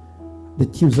the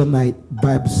Tuesday night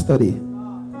Bible study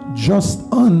just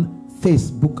on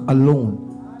Facebook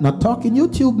alone. Not talking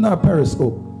YouTube, not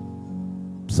Periscope.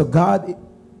 So God,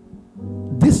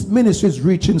 this ministry is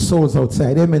reaching souls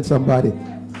outside. Amen, somebody.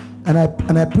 And I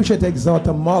appreciate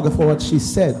Exalted Morgan for what she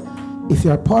said. If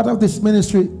you're part of this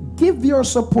ministry, give your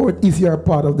support if you're a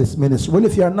part of this ministry. Well,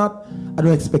 if you're not, I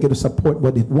don't expect you to support,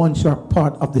 but if once you're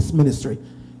part of this ministry,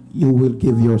 you will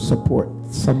give your support.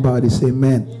 Somebody say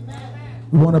amen.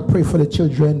 We want to pray for the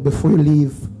children before you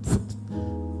leave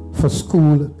for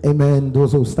school. Amen.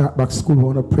 Those who start back school, we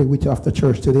want to pray with you after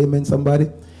church today. Amen, somebody.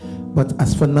 But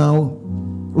as for now,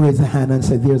 raise a hand and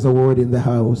say, there's a word in the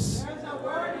house.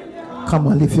 Come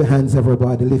on, lift your hands,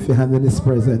 everybody. Lift your hand in His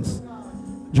presence.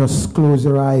 Just close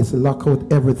your eyes, lock out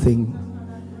everything.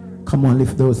 Come on,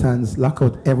 lift those hands, lock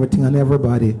out everything and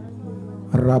everybody.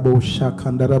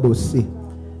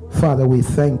 Father, we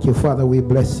thank you. Father, we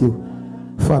bless you.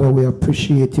 Father, we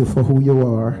appreciate you for who you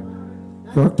are.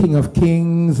 You're King of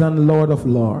Kings and Lord of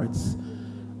Lords.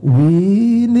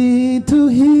 We need to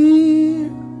hear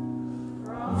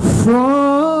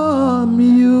from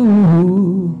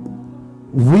you.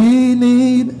 We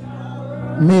need.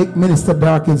 Make Minister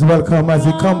Dawkins welcome as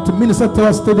he come to minister to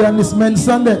us today on this Men's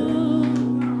Sunday.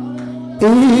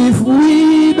 If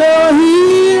we don't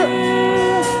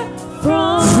hear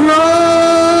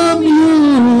from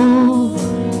you,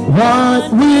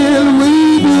 what will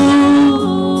we do?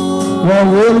 What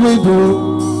will we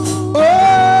do?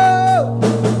 Oh,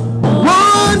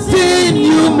 wanting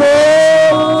you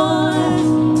more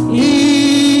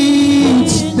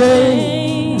each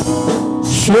day.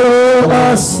 Show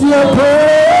us your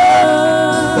prayer.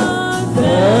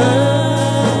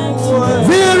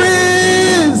 There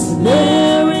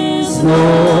is no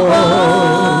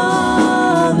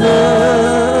other way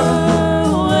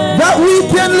that we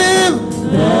can live.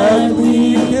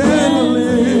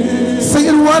 Sing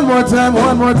it one more time.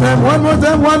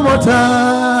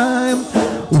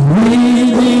 We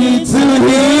need to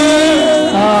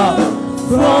hear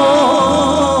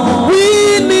from. We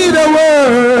need a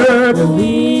word.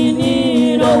 We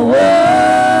need a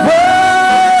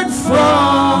word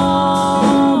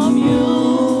from you.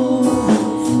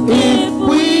 If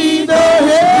we don't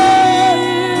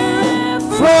hear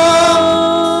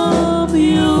from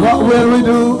you, what will we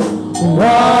do?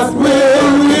 What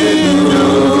will we do?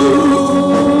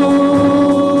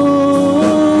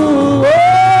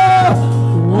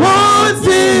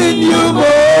 Wanting you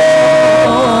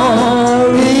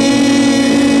more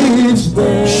each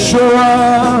day. Show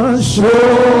us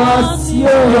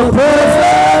your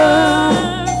perfect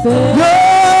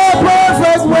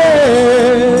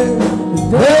way.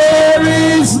 There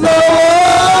is no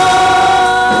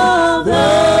other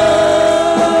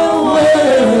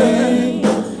way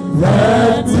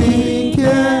that we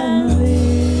can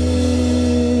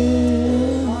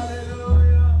live.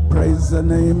 Praise the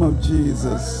name of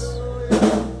Jesus.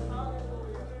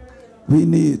 We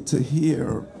need to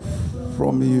hear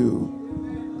from you.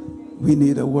 We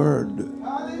need a word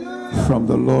from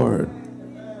the Lord.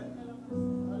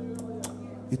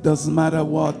 It doesn't matter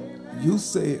what you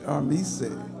say or me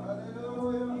say.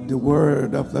 The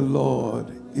word of the Lord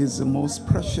is the most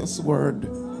precious word,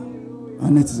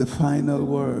 and it's the final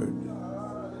word.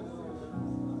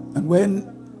 And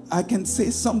when I can say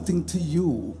something to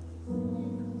you,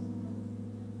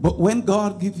 but when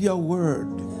God gives you a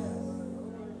word,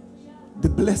 the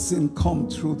blessing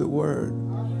comes through the word.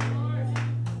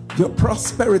 Your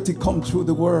prosperity comes through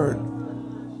the word.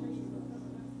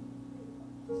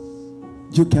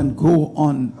 You can go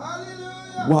on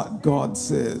what God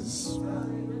says.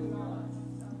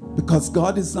 Because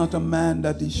God is not a man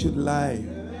that he should lie,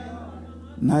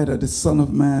 neither the Son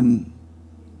of Man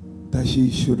that he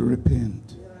should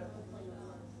repent.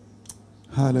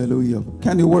 Hallelujah.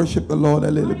 Can you worship the Lord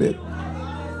a little bit?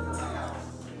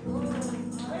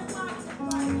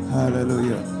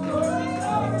 Hallelujah.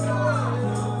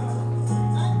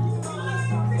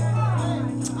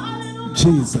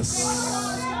 Jesus.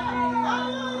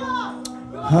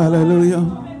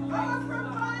 Hallelujah.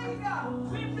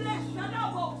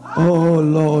 Oh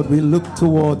Lord, we look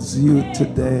towards you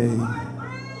today.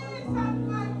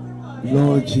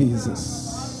 Lord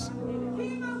Jesus.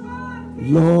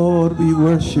 Lord, we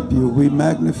worship you. We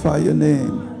magnify your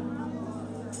name.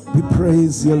 We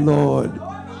praise you, Lord.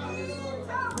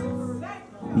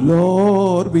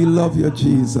 Lord, we love you,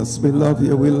 Jesus. We love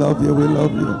you, we love you, we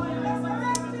love you.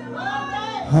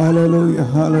 Hallelujah,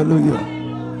 hallelujah.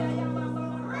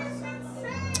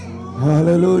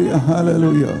 Hallelujah,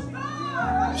 hallelujah.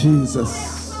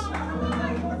 Jesus.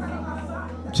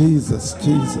 Jesus,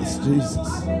 Jesus,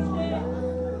 Jesus.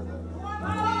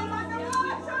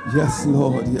 Yes,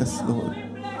 Lord, yes, Lord.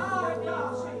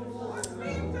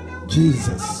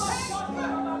 Jesus.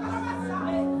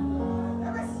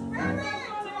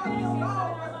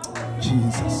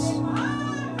 Jesus.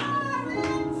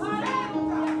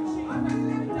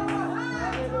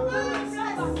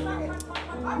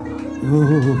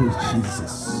 Oh,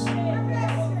 Jesus.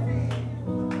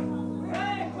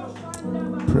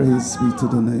 Praise be to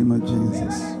the name of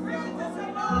Jesus.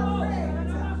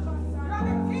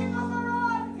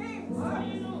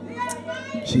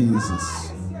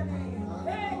 Jesus.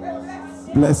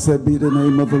 Blessed be the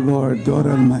name of the Lord God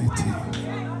Almighty.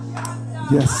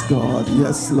 Yes, God.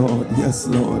 Yes, Lord. Yes,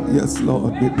 Lord. Yes,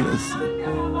 Lord. We bless you.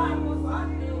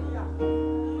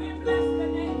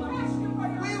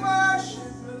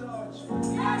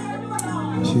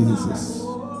 Jesus.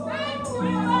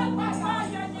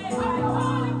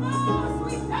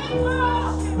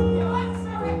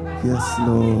 Yes,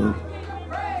 Lord.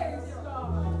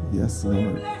 Yes,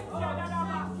 Lord.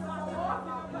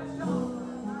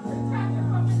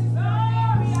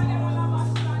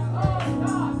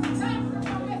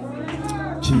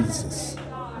 Jesus.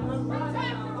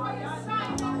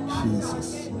 Jesus.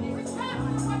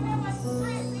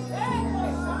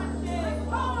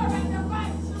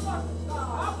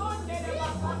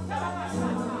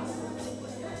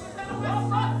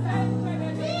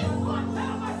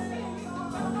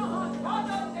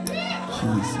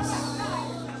 Jesus.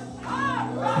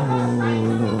 Oh,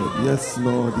 Lord. Yes,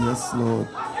 Lord. Yes, Lord.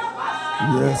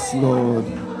 Yes, Lord.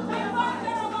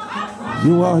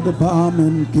 You are the balm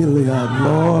in Gilead,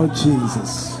 Lord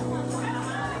Jesus.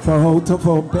 For out of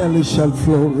our belly shall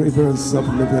flow rivers of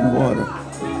living water.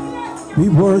 We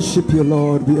worship you,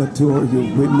 Lord. We adore you.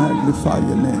 We magnify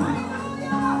your name.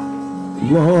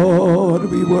 Lord,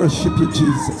 we worship you,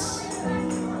 Jesus.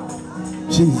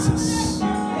 Jesus.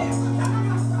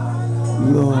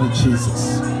 Lord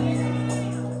Jesus.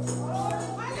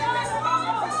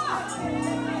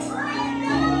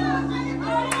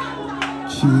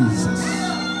 Jesus.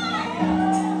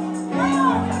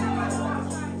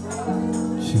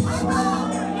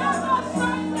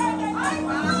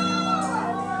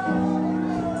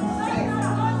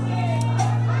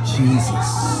 Jesus.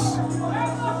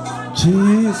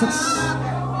 Jesus.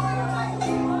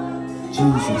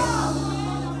 Jesus.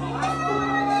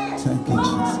 Thank you,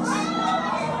 Jesus.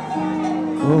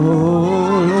 Oh,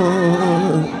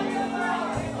 Lord.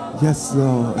 Yes,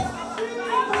 Lord.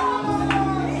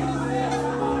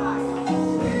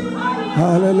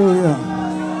 Hallelujah.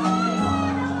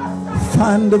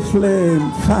 Fan the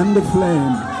flame, fan the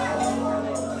flame.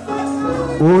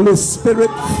 Holy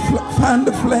Spirit, fan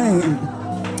the flame.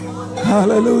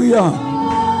 Hallelujah.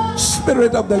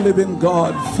 Spirit of the living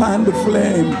God, fan the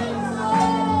flame.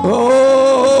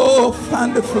 Oh,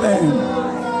 fan the flame.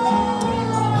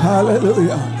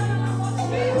 Hallelujah.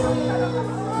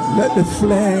 Let the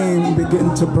flame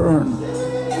begin to burn.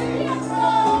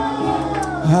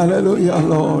 Hallelujah,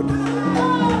 Lord.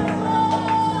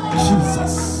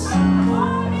 Jesus.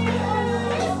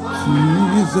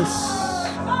 Jesus.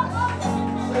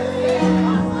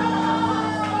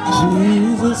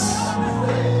 Jesus.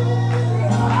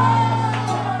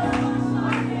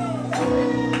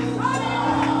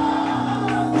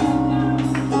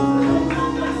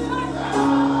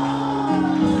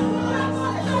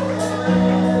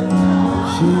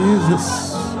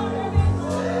 Jesus.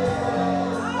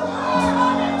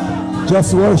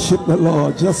 Just worship the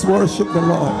Lord. Just worship the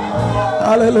Lord.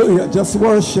 Hallelujah. Just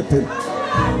worship him.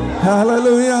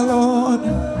 Hallelujah, Lord.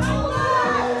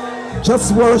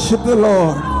 Just worship the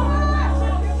Lord.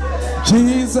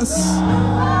 Jesus.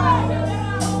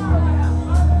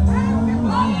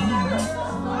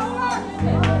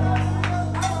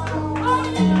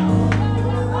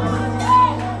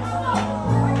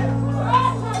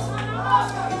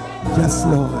 Yes,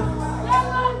 Lord.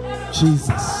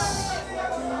 Jesus.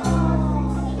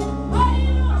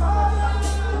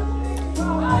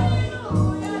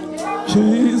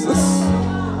 Jesus.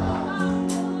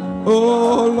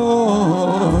 Oh,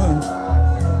 Lord.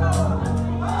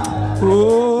 Oh,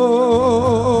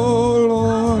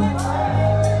 Lord.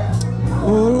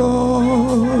 Oh,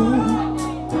 Lord.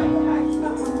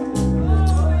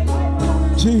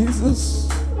 Jesus.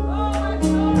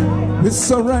 We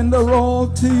surrender all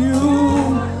to you.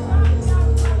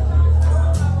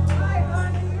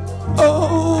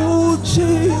 Oh,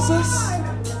 Jesus,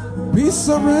 we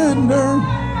surrender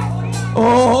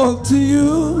all to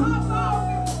you,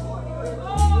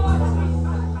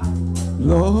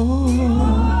 Lord.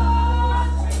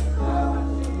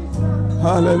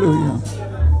 Hallelujah.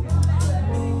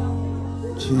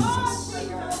 Jesus.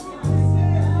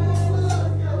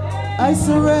 I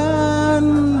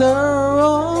surrender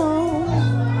all.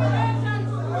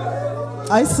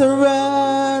 I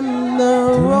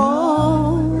surrender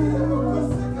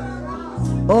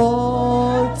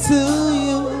all to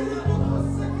you.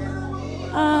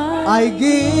 I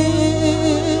give.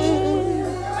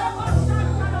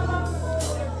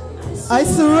 I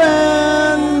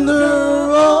surrender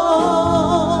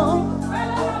all.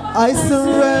 I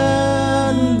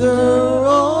surrender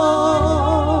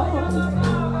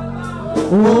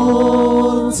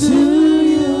all to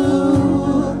you.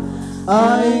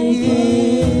 I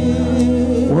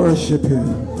give. Worship him.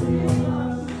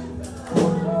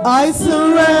 I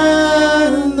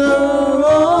surrender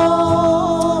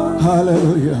all.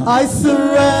 Hallelujah. I surrender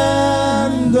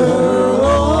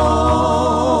all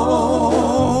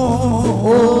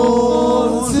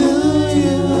to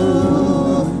you.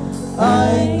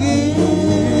 I give.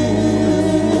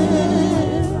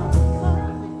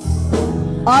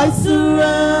 I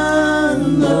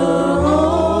surrender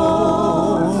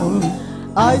all.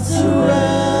 I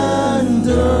surrender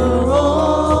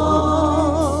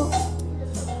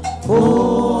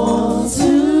all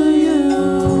to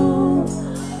you.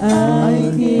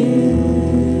 I give.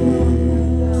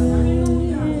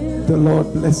 The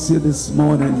Lord bless you this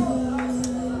morning.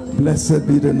 Blessed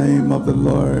be the name of the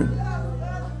Lord.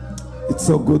 It's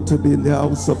so good to be in the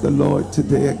house of the Lord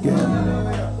today again.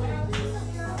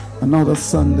 Another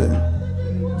Sunday.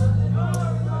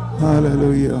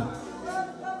 Hallelujah.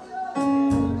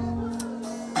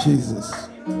 Jesus.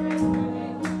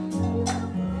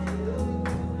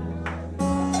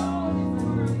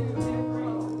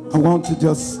 I want to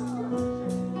just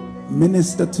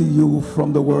minister to you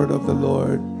from the word of the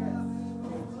Lord.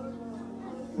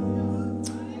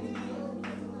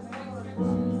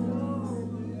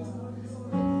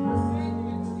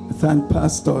 I thank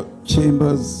Pastor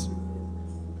Chambers,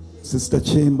 Sister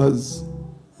Chambers,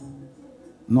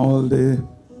 and all the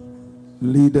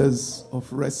leaders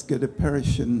of Rescue the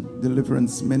Perishing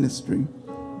Deliverance Ministry.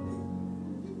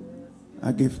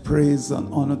 I give praise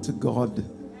and honor to God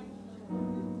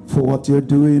for what you're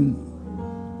doing.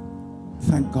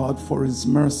 Thank God for his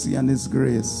mercy and his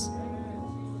grace.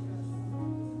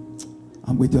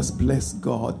 And we just bless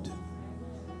God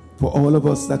for all of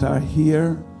us that are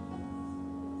here,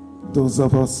 those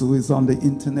of us who is on the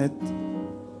internet,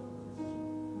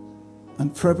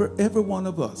 and for every one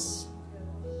of us.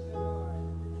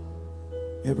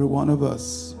 Every one of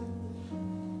us.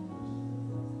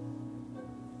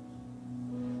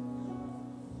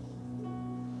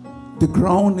 The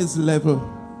ground is level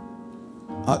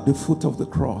at the foot of the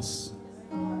cross.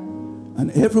 And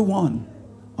everyone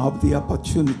have the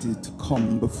opportunity to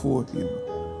come before him.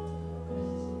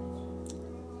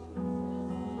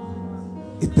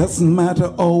 It doesn't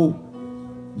matter how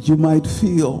you might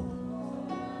feel.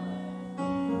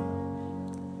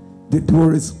 The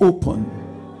door is open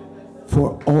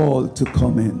for all to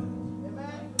come in.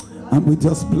 And we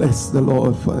just bless the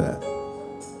Lord for that.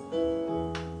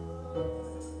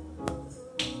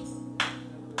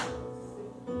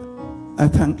 I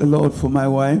thank the Lord for my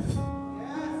wife.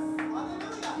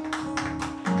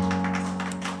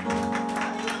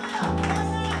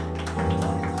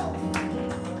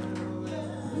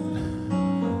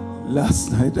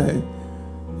 Last night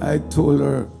I told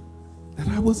her that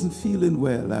I wasn't feeling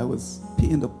well. I was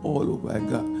pained up all over. I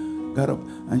got up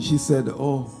and she said,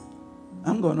 "Oh,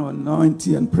 I'm going to anoint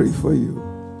you and pray for you."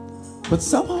 But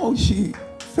somehow she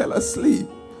fell asleep,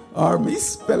 or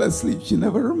Miss fell asleep. She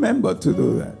never remembered to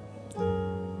do that.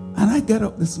 And I got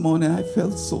up this morning, I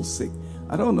felt so sick.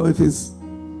 I don't know if it's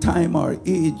time or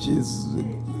age is,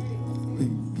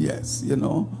 yes, you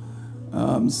know.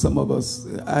 Some of us,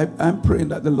 I'm praying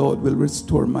that the Lord will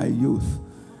restore my youth.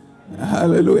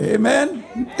 Hallelujah. Amen.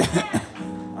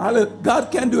 God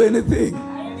can do anything.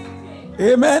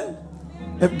 Amen.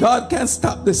 If God can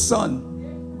stop the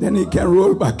sun, then he can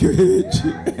roll back your age.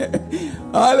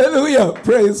 Hallelujah.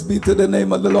 Praise be to the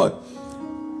name of the Lord.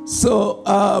 So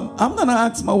I'm going to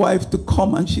ask my wife to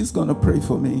come and she's going to pray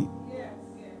for me.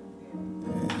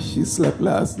 She slept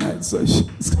last night, so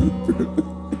she's going to pray.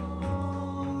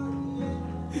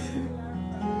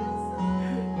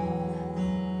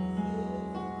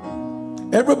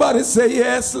 Everybody say,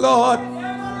 yes, Lord.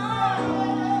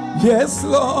 Yes,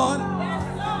 Lord.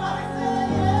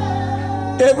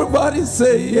 Everybody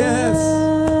say, yes.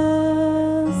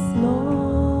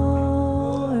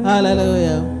 Lord.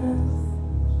 Hallelujah.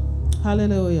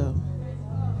 Hallelujah.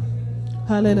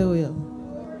 Hallelujah.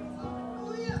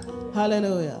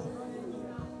 Hallelujah.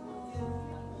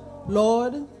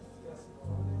 Lord,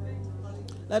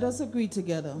 let us agree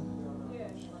together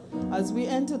as we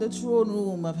enter the throne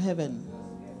room of heaven,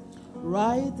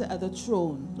 right at the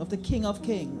throne of the King of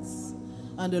Kings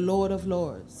and the Lord of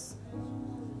Lords.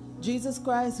 Jesus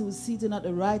Christ, who is seated at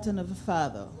the right hand of the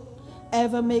Father,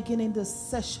 ever making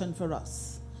intercession for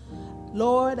us.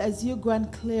 Lord, as you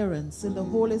grant clearance in the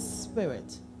Holy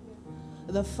Spirit,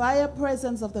 the fire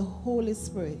presence of the Holy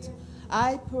Spirit,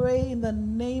 I pray in the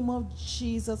name of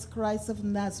Jesus Christ of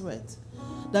Nazareth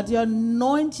that you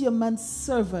anoint your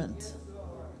manservant.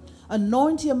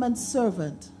 Anoint your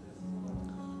manservant.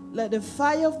 Let the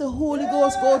fire of the Holy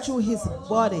Ghost go through his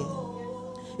body,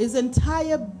 his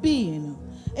entire being,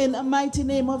 in the mighty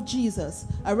name of Jesus.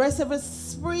 Arrest every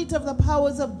spirit of the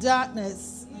powers of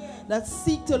darkness that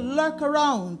seek to lurk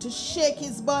around, to shake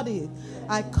his body.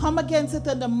 I come against it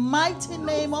in the mighty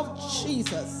name of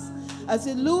Jesus. As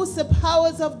you loose the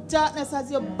powers of darkness,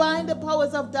 as you bind the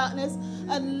powers of darkness,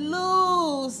 and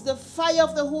loose the fire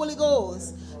of the Holy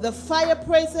Ghost, the fire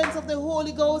presence of the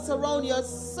Holy Ghost around your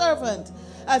servant,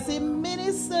 as he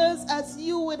ministers as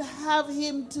you would have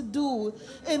him to do,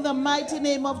 in the mighty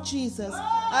name of Jesus.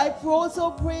 I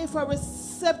also pray for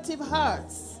receptive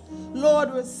hearts,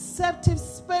 Lord, receptive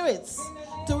spirits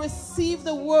to receive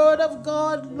the word of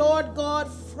God, Lord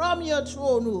God, from your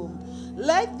throne room.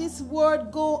 Let this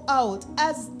word go out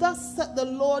as thus said the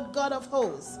Lord God of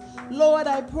hosts. Lord,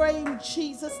 I pray in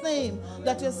Jesus' name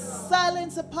that you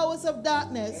silence the powers of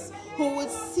darkness who would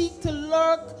seek to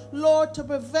lurk, Lord, to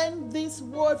prevent this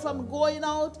word from going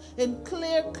out in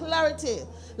clear clarity.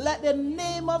 Let the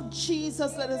name of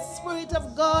Jesus, let the Spirit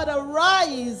of God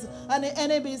arise and the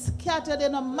enemy is scattered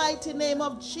in the mighty name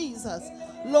of Jesus.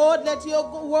 Lord, let your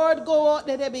word go out.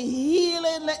 Let there be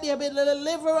healing. Let there be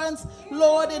deliverance,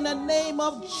 Lord, in the name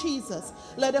of Jesus.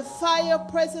 Let the fire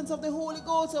presence of the Holy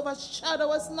Ghost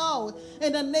overshadow us now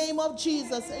in the name of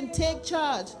Jesus and take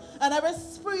charge. And every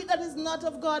spirit that is not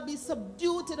of God be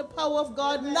subdued to the power of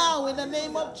God now in the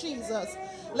name of Jesus.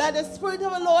 Let the Spirit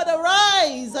of the Lord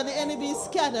arise and the enemy be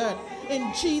scattered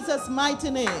in Jesus'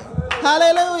 mighty name.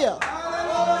 Hallelujah.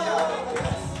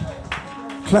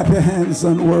 Clap your hands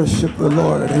and worship the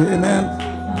Lord. Amen.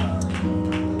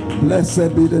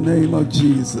 Blessed be the name of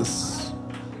Jesus.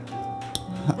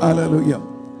 Hallelujah.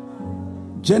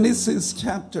 Genesis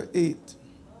chapter 8.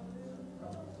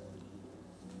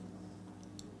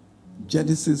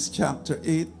 Genesis chapter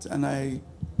 8, and I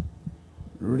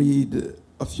read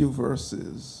a few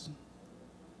verses.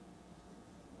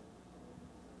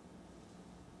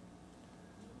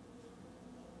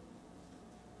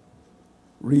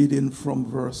 Reading from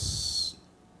verse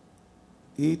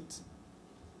 8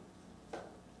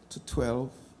 to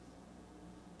 12.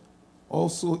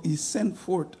 Also he sent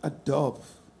forth a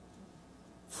dove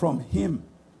from him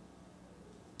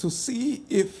to see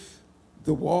if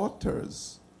the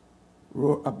waters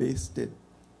were abated,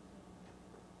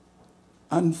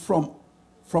 and from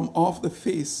off the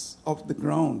face of the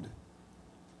ground.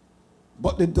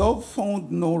 But the dove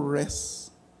found no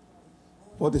rest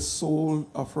for the sole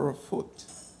of her foot,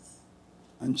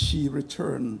 and she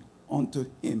returned unto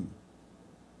him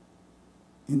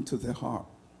into the ark.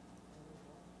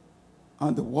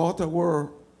 And the water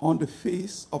were on the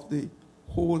face of the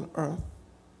whole earth.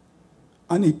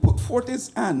 And he put forth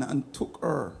his hand and took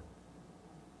her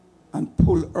and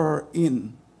pulled her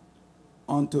in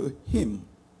unto him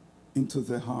into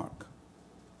the ark.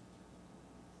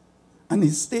 And he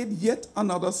stayed yet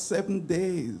another 7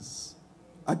 days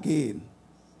again.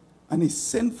 And he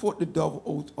sent forth the dove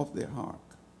out of the ark.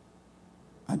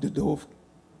 And the dove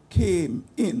came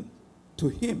in to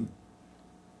him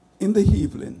in the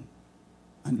evening.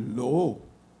 And lo,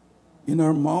 In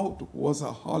her mouth was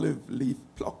a olive leaf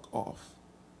plucked off.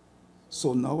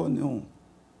 So now I know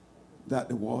that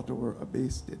the water were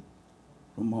abated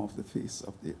from off the face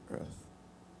of the earth.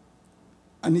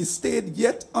 And he stayed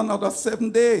yet another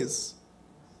 7 days,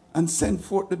 and sent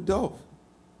forth the dove,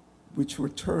 which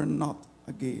returned not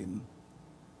again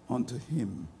unto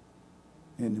him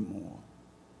anymore.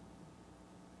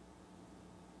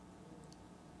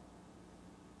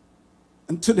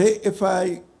 And today, if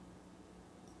I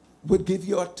would give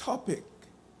you a topic,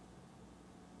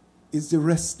 is the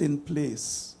resting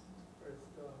place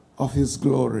of his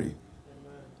glory.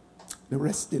 The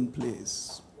resting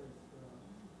place.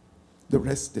 The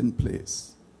resting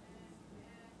place.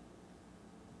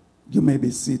 You may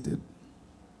be seated.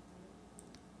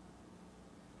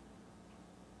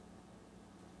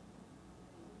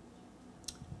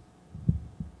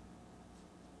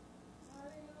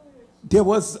 There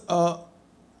was, I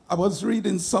was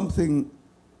reading something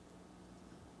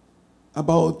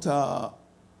about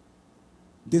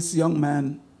this young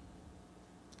man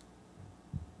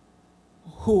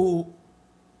who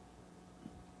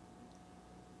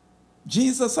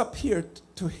Jesus appeared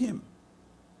to him.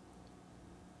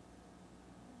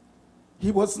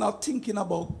 He was not thinking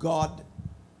about God.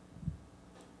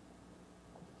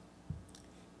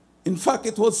 In fact,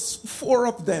 it was 4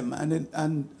 of them,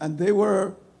 and they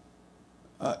were,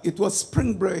 it was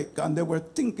spring break, and they were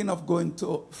thinking of going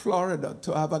to Florida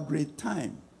to have a great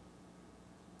time.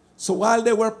 So while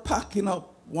they were packing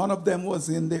up, one of them was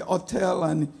in the hotel,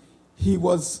 and he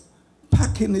was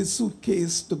packing his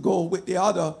suitcase to go with the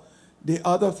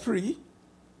other 3.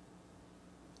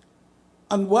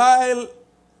 And while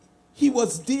he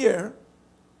was there,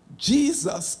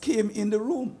 Jesus came in the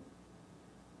room.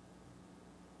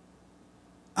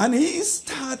 And he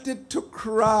started to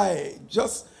cry.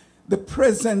 Just the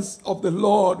presence of the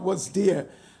Lord was there.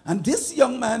 And this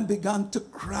young man began to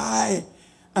cry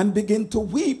and begin to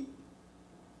weep.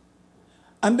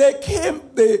 And they came,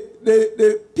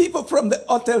 the people from the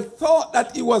hotel thought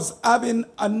that he was having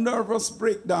a nervous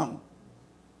breakdown.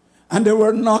 And they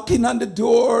were knocking on the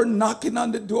door,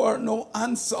 no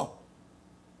answer.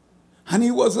 And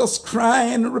he was just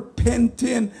crying,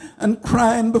 repenting, and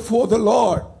crying before the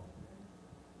Lord.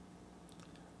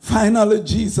 Finally,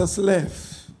 Jesus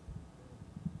left.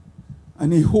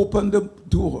 And he opened the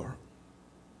door.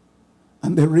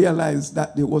 And they realized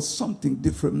that there was something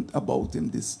different about him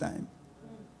this time.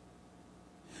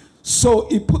 So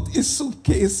he put his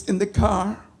suitcase in the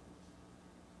car.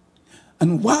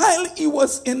 And while he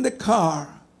was in the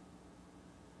car,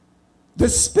 the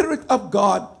Spirit of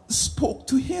God spoke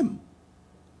to him.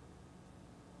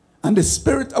 And the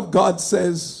Spirit of God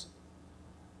says,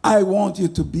 I want you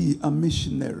to be a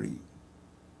missionary.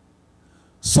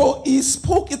 So he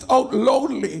spoke it out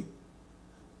loudly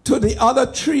to the other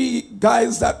 3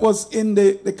 guys that was in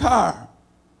the car.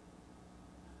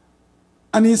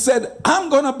 And he said, I'm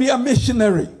going to be a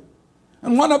missionary.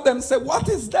 And one of them said, what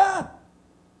is that?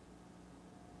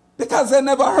 Because they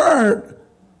never heard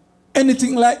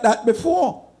anything like that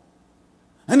before.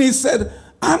 And he said,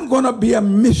 I'm going to be a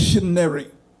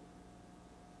missionary.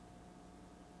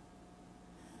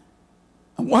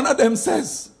 And one of them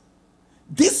says,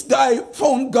 this guy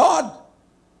found God.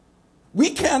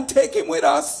 We can't take him with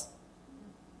us.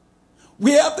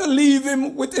 We have to leave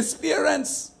him with his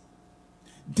parents.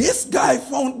 This guy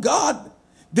found God.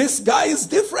 This guy is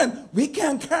different. We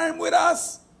can't carry him with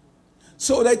us.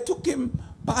 So they took him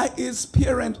by his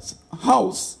parents'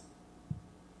 house.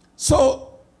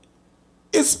 So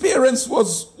his parents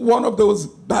was one of those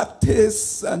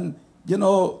Baptists, and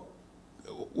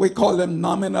we call them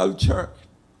nominal church.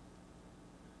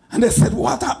 And they said,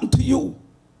 what happened to you?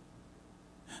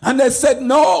 And they said,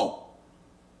 no.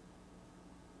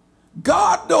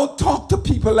 God don't talk to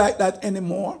people like that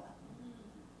anymore.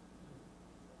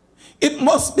 It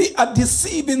must be a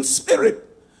deceiving spirit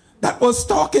that was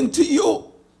talking to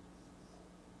you.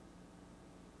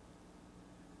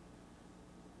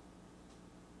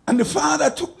 And the father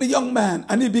took the young man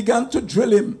and he began to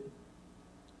drill him.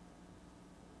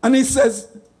 And he says,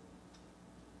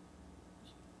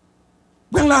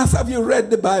 when last have you read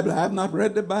the Bible? I have not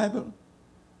read the Bible.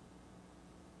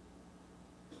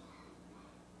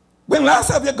 When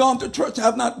last have you gone to church? I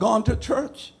have not gone to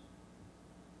church.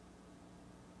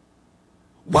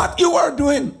 What you were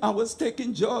doing? I was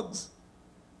taking drugs.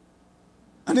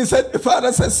 And he said, the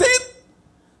father said, see,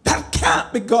 that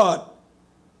can't be God.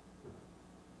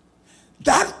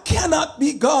 That cannot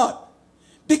be God.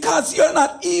 Because you're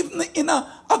not even in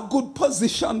a good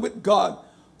position with God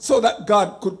so that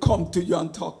God could come to you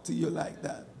and talk to you like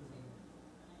that.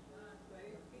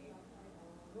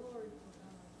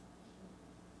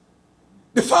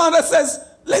 The father says,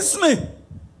 listen,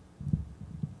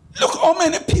 look how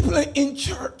many people are in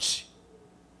church.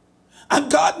 And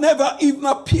God never even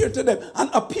appeared to them. And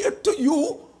appeared to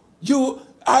you, you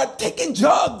are taking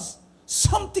drugs.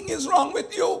 Something is wrong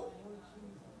with you.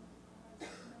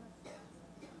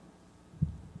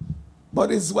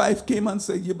 But his wife came and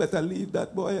said, you better leave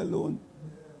that boy alone.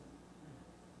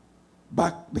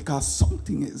 Back because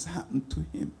something has happened to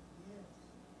him.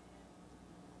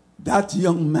 That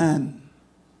young man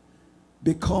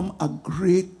become a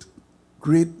great,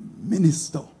 great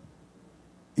minister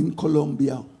in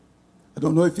Colombia. I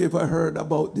don't know if you ever heard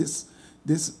about this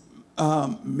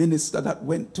minister that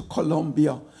went to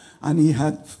Colombia and he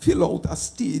had filled out a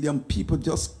stadium. People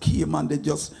just came and they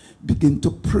just begin to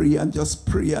pray and just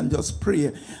pray and just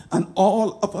pray. And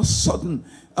all of a sudden,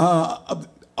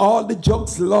 all the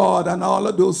drugs lord and all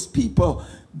of those people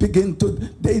begin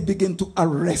to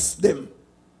arrest them.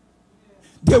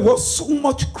 There was so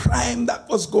much crime that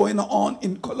was going on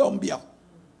in Colombia.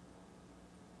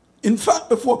 In fact,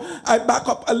 before I back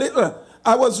up a little,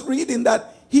 I was reading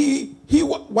that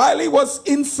while he was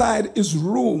inside his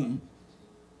room,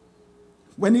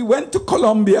 when he went to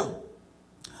Colombia,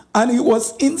 and he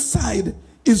was inside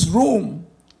his room,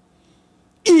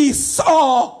 he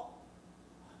saw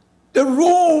the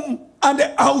room and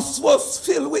the house was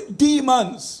filled with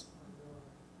demons.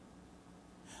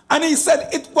 And he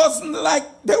said it wasn't like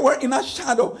they were in a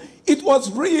shadow. It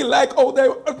was real, like, oh,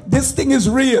 this thing is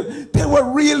real. They were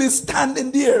really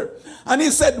standing there. And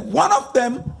he said one of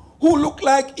them, who looked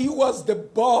like he was the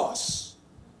boss,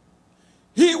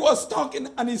 he was talking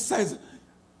and he says,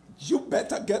 you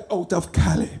better get out of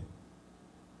Cali.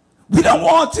 We don't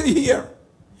want you here.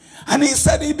 And he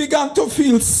said he began to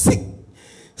feel sick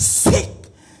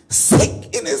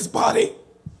in his body.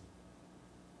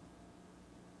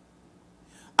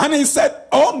 And he said,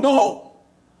 oh no,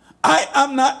 I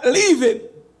am not leaving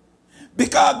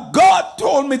because God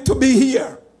told me to be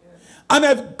here. And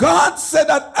if God said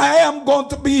that I am going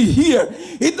to be here,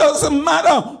 it doesn't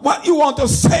matter what you want to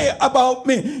say about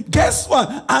me. Guess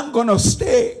what? I'm going to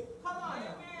stay.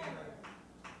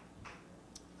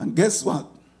 And guess what?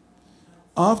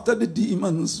 After the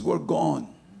demons were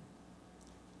gone,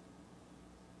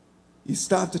 he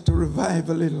started to revive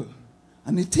a little.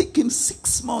 And it took him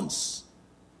 6 months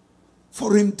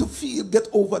for him to get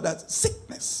over that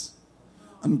sickness.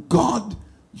 And God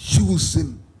used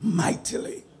him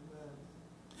mightily.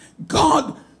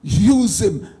 God used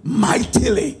him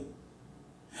mightily.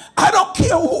 I don't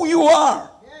care who you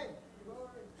are.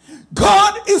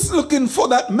 God is looking for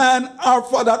that man or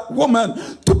for that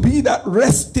woman to be that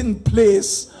resting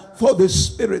place for the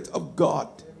Spirit of God.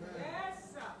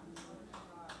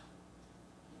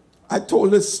 I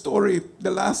told this story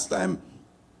the last time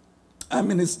I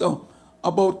ministered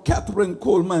about Catherine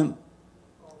Coleman.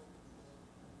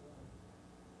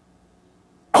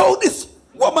 Oh, this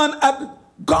woman had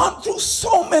gone through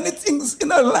so many things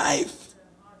in her life.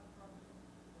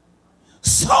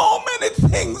 So many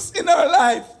things in her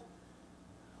life.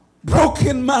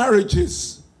 Broken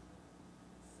marriages.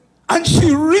 And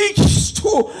she reached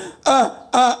to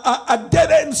a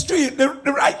dead-end street. The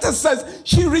writer says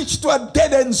she reached to a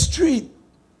dead-end street.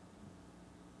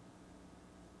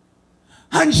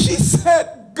 And she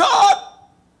said, God,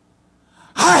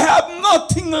 I have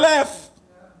nothing left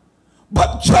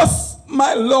but just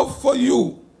my love for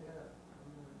you.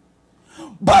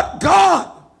 But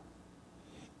God,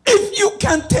 if you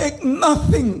can take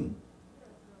nothing,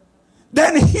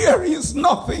 then here is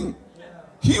nothing.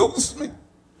 Use me.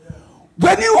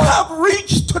 When you have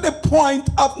reached to the point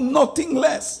of nothing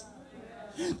less,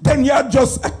 then you're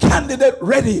just a candidate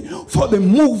ready for the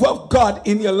move of God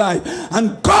in your life.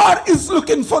 And God is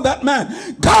looking for that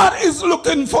man. God is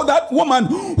looking for that woman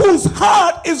whose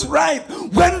heart is right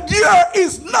when there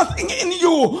is nothing in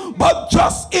you but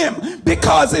just him,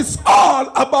 because it's all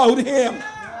about him.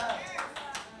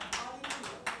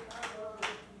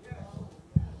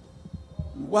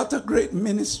 What a great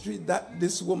ministry that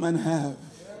this woman have.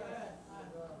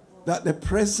 That the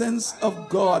presence of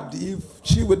God, if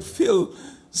she would fill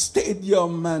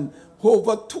stadium and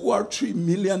over 2 or 3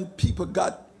 million people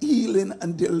got healing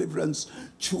and deliverance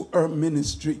through her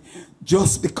ministry,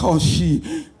 just because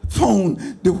she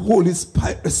found the Holy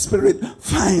Spirit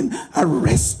find a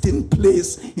resting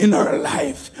place in her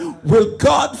life. Will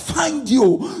God find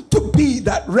you to be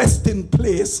that resting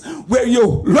place where you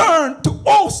learn to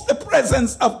host the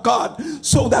presence of God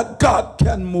so that God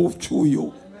can move through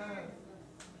you?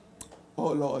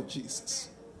 Oh Lord Jesus.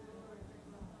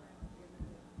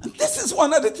 And this is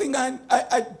one of the things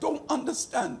I don't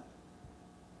understand.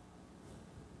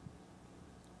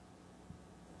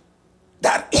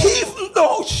 That even though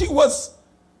though she was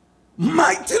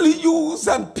mightily used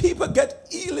and people get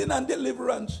healing and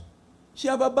deliverance, she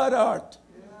have a bad heart.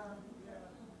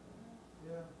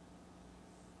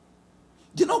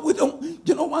 You know,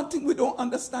 one thing, we don't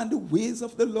understand the ways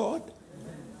of the Lord.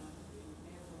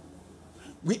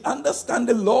 We understand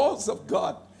the laws of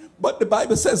God. But the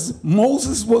Bible says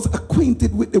Moses was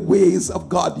acquainted with the ways of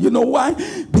God. You know why?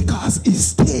 Because he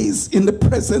stays in the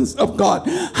presence of God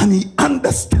and he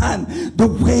understands the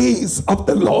ways of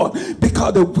the Lord.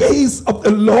 Because the ways of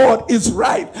the Lord is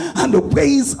right and the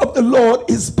ways of the Lord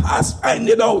is past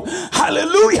finding out.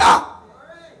 Hallelujah.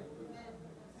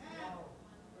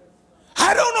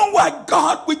 I don't know why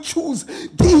God would choose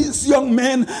these young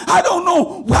men. I don't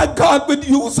know why God would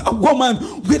use a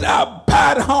woman with a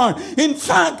bad heart. In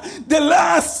fact, the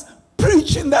last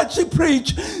preaching that she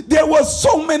preached, there was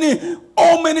so many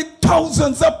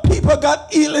thousands of people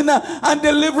got healing and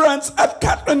deliverance at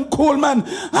Catherine Coleman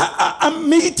a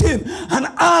meeting. And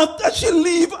after she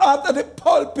leave after the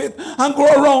pulpit and go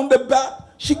around the back,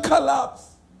 she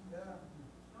collapsed.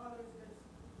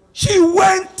 She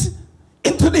went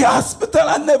into the hospital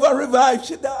and never revived.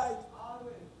 She died.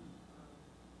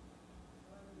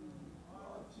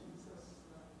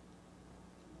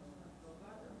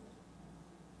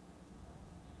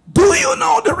 Do you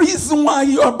know the reason why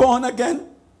you are born again?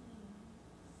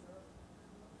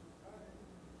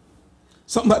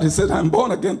 Somebody said, I'm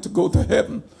born again to go to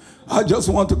heaven. I just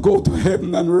want to go to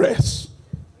heaven and rest.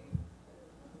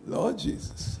 Lord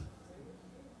Jesus.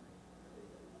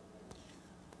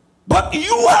 But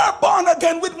you are born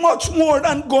again with much more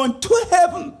than going to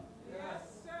heaven. Yes,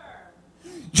 sir.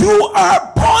 You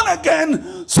are born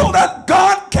again so that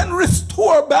God can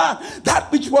restore back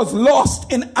that which was lost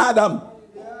in Adam.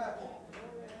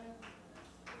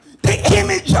 The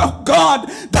image of God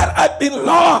that had been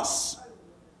lost.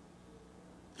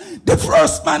 The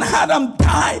first man, Adam,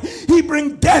 died. He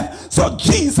bring death. So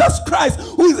Jesus Christ,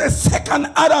 who is the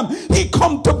second Adam, he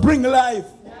come to bring life.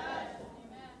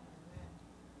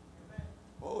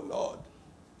 Lord,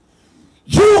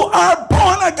 you are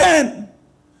born again,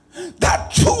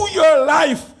 that through your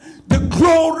life the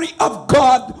glory of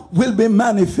God will be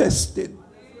manifested.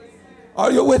 Are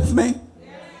you with me?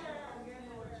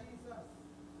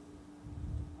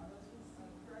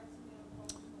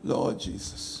 Lord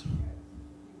Jesus.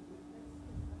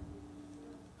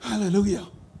 Hallelujah.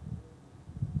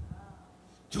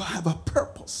 You have a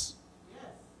purpose.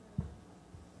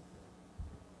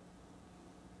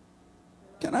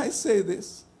 Can I say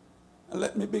this? And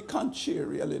let me be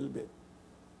contrary a little bit.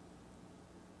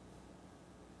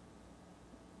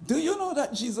 Do you know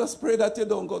that Jesus prayed that you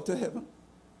don't go to heaven?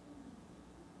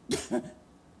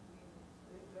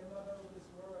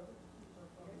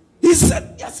 He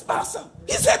said, yes, Pastor.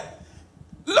 He said,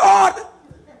 Lord,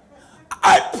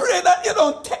 I pray that you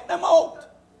don't take them out.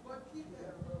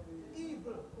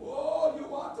 Oh, you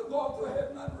want to go to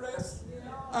heaven and rest?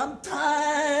 I'm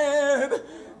tired.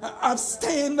 I'm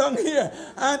staying down here.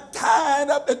 I'm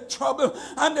tired of the trouble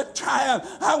and the trial.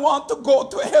 I want to go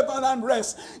to heaven and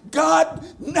rest. God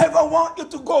never wants you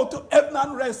to go to heaven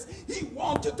and rest. He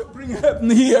wants you to bring heaven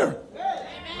here.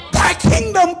 Thy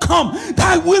kingdom come,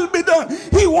 thy will be done.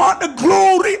 He wants the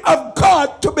glory of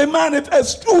God to be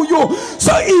manifest through you.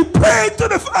 So he prayed to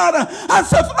the Father and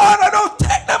said, Father, don't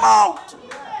take them out.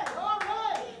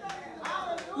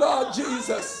 Lord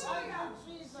Jesus.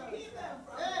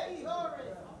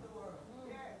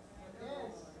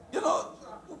 You know,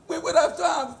 we would have to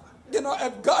have,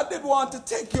 if God did want to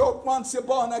take you out once you're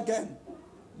born again,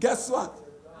 guess what?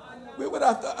 We would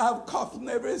have to have coffin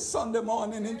every Sunday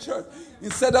morning in church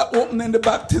instead of opening the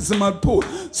baptismal pool.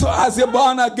 So as you're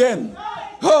born again,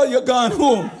 oh, you're gone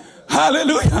home.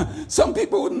 Hallelujah. Some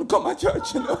people wouldn't come to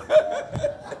church, you know.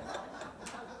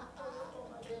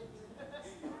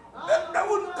 They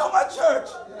wouldn't come to church.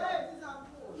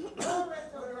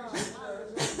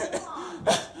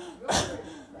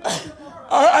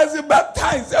 Or as you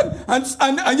baptize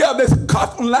and you have this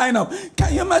coffin lineup.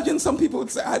 Can you imagine some people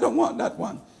would say, I don't want that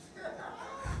one.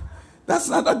 That's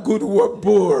not a good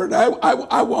board.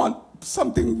 I want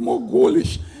something more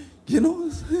ghoulish.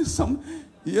 Choose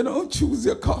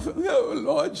your coffin. Oh,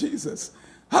 Lord Jesus.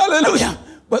 Hallelujah.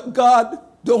 But God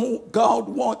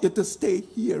wants you to stay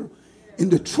here in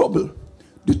the trouble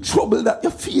that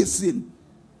you're facing.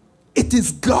 It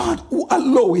is God who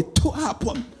allows it to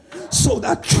happen, so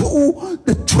that through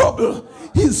the trouble,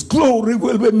 his glory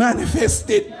will be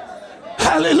manifested.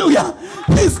 Hallelujah.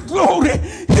 His glory,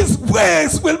 his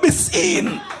ways will be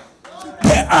seen.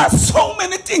 There are so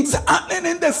many things happening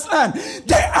in this land.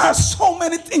 There are so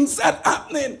many things that are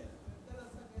happening.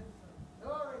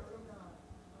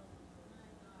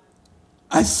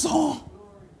 I saw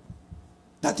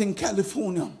that in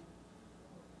California,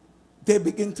 they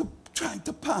begin to try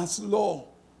to pass law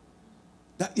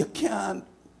that you can't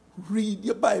read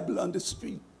your Bible on the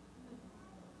street.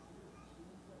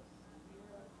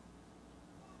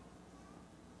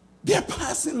 They're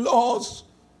passing laws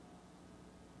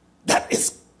that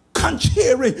is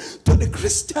contrary to the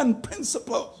Christian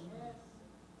principles.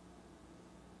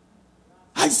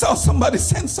 I saw somebody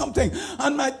send something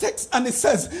on my text and it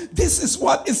says, this is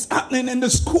what is happening in the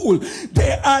school.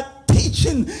 They are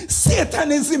teaching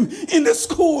Satanism in the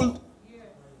school.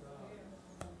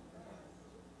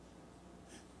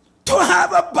 To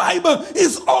have a Bible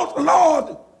is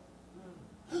outlawed.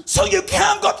 So you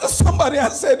can't go to somebody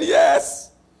and say,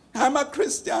 yes, I'm a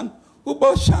Christian.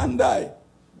 Ubo Shandai.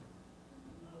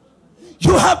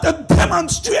 You have to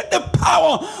demonstrate the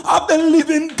power of the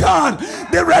living God,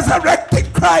 the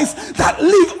resurrected Christ that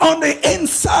live on the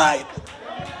inside.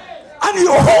 And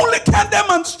you only can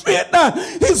demonstrate that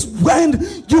is when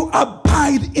you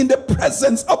abide in the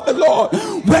presence of the Lord.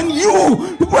 When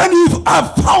you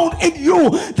have found in you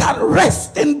that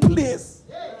resting place.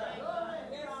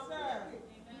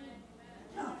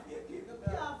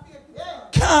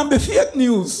 Can't be fake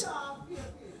news.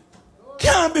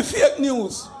 Can't be fake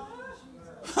news.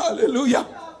 Hallelujah.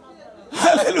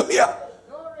 Hallelujah.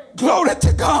 Glory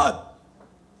to God.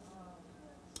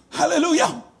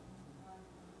 Hallelujah.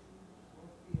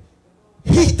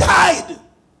 He died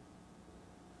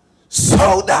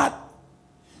so that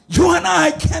you and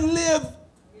I can live.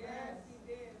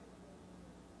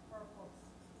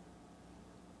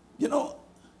 You know,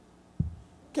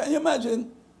 can you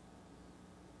imagine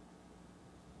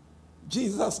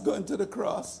Jesus going to the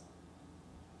cross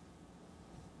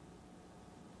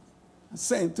and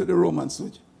saying to the Roman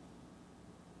soldier,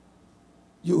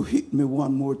 you hit me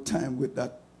one more time with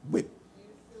that whip.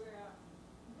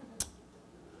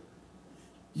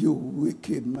 You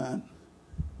wicked man.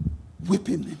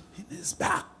 Whipping him in his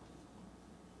back.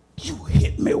 You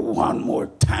hit me one more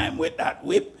time with that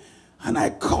whip, and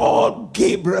I called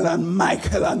Gabriel and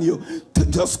Michael and you to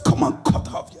just come and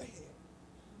cut off your head.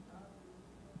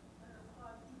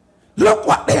 Look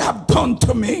what they have done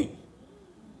to me.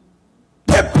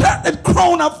 They planted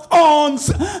crown of thorns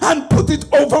and put it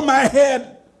over my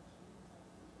head.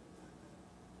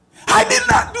 I did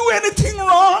not do anything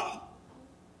wrong.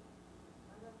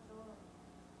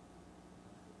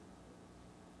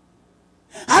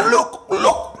 And look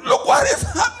what is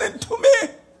happening to me.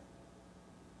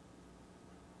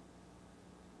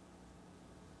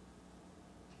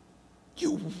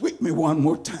 You whip me one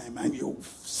more time and you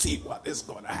see what is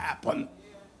going to happen.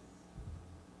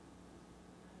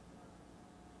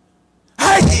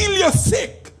 I heal your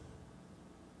sick.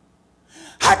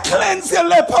 I cleanse your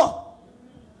leper.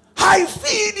 I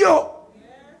feed you.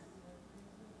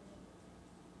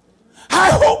 I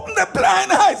open the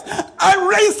blind eyes. I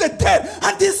raise the dead.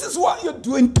 And this is what you're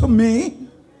doing to me.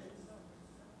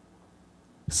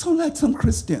 So like some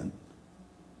Christian.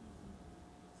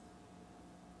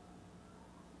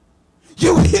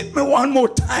 You hit me one more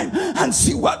time and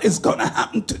see what is going to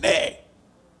happen today.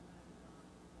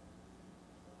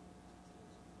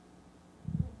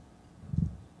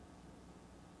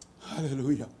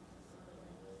 Hallelujah.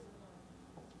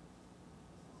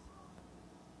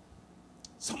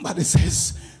 Somebody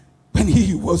says, when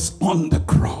he was on the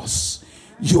cross,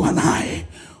 you and I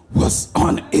was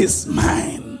on his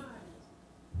mind.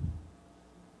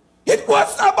 It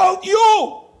was about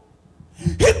you.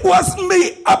 It was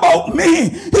me about me.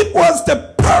 It was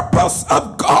the purpose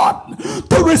of God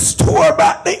to restore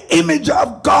back the image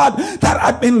of God that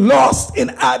had been lost in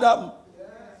Adam. It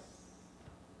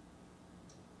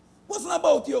wasn't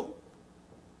about you.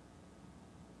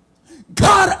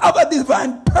 God have a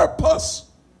divine purpose.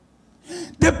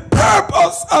 The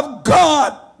purpose of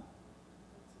God.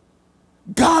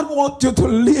 God wants you to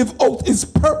live out his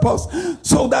purpose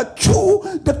so that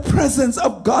through the presence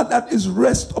of God that is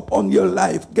rest upon your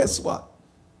life, guess what?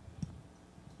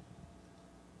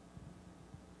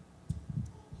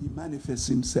 He manifests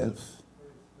himself.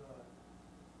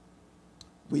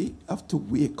 We have to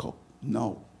wake up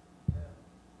now.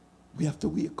 We have to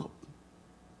wake up.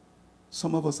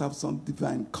 Some of us have some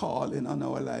divine calling on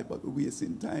our life, but we're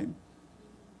wasting time.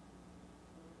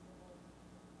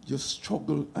 You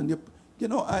struggle and you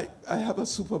know, I have a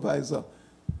supervisor.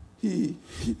 He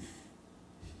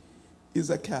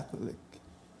is a Catholic.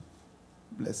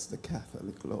 Bless the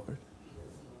Catholic Lord.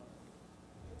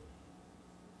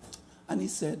 And he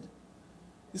said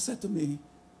to me,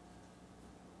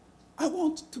 I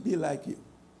want to be like you.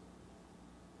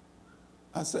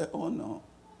 I said, oh no.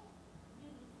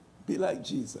 Be like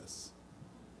Jesus.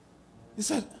 He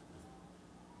said,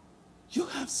 you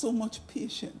have so much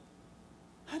patience.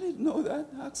 I didn't know that.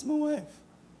 Ask my wife.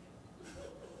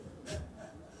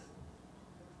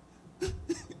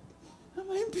 I'm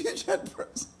an impatient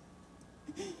person.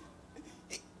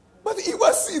 But he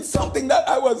was seeing something that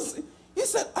I was. He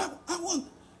said, I want,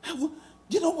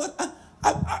 you know what?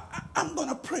 I'm going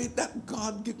to pray that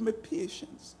God give me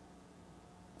patience.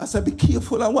 I said, be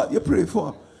careful on what you pray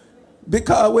for.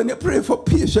 Because when you pray for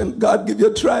patience, God give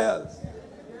you trials.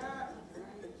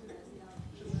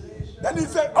 Then he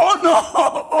said, oh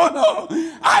no,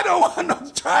 I don't want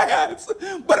no trials,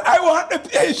 but I want the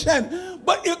patience.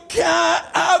 But you can't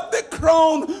have the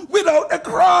crown without the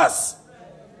cross.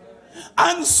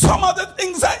 And some of the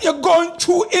things that you're going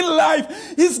through in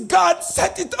life is God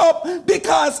set it up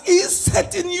because he's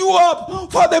setting you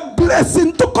up for the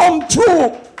blessing to come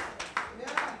true.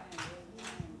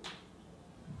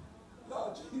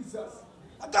 Lord Jesus,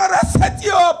 God has set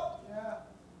you up.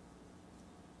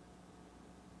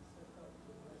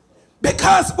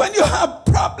 Because when you have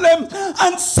problems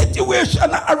and situations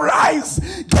arise,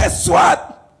 guess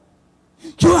what?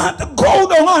 You have to go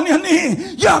down on your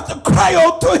knee. You have to cry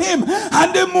out to him.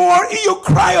 And the more you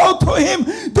cry out to him,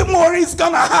 the more he's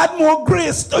going to add more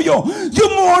grace to you. The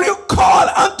more you call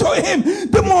unto him,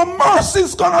 the more mercy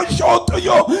is going to show to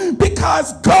you.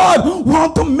 Because God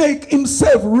wants to make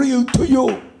himself real to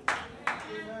you.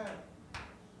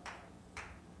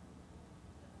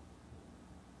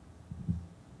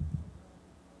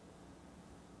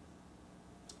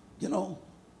 You know,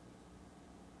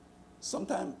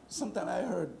 sometimes I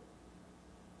heard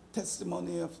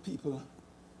testimony of people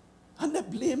and they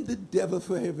blame the devil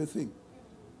for everything.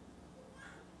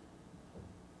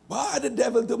 Why the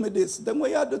devil do me this? Then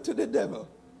what you do to the devil?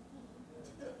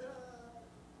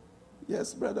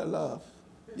 Yes, brother, laugh.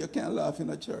 You can't laugh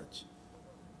in a church.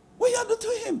 What you do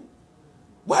to him?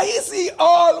 Why is he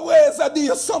always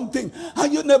do something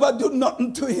and you never do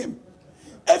nothing to him?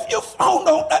 If you found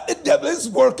out that the devil is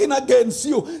working against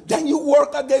you, then you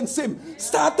work against him.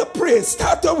 Start to pray.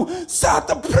 Start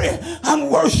to pray and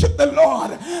worship the Lord.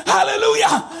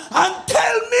 Hallelujah. And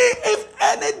tell me if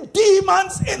any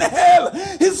demons in hell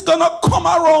is going to come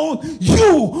around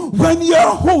you when you're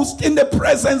host in the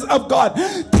presence of God.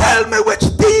 Tell me which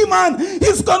demon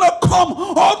is going to come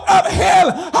out of hell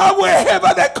or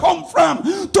wherever they come from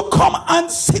to come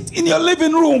and sit in your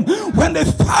living room when the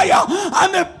fire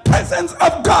and the presence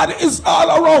of God is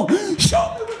all around.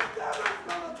 Show me.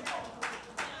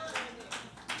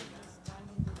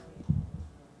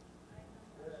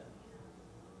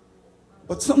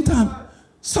 But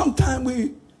sometimes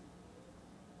we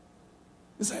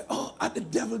say, oh, the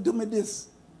devil do me this.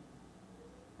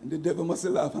 And the devil must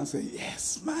laugh and say,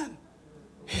 yes, man.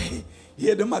 Hey,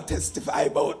 hear them testify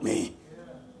about me.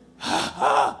 Ha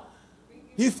ha.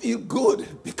 He feel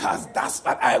good because that's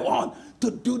what I want. To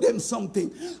do them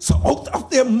something. So out of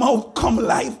their mouth come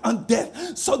life and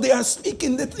death. So they are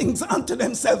speaking the things unto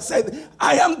themselves. Said,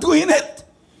 I am doing it.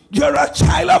 You're a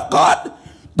child of God.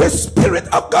 The Spirit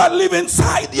of God lives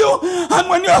inside you. And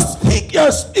when you speak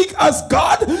as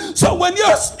God. So when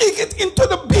you speak it into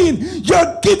the being,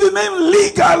 you're giving him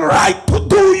legal right to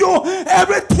do you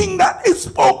everything that is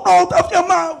spoken out of your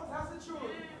mouth. That's the truth.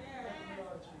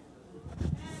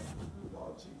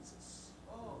 Lord Jesus.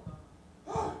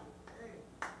 Oh.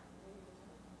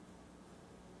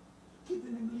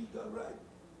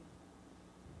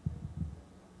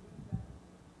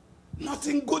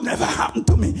 Nothing good never happened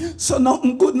to me, so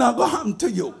nothing good not going to happen to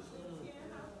you.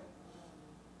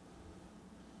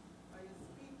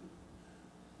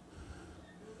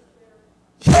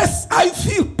 Yes, I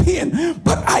feel pain,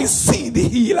 but I see the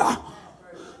healer.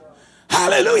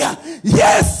 Hallelujah.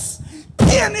 Yes,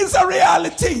 pain is a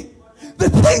reality. The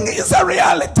thing is a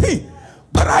reality.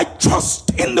 But I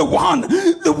trust in the one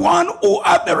who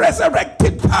had the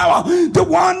resurrected power, the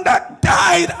one that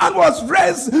died and was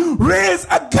raised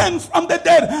again from the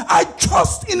dead. I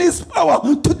trust in his power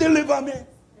to deliver me.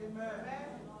 Amen.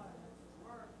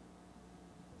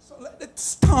 So let the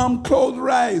storm cloud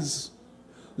rise.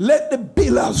 Let the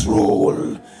billows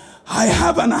roll. I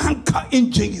have an anchor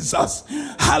in Jesus.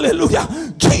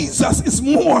 Hallelujah. Jesus is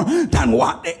more than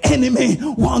what the enemy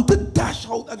want to dash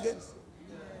out against.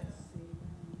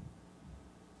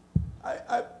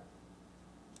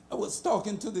 I was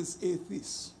talking to this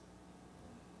atheist.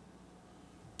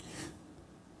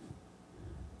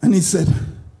 And he said,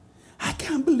 I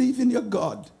can't believe in your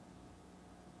God.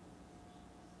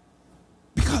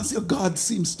 Because your God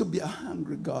seems to be a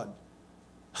hungry God.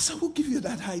 I said, who gave you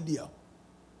that idea?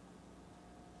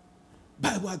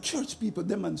 By what church people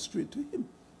demonstrate to him.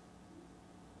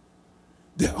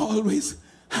 They always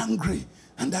angry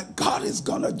and that God is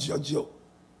going to judge you.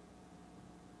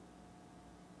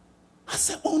 I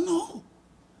said, oh no,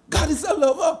 God is a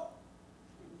lover.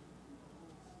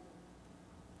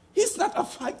 He's not a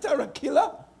fighter or a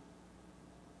killer.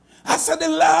 I said the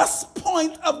last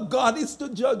point of God is to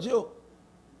judge you.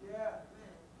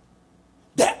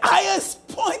 The highest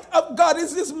point of God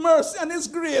is his mercy and his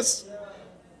grace.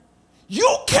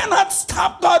 You cannot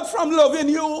stop God from loving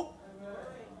you.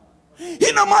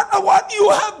 No matter what you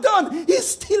have done, he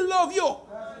still loves you.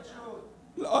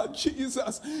 Lord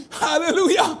Jesus.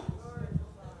 Hallelujah.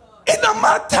 It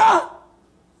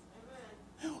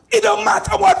don't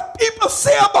matter what people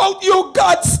say about you,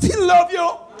 God still loves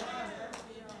you.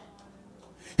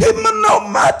 No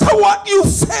matter what you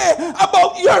say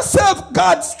about yourself,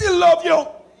 God still loves you.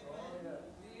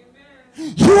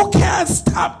 You can't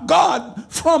stop God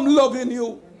from loving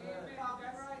you.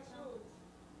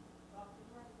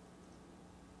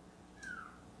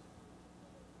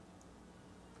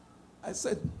 I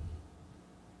said,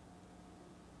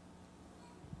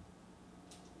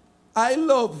 I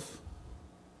love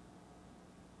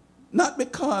not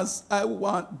because I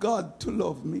want God to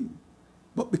love me,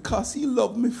 but because he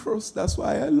loved me first. That's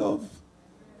why I love.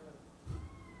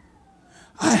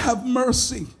 I have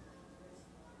mercy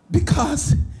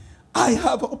because I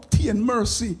have obtained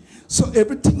mercy. So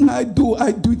everything I do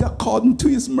it according to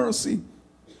his mercy.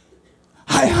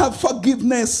 I have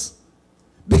forgiveness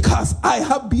because I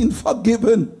have been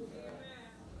forgiven.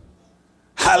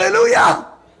 Hallelujah.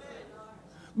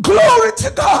 Glory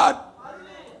to God.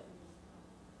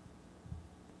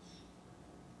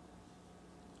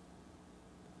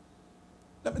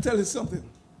 Let me tell you something.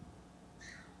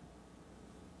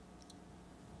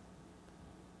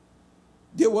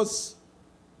 There was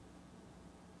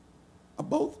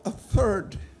about a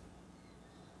third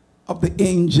of the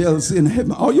angels in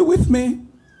heaven. Are you with me?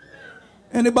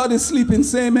 Anybody sleeping?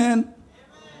 Say amen.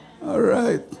 All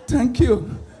right. Thank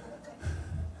you.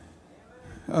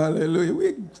 Hallelujah.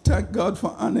 We thank God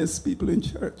for honest people in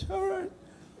church. All right.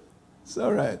 It's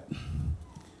all right.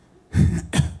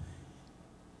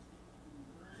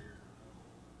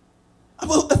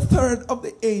 About a third of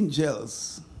the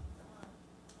angels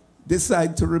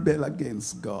decide to rebel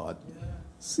against God.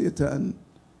 Satan,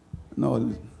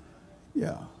 no,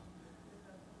 yeah.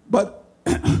 But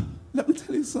let me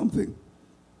tell you something.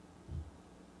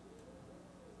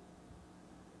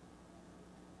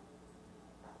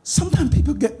 Sometimes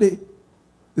people get the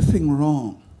thing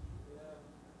wrong.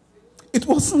 It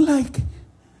wasn't like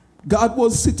God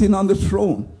was sitting on the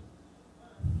throne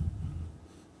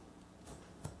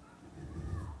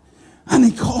and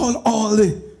he called all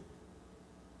the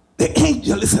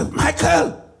angels. He said,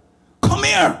 Michael, come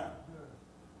here.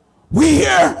 We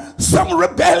hear some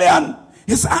rebellion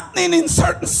is happening in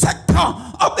certain sector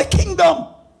of the kingdom.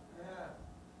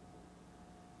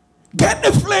 Get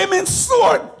the flaming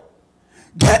sword.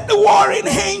 Get the warring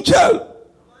angel.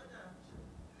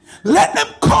 Let them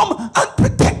come and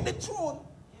protect the throne.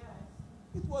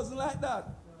 It wasn't like that.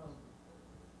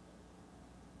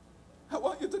 I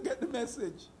want you to get the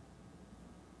message.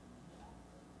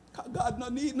 God no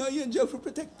need no angel to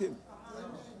protect him.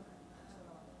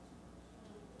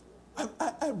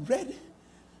 I read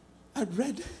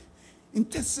in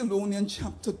Thessalonians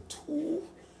chapter 2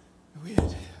 where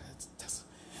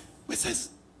it says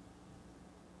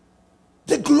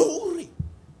the glory,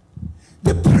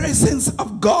 the presence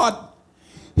of God,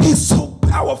 he's so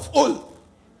powerful.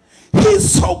 He's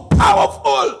so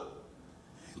powerful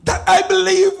that I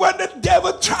believe when the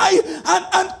devil tried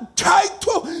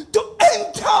to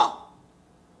enter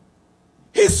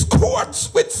his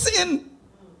courts with sin,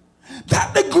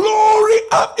 that the glory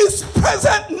of his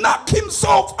presence knocked him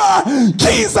so far.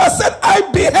 Jesus said, I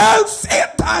beheld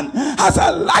Satan as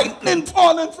a lightning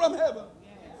falling from heaven.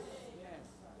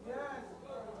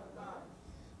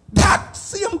 That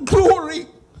same glory,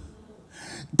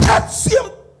 that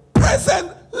same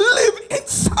presence live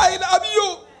inside of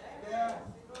you.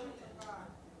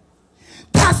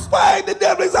 That's why the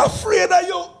devil is afraid of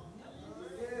you.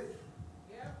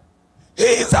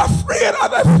 He's afraid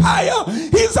of the fire.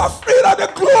 He's afraid of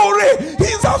the glory.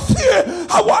 He's afraid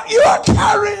of what you are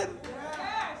carrying.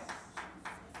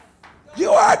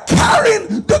 You are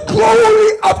carrying the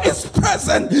glory of his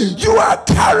presence. You are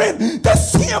carrying the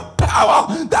same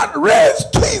power that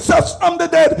raised Jesus from the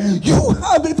dead. You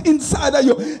have it inside of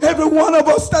you. Every one of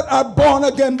us that are born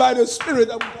again by the Spirit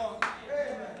of God.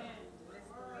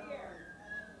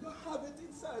 You have it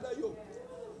inside of you.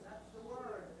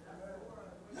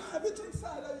 You have it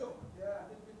inside of you.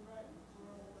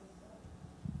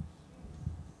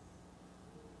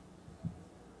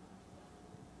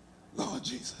 Lord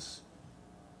Jesus.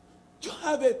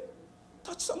 have it.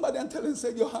 Touch somebody and tell him,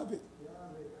 say, you have it.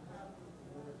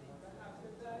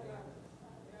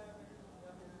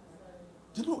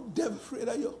 You know, devil afraid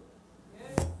of you.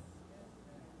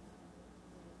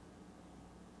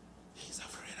 He's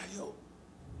afraid of you.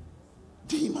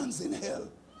 Demons in hell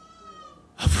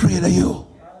afraid of you.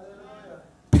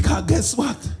 Because guess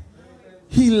what?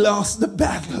 He lost the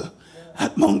battle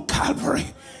at Mount Calvary.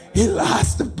 He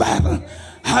lost the battle.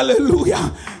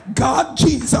 Hallelujah. God,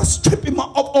 Jesus, strip him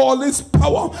of all his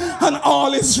power and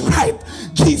all his right.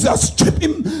 Jesus, strip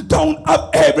him down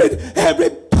of every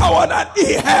power that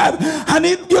he had. And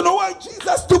you know what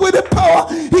Jesus did with the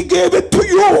power? He gave it to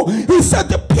you. He said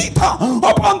to Peter,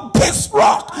 upon this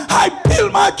rock I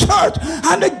build my church,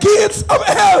 and the gates of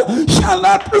hell shall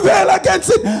not prevail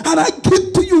against it. And I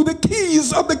give to you the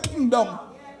keys of the kingdom.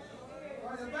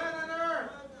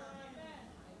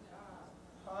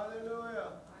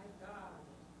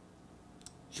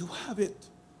 You have it.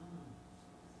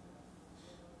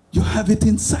 You have it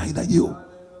inside of you.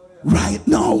 Right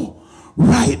now.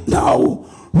 Right now.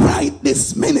 Right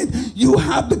this minute. You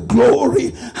have the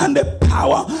glory and the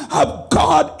power of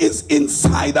God is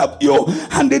inside of you.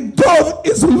 And the dove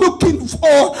is looking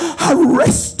for a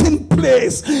resting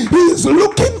place. He is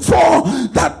looking for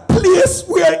that place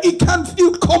where he can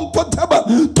feel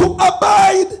comfortable to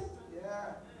abide.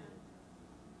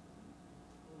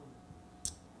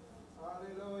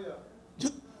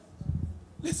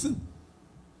 Listen,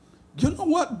 you know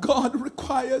what God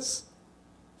requires?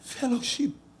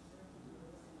 Fellowship.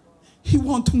 He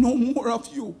wants to know more of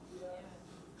you.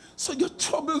 So your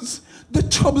troubles, the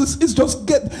troubles is just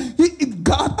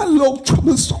God allowed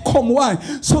troubles to come. Why?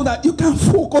 So that you can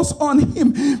focus on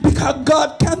him. Because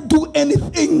God can't do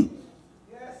anything.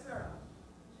 Yes, sir.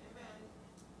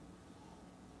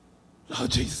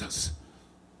 Lord Jesus.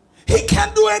 He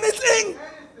can't do anything.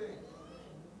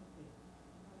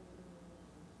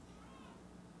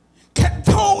 Get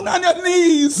down on your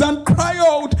knees and cry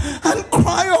out and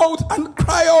cry out and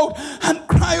cry out and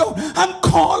cry out and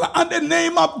call on the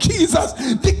name of Jesus.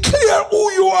 Declare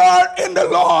who you are in the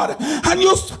Lord, and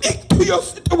you speak to your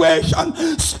situation,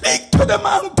 speak to the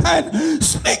mountain,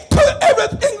 speak to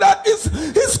everything that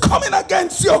is coming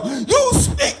against you. You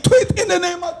speak to it in the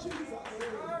name of Jesus.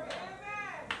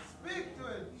 Speak to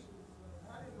it.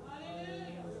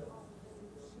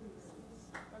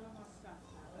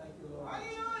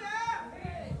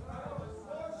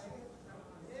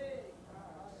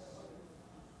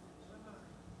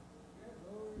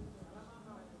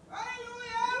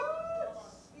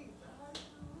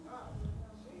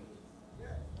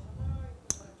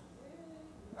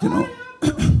 You know,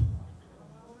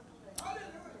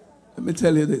 let me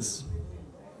tell you this.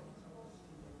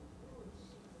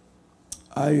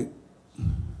 I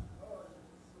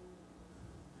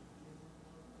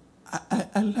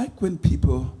like when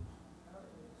people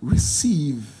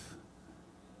receive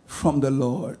from the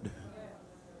Lord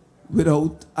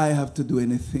without I have to do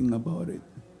anything about it.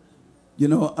 You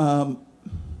know,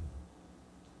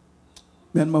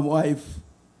 me and my wife,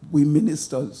 we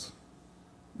ministers.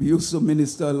 We used to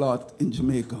minister a lot in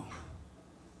Jamaica.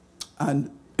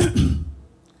 And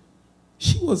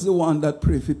she was the one that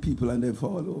prayed for people and they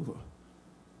fall over.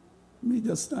 Me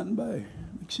just stand by,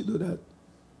 make she do that.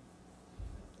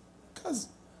 Because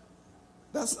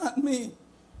that's not me.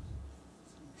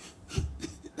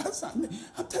 That's not me.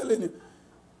 I'm telling you.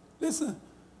 Listen.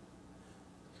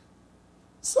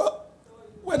 So,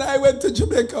 when I went to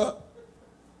Jamaica,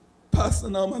 Pastor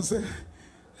Norman said,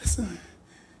 listen,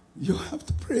 you have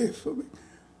to pray for me,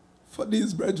 for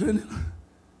these brethren.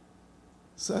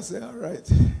 So I said, all right.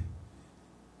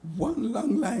 One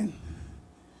long line.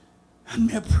 And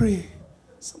me I pray.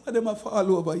 Some of them are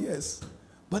fall over, yes.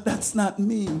 But that's not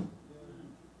me.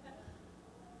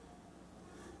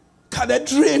 Can they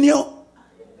drain you?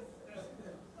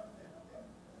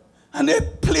 And the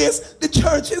place, the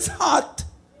church is hot.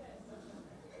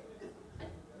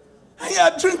 And you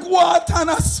drink water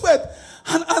and I sweat.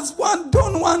 And as one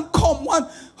done, one come, one.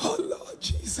 Oh, Lord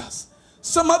Jesus.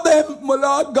 Some of them, my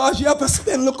Lord gosh, you have to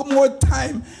spend a little more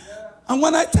time. And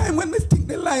when we think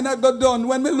the line I got done,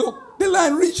 when we look, the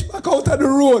line reached back out of the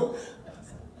road.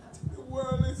 What the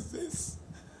world is this?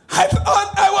 I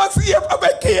thought I was here for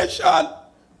vacation.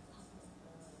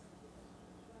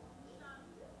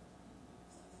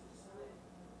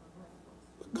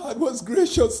 But God was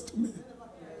gracious to me.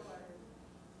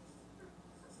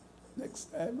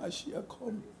 Next time I shall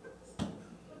come.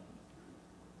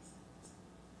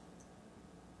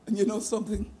 And you know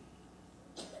something?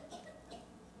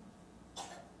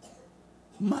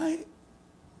 My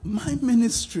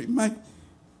ministry,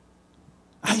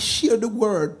 I share the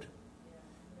word.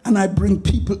 And I bring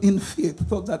people in faith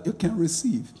so that you can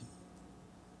receive.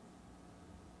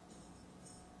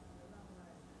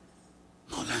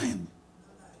 No lying.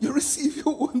 You receive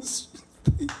your own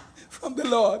thing from the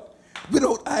Lord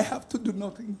without I have to do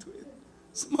nothing to it.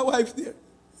 So my wife there,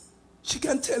 she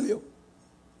can tell you.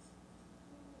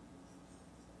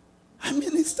 I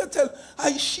minister,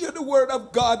 I share the word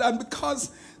of God, and because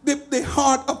the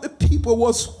heart of the people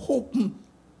was open,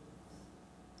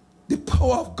 the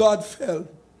power of God fell.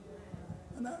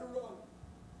 And I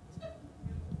run.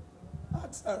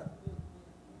 Ask her.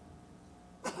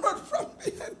 Run from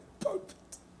behind the pulpit.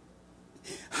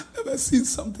 I've never seen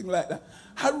something like that.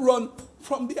 I run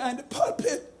from behind the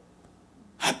pulpit.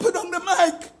 I put on the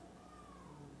mic.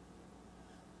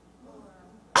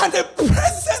 And the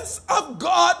presence of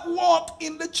God walked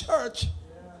in the church.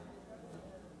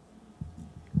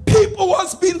 People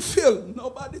was being filled.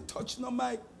 Nobody touched no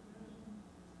mic.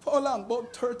 For long,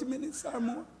 about 30 minutes or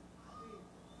more.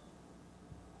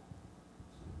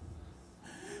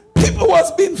 People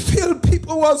was being filled.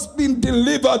 People was being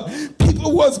delivered.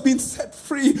 People was being set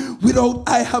free without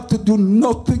I have to do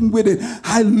nothing with it.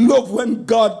 I love when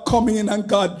God come in and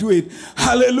God do it.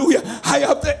 Hallelujah. I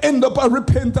have to end up a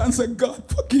repentance and God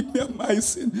forgive me of my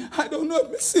sin. I don't know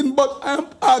my sin, but I am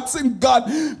asking God,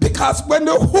 because when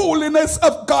the holiness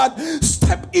of God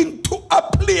step into a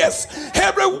place,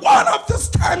 everyone have to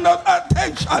stand at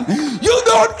attention. You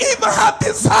don't even have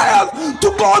desire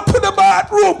to go to the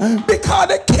bathroom because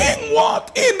the King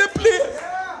walked in the place.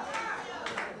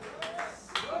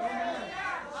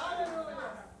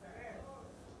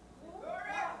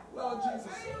 Lord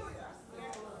Jesus.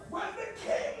 When the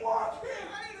King walked in,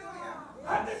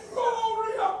 and the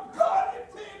glory of God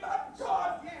is in that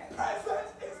God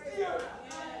presence is here.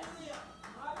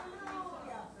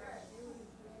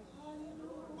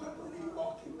 But when he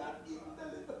walked in, not even the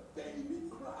little baby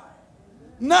cried.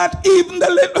 Not even the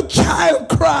little child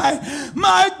cry.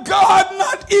 My God,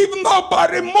 not even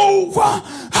nobody move.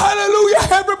 Hallelujah.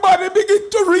 Everybody begin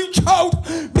to reach out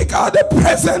because the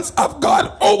presence of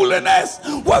God, holiness,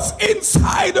 was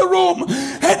inside the room.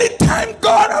 Anytime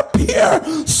God appear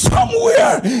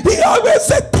somewhere, he always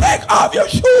said, take off your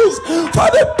shoes, for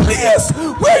the place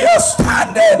where you're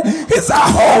standing is a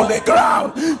holy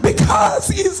ground, because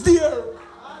he's there.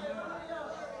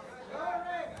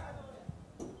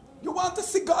 You want to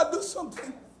see God do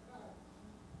something?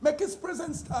 Make his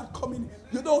presence start coming.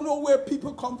 You don't know where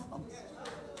people come from.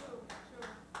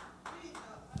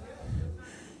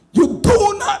 You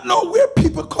do not know where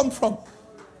people come from.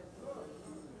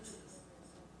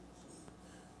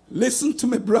 Listen to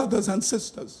me, brothers and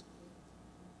sisters.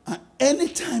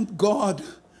 Anytime God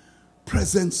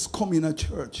presence come in a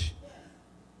church,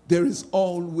 there is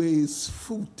always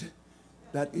fruit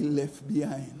that he left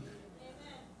behind.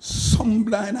 Some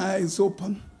blind eyes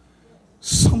open.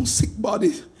 Some sick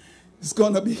body is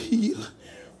going to be healed.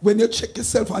 When you check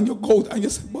yourself and you go and you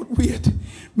say, but wait,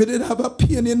 me did have a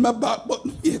pain in my back, but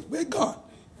wait, where God?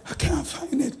 I can't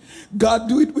find it. God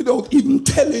do it without even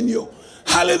telling you.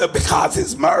 Hallelujah, because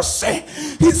his mercy.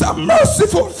 He's a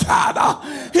merciful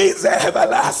Father. He's an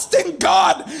everlasting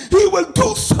God. He will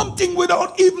do something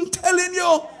without even telling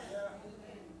you.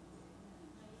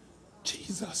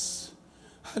 Jesus.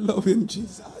 I love him,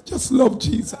 Jesus. I just love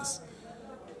Jesus.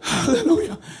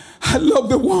 Hallelujah. I love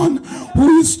the one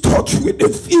who is touched with the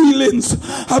feelings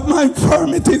of my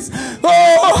infirmities.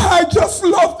 Oh, I just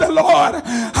love the Lord.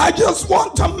 I just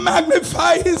want to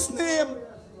magnify his name.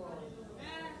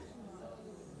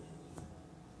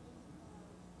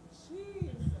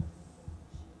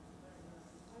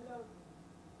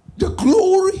 The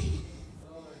glory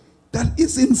that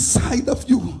is inside of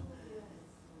you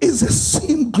is the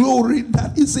same glory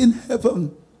that is in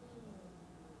heaven.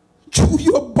 Through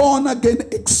your born again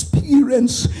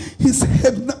experience, his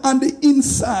heaven on the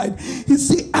inside. Is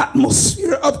the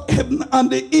atmosphere of heaven on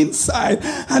the inside.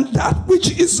 And that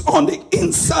which is on the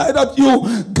inside of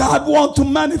you, God wants to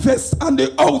manifest on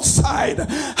the outside.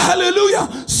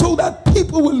 Hallelujah. So that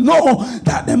people will know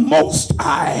that the Most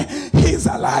High is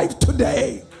alive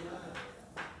today.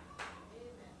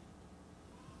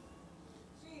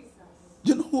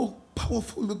 You know how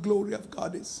powerful the glory of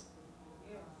God is?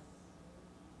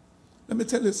 Let me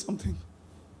tell you something.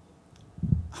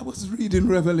 I was reading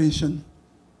Revelation,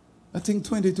 I think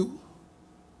 22.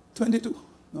 22?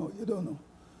 No, you don't know.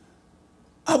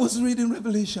 I was reading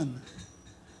Revelation,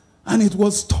 and it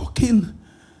was talking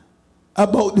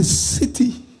about the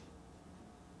city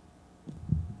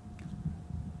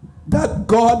that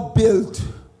God built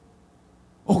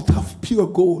out of pure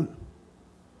gold.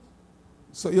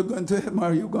 So you're going to heaven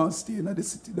or you're going to stay in the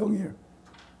city down here.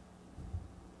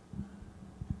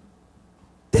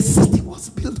 The was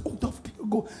built out of pure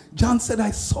gold. John said, I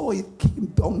saw it came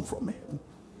down from heaven.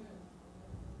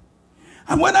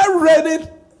 And when I read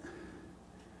it,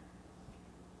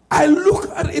 I looked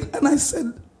at it and I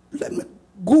said, let me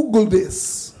Google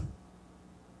this.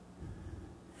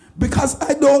 Because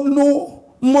I don't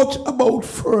know much about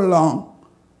furlong.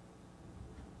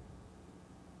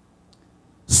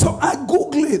 So I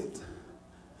Googled it.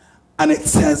 And it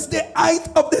says the height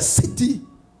of the city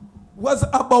was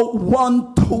about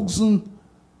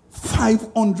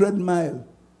 1,500 miles.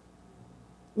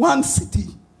 One city.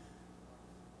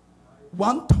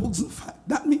 1,500.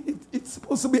 That means it's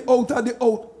supposed to be out of the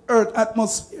earth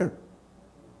atmosphere.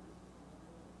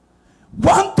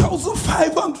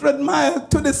 1,500 miles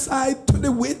to the side, to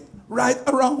the width, right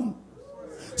around.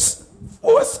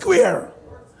 4 square.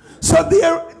 So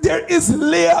there is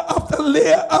layer after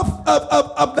layer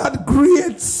of that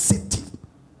great city.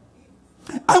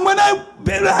 And when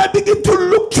I begin to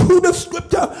look through the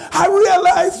scripture, I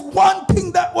realized one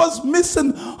thing that was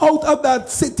missing out of that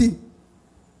city.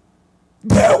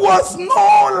 There was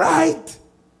no light.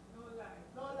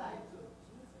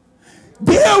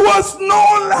 There was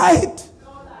no light.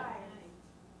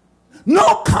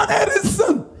 No Con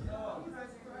Edison.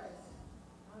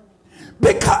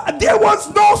 Because there was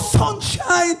no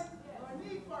sunshine.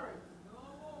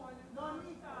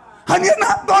 And you're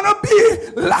not going to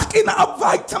be lacking of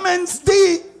vitamins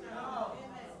D.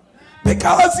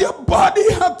 Because your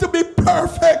body has to be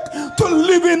perfect to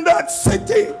live in that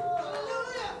city.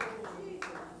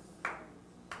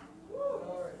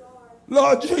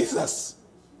 Lord Jesus.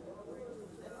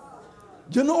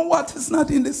 Do you know what is not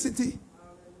in the city?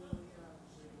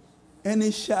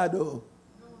 Any shadow.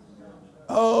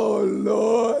 Oh,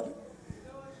 Lord.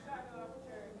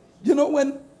 You know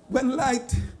when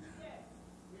light,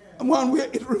 one way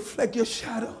it reflects your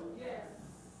shadow.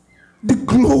 The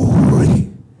glory,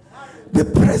 the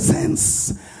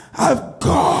presence of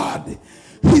God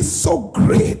is so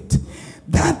great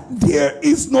that there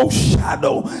is no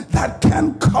shadow that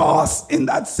can cause in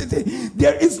that city.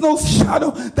 There is no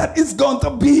shadow that is going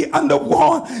to be on the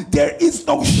wall. There is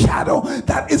no shadow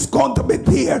that is going to be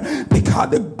there, because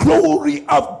the glory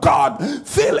of God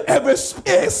fill every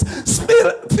space,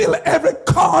 fill every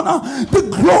corner. The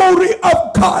glory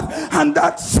of God, and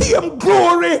that same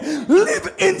glory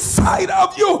live inside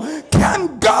of you.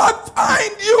 Can God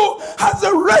find you as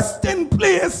a resting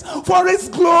place for his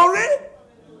glory?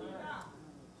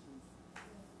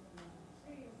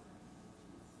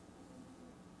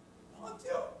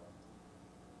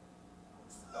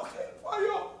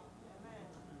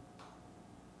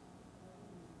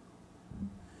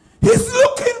 He's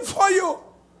looking for you.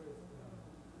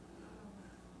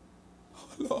 Oh,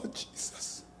 Lord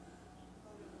Jesus.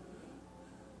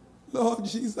 Lord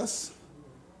Jesus.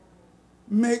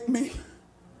 Make me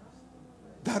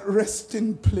that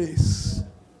resting place.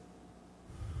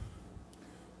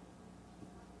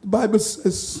 The Bible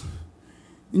says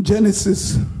in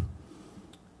Genesis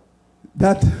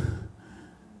that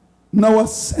Noah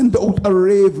sent out a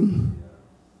raven,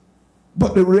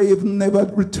 but the raven never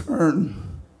returned.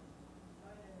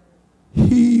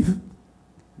 He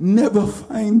never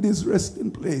find his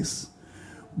resting place.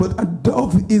 But a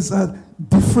dove is a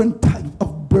different type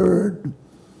of bird.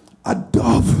 A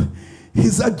dove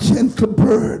is a gentle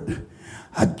bird.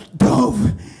 A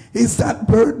dove is that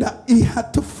bird that he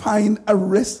had to find a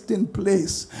resting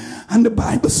place. And the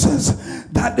Bible says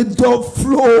that the dove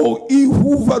flew, he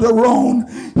hovered around.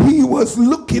 He was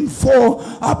looking for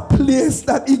a place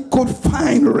that he could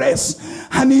find rest.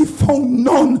 And he found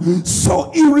none.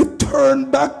 So he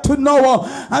returned back to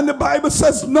Noah. And the Bible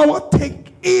says Noah take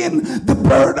in the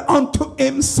bird unto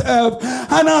himself.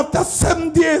 And after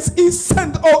 7 days he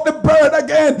sent out the bird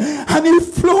again, and he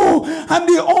flew, and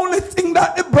the only thing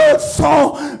that the bird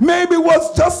saw maybe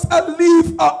was just a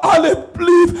leaf, an olive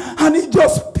leaf, and he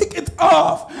just picked it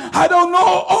off. I don't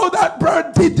know how that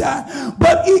bird did that,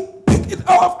 but he picked it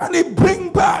off and he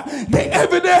bring back the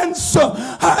evidence,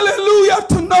 hallelujah,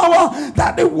 to Noah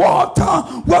that the water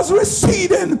was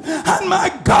receding. And my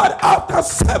God, after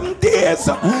 7 days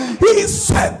he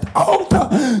sent out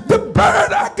the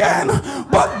bird again,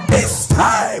 but this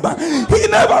time he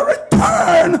never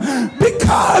returned,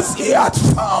 because he had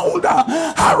found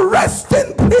a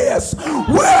resting place.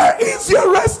 Where is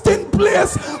your resting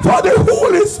place for the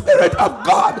Holy Spirit of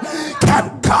God?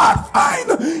 Can God find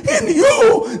in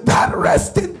you that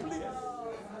resting place?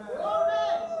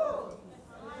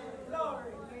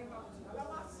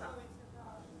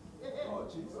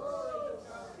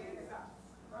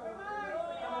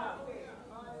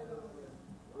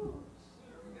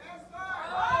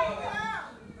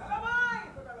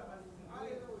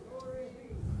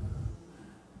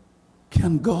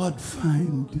 Can God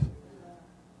find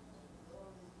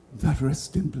that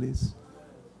resting place?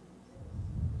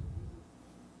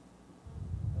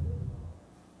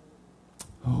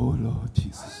 Oh, Lord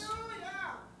Jesus.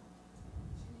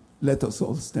 Let us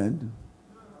all stand.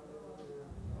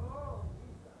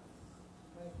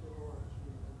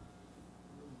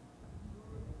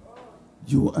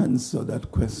 You answer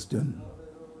that question.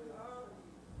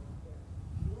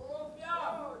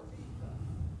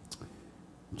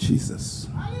 Jesus.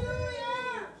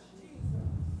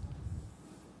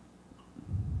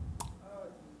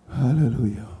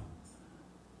 Hallelujah.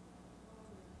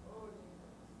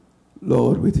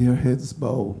 Lord, with your heads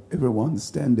bowed, everyone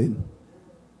standing,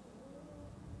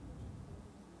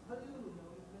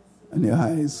 and your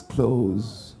eyes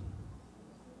closed.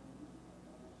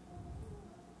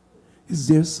 Is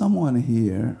there someone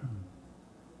here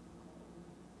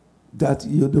that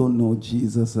you don't know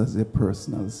Jesus as a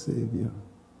personal Savior?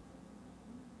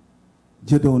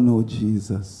 You don't know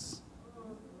Jesus.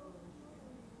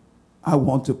 I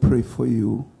want to pray for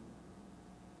you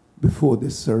before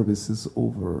the service is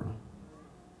over.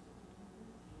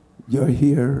 You're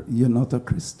here, you're not a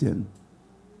Christian.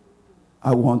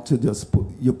 I want to just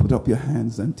put up your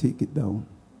hands and take it down.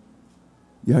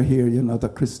 You're here, you're not a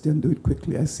Christian. Do it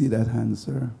quickly. I see that hand,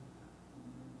 sir.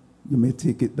 You may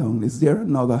take it down. Is there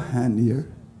another hand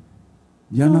here?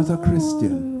 You're not a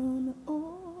Christian.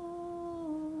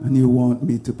 And you want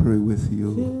me to pray with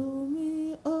you.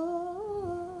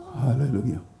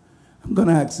 Hallelujah. I'm going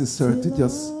to ask you, sir, to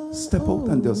just step out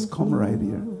and just come right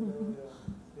here.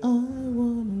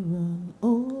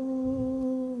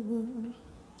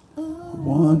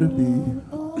 Want to be.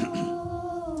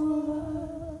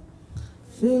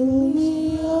 Fill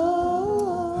me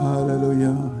up.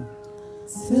 Hallelujah.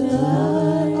 Till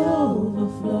I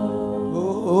overflow.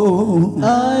 Oh,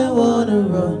 I want to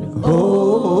run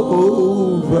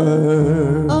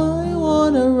over. I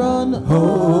want to run over.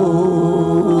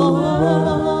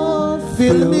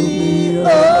 Fill me up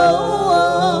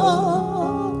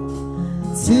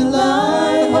till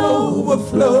I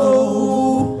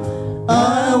overflow.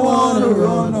 I want to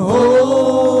run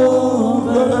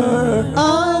over.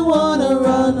 I want to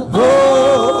run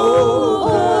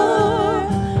over.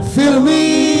 Fill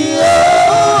me up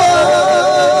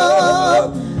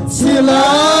till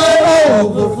I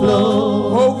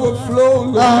overflow.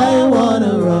 Overflow. I want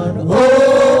to run over.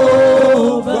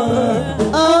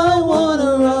 I want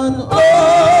to run over.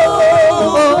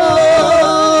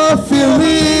 Fill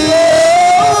me up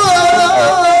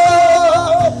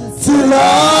till I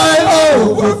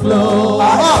overflow. I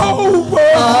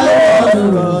want to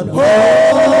run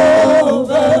over.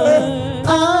 I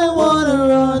want to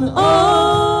run over.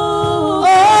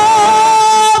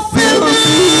 Fill me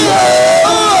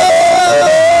up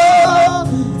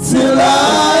till I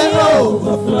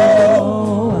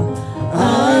overflow. I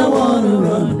want to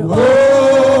run over.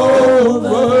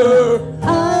 I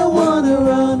want to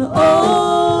run over.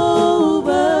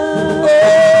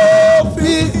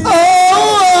 Fill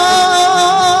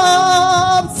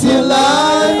up till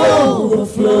I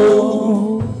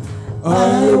overflow.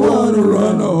 I want to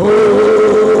run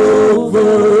over.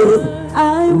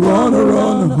 I want to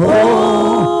run over.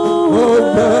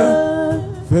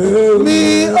 Fill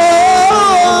me up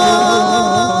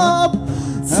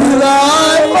till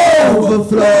I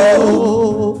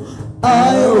overflow.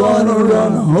 I want to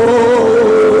run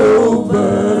over.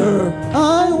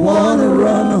 I want to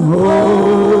run over.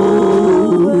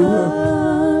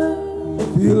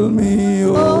 Fill me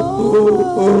up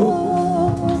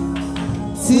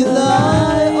till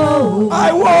I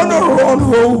want to run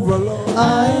over, Lord. I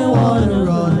want to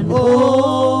run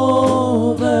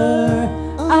over.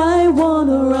 I want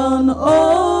to run over.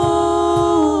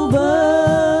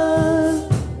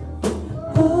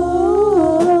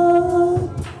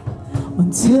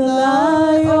 Until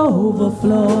I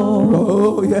overflow.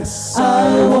 Oh, yes.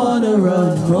 I want to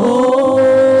run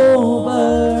over.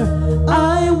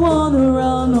 I want to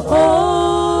run over.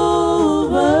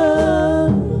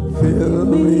 Fill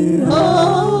me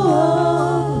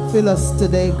up. Fill us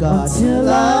today, God. Until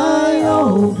I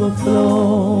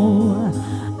overflow.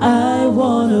 I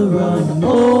want to run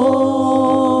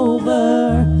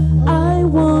over. I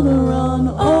want to run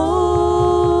over.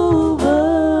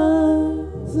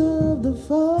 Of the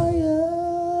fire.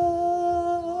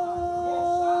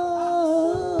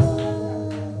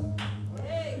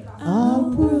 I'll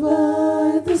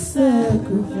provide the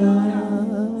sacrifice.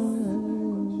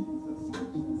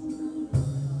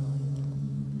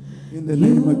 In the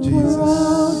name of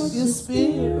Jesus. Your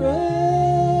spirit.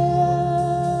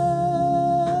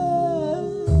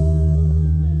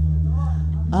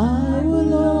 I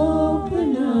will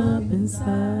open up inside.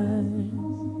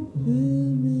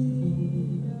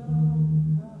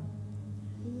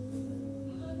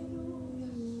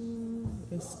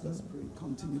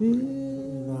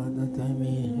 Lord, that I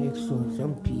may extract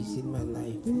some peace in my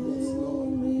life.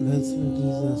 Bless me,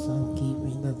 Jesus, and keep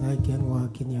me that I can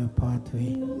walk in your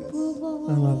pathway.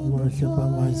 And have worship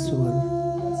on my soul.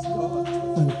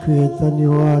 And create a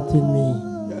new heart in me.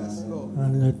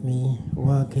 And let me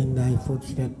walk in thy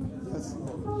footsteps.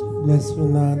 Bless me,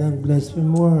 Lord, and bless me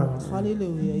more.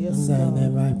 Hallelujah. Yes, in thy Lord.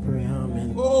 name I pray.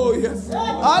 Amen. Oh, yes.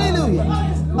 Hallelujah.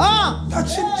 Ah.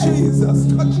 Touch him, Jesus.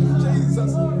 Touch him,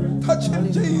 Jesus. Touch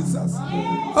him, Jesus.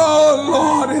 Oh,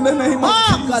 Lord, in the name of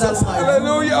Jesus.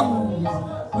 Hallelujah.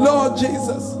 Lord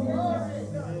Jesus.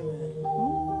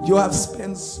 You have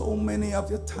spent so many of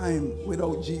your time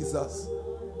without Jesus.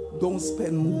 Don't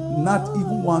spend not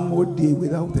even one more day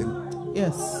without him.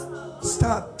 Yes.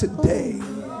 Start today.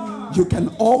 You can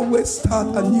always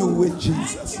start anew with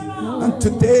Jesus. And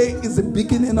today is the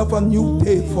beginning of a new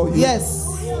day for you. Yes.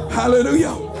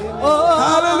 Hallelujah.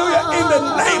 Hallelujah. In the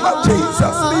name of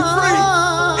Jesus. Be free.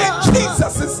 In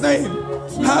Jesus' name.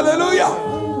 Hallelujah.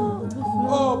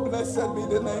 Oh, blessed be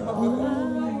the name of the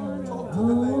Lord. Talk to the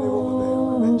lady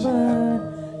over there.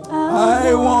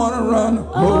 I want to run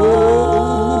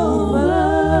over.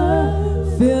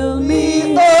 Fill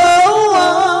me up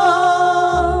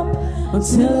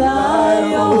until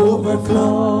I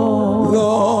overflow.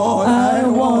 Lord, I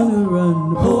want to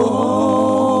run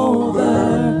over.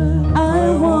 I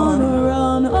want to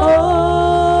run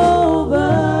over.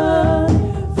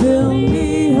 Fill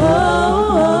me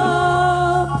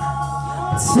up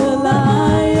till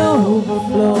I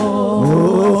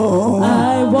overflow.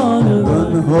 I want to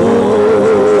run over.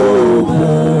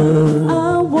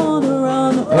 I want to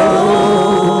run over.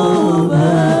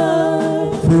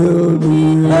 Fill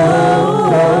me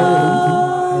up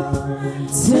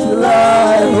till I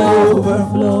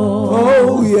overflow.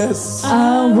 Oh, yes.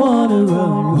 I want to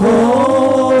run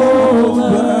over.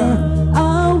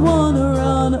 I want to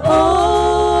run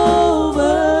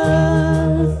over.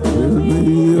 Fill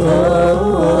me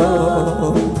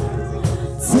up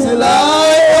till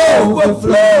I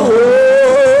overflow.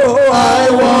 I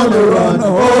want to run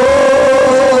over.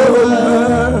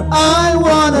 I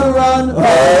want to run over.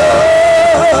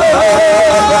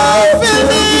 Fill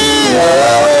me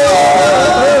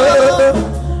up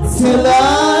till I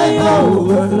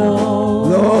overflow.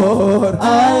 Lord, I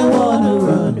want to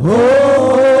run over.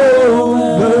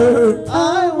 I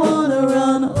want to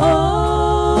run over.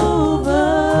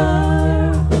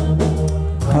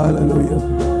 Hallelujah.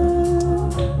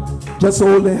 Just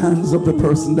hold the hands of the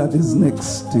person that is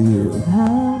next to you.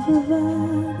 I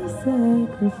provide a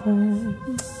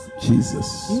sacrifice.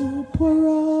 Jesus. You pour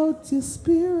out your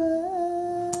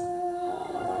spirit.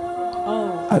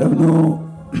 I don't know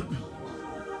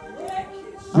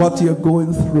what you're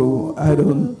going through. I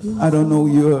don't know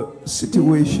your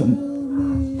situation.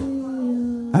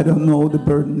 I don't know the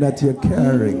burden that you're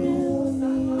carrying.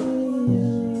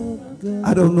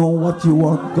 I don't know what you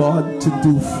want God to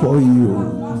do for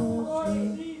you.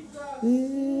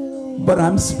 But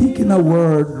I'm speaking a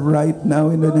word right now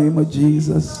in the name of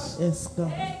Jesus. Yes,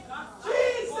 God.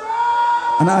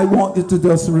 And I want you to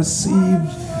just receive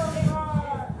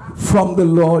from the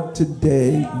Lord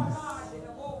today.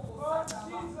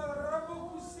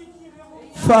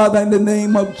 Father, in the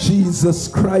name of Jesus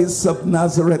Christ of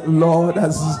Nazareth, Lord,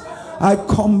 as I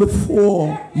come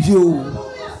before you,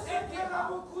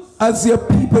 as your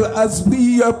people, as we,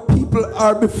 your people,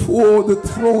 are before the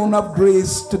throne of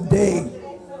grace today.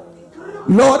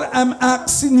 Lord, I'm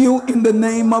asking you in the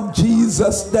name of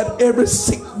Jesus that every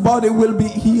sick body will be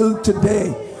healed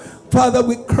today. Father,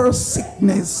 we curse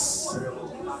sickness.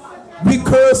 We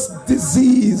curse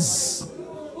disease.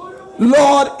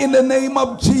 Lord, in the name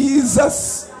of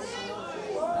Jesus.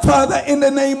 Father, in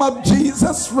the name of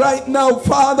Jesus right now,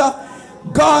 Father,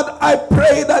 God, I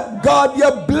pray that, God,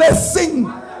 your blessing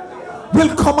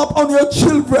will come upon your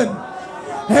children.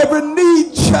 Every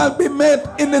need shall be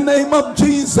met in the name of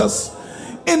Jesus.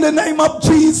 In the name of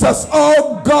Jesus,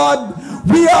 oh God,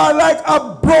 we are like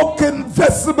a broken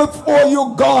vessel before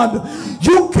you, God.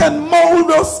 You can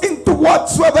mold us into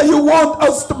whatsoever you want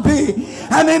us to be.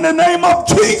 And in the name of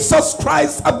Jesus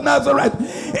Christ of Nazareth,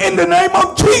 in the name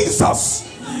of Jesus,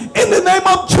 in the name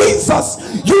of Jesus,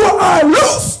 you are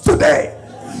loose today.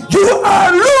 You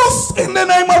are loose in the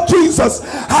name of Jesus.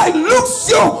 I loose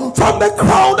you from the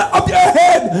crown of your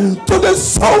head to the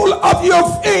sole of your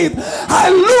feet. I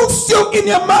loose you in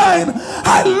your mind.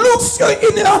 I loose you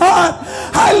in your heart.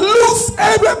 I loose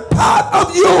every part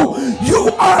of you. You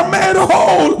are made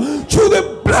whole through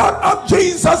the blood of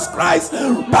Jesus Christ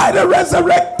by the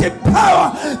resurrected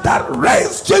power that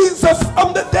raised Jesus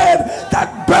from the dead,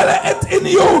 that dwelleth in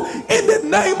you. In the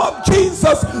name of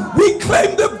Jesus, we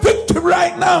claim the victory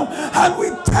right now. now. And we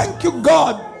thank you,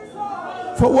 God,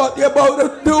 for what you're about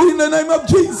to do in the name of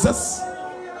Jesus.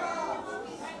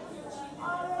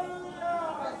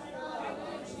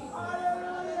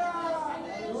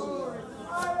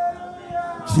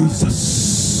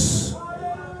 Jesus.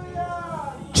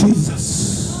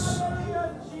 Jesus.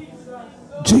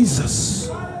 Jesus.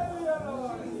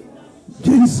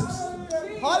 Jesus.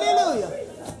 Hallelujah.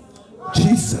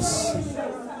 Jesus.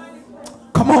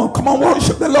 Come on,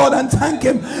 worship the Lord and thank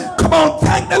him. Come on,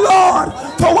 thank the Lord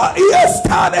for what he has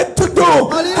started to do.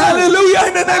 Hallelujah,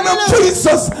 in the name of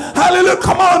Jesus. Hallelujah.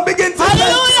 Come on, begin to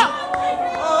Hallelujah.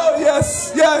 Oh,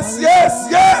 yes, yes, yes,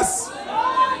 yes.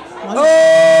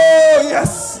 Oh,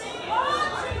 yes.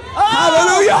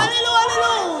 Hallelujah.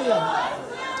 Hallelujah.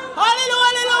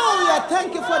 Hallelujah.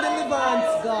 Thank you for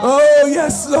deliverance, God. Oh,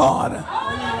 yes, Lord.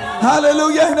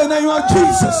 Hallelujah, in the name of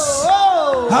Jesus.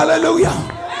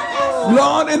 Hallelujah.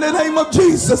 Lord, in the name of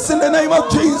Jesus, in the name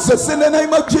of Jesus, in the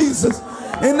name of Jesus,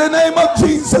 in the name of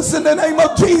Jesus, in the name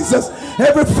of Jesus,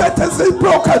 every fetter is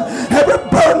broken, every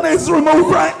burden is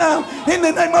removed right now. In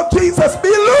the name of Jesus, be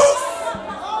loose.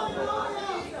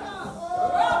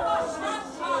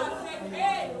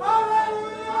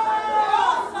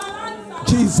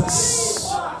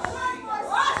 Jesus.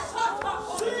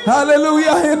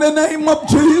 Hallelujah, in the name of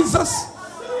Jesus.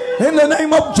 In the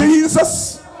name of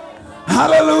Jesus.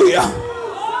 Hallelujah.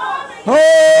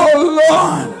 Oh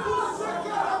Lord.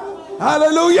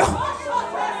 Hallelujah.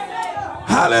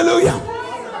 Hallelujah.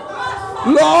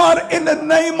 Lord, in the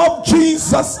name of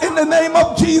Jesus, in the name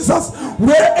of Jesus,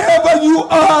 wherever you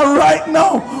are right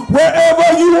now,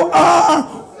 wherever you are,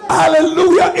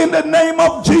 hallelujah, in the name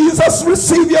of Jesus,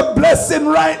 receive your blessing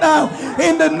right now,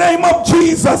 in the name of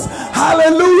Jesus.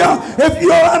 Hallelujah. If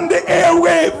you're on the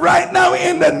airwave right now,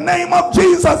 in the name of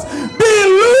Jesus, be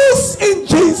loose in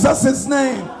Jesus'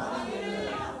 name.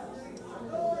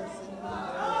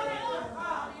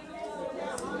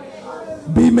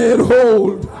 Be made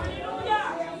whole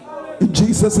in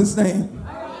Jesus' name.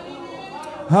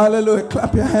 Hallelujah.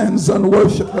 Clap your hands and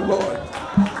worship the Lord.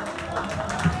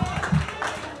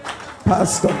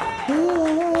 Pastor.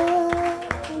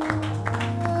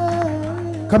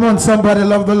 Come on, somebody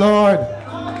love the Lord.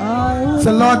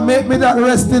 Say, Lord, make me that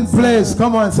resting place.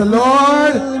 Come on, say,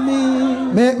 Lord,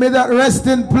 make me that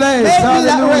resting place. Make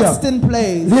Hallelujah. me that resting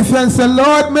place. Lift your hand, say,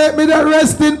 Lord, make me that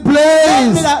resting place.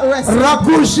 Make me that resting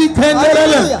Rakushi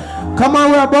Kenderele. Come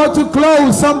on, we're about to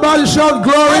close. Somebody shout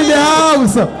glory in the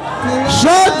house.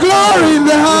 Shout glory in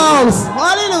the house.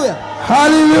 Hallelujah.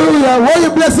 Hallelujah. Will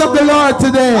you bless up the Lord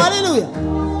today? Hallelujah.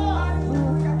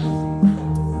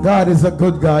 God is a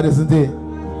good God, isn't he?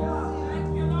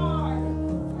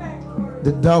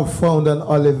 The dove found an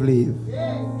olive leaf,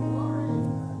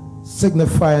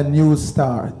 signify a new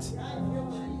start.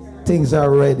 Things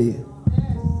are ready.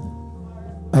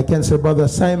 I can say, Brother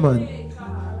Simon,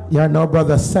 you are now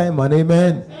Brother Simon.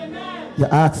 Amen. You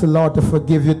ask the Lord to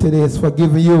forgive you today. He's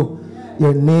forgiven you.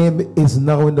 Your name is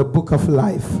now in the book of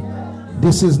life.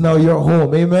 This is now your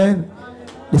home. Amen.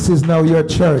 This is now your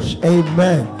church.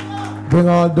 Amen. Bring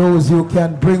all those you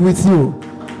can bring with you.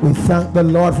 We thank the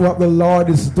Lord for what the Lord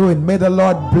is doing. May the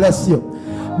Lord bless you.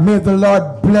 May the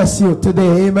Lord bless you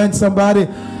today. Amen, somebody.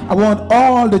 I want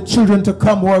all the children to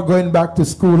come who are going back to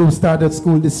school, who started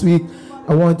school this week.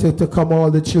 I want you to come,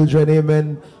 all the children.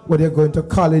 Amen. Whether you're going to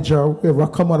college or wherever,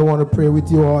 come on, I want to pray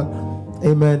with you all.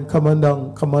 Amen. Come on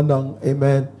down. Come on down.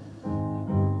 Amen.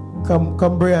 Come,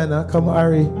 Brianna. Come,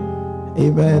 Ari.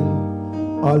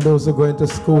 Amen. All those who are going to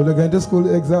school. They're going to school,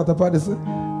 Exalta Patterson.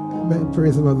 Amen.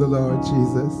 Praise the Lord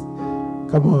Jesus.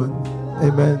 Come on.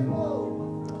 Amen.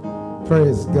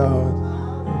 Praise God.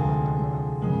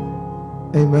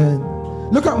 Amen.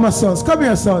 Look at my sons. Come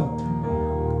here, son.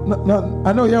 No,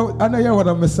 I know you're one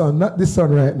of my son, not this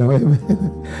son right now. Amen.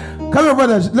 Come here,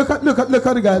 brother. Look at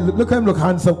the guy. Look at him. Look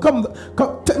handsome. Come.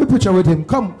 Take the picture with him.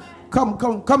 Come,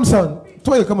 son.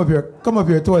 Toya, come up here. Come up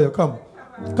here, Toya. Come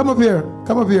up here.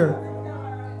 Come up here.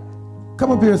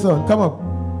 Come up here, son. Come up.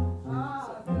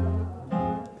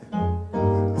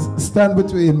 Stand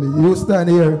between me. You stand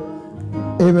here.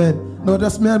 Amen. No,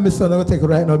 that's me and my son. I'm going to take it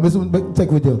right now. My son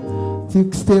take with you.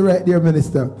 Stay right there,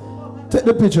 minister. Take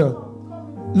the picture.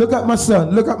 Look at my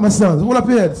son. Look at my son. Hold up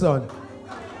your head, son.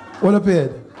 Hold up your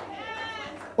head.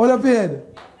 Hold up your head.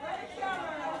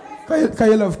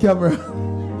 Can you love camera?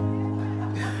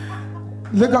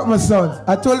 Look at my sons.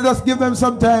 I told you just give them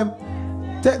some time.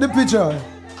 Take the picture.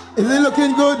 Is it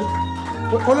looking good?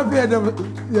 Hold up your head.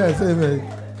 Yes, amen.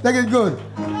 Take it good.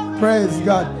 Praise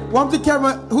God. Want the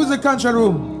camera? Who's in the control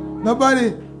room?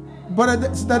 Nobody? But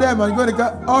it's them. I'm going to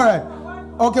go. All right.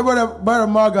 Okay, Brother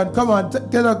Morgan, come on.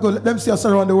 Tell us, let them see us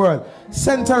around the world.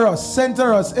 Center us.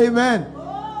 Amen.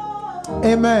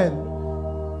 Amen.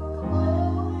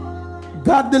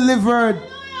 God delivered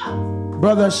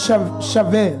Brother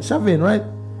Shavin, right?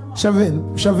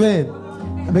 Shavin.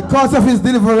 And because of his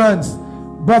deliverance,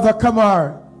 Brother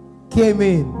Kamar came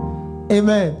in.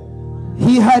 Amen.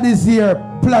 He had his ear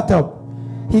plait up.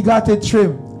 He got it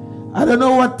trimmed. I don't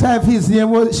know what type his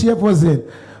shape was in,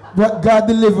 but God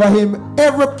delivered him.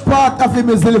 Every part of him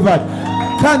is delivered.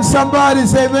 Can somebody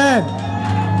say amen?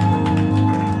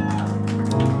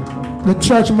 The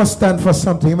church must stand for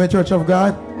something. Amen, Church of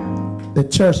God. The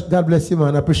church, God bless you,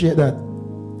 man. I appreciate that.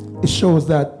 It shows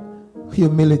that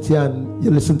humility, and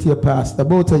you listen to your pastor,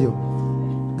 both of you.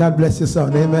 God bless you,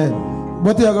 son. Amen.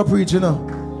 But you're going to preach, you know.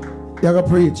 You're going to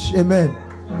preach. Amen.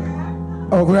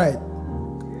 All right.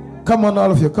 Come on,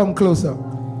 all of you. Come closer.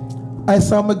 I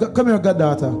saw my... Come here,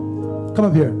 goddaughter. Come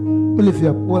up here. We'll lift you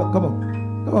up. Well, come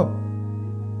on. Come up.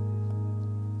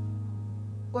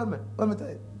 1 minute. 1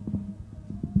 minute.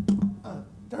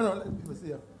 Turn around. Let me see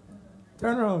you.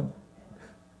 Turn around.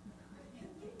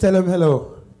 Tell him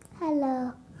hello.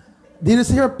 Hello. Did you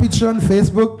see her picture on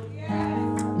Facebook?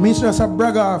 Yes. Me just a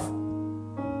brag off.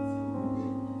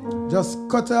 Just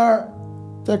cut her.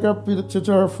 Take her picture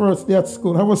to her first day at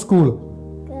school. How was school?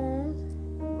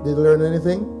 Good. Did you learn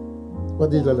anything? What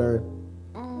did you learn?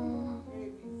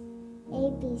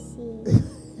 ABC.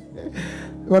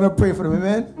 You want to pray for them,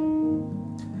 amen?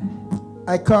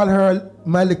 I call her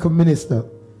my little minister.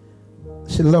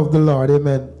 She loved the Lord,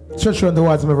 amen. Church run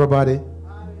towards him, everybody.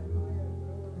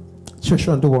 Church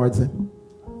run towards him.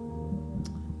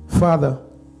 Father,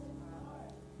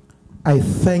 I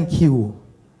thank you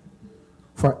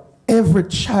for every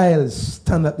child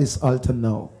stand at this altar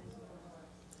now.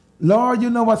 Lord, you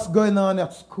know what's going on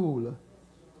at school.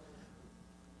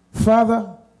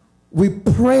 Father, we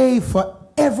pray for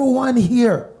everyone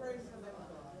here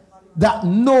that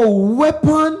no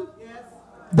weapon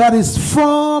that is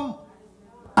formed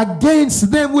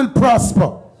against them will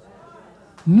prosper.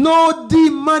 No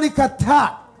demonic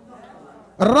attack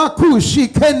Rakushi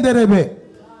Kenderebe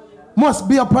must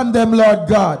be upon them, Lord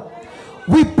God.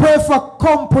 We pray for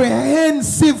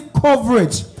comprehensive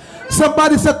coverage.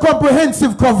 Somebody say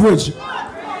comprehensive coverage.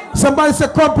 Somebody say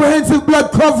comprehensive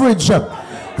blood coverage.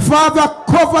 Father,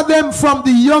 cover them from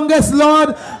the youngest,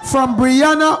 Lord, from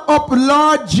Brianna up,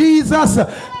 Lord Jesus,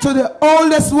 to the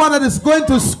oldest one that is going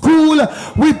to school.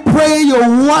 We pray you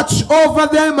watch over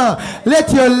them.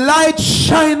 Let your light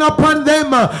shine upon them.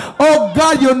 Oh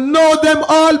God, you know them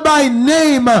all by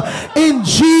name. In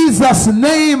Jesus'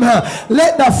 name,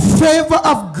 let the favor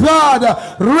of God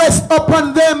rest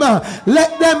upon them.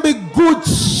 Let them be good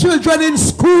children in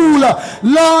school.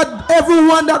 Lord,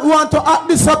 everyone that want to act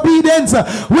disobedience,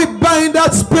 we bind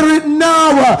that spirit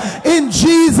now. In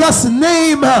Jesus'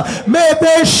 name, may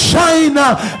they shine.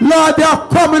 Lord, they are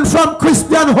coming from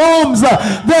Christian homes.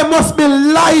 There must be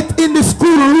light in the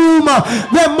schoolroom.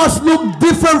 They must look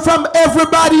different from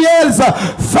everybody else.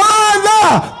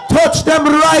 Father, touch them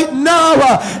right now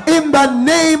in the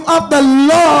name of the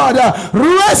Lord.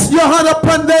 Rest your hand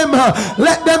upon them.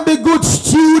 Let them be good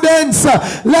students.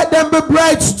 Let them be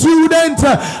bright students.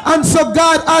 And so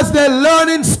God, as they learn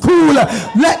in school,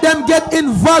 let them get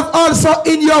involved also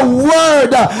in your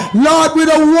word. Lord, we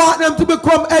don't want them to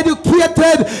become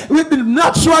educated with the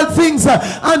natural things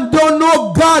and don't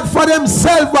know God for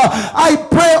themselves. I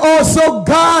pray also,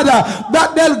 God,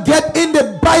 that they'll get in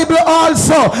the Bible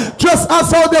also, just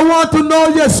as how they want to know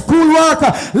your schoolwork.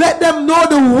 Let them know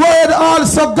the word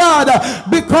also, God,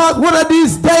 because one of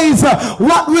these days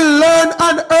what we learn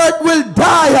on earth will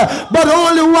die, but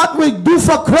only what we do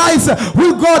for Christ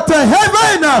will go to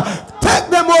heaven. Take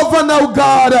them over now,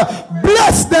 God.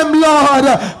 Bless them, Lord.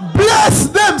 Bless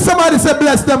them. Somebody say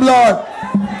bless them, Lord.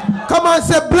 Come on,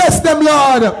 say bless them,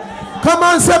 Lord. Come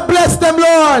on, say bless them,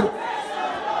 Lord.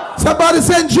 Somebody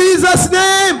say in Jesus'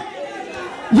 name,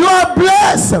 you are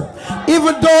blessed.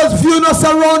 Even those viewing us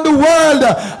around the world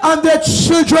and their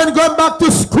children going back to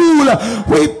school,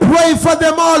 we pray for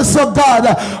them also, God.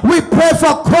 We pray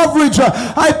for coverage.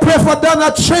 I pray for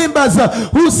Donna Chambers,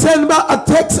 who sent me a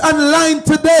text online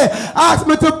today. Ask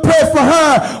me to pray for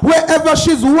her wherever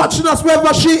she's watching us,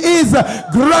 wherever she is.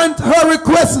 Grant her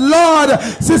request, Lord.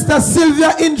 Sister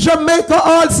Sylvia in Jamaica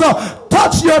also.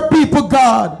 Touch your people,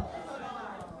 God.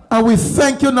 And we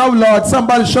thank you now, Lord.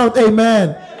 Somebody shout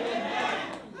amen.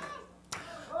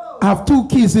 I have 2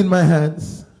 keys in my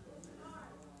hands.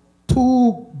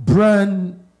 2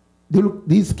 brand.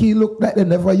 These keys look like they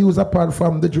never use apart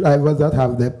from the drivers that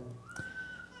have them.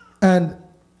 And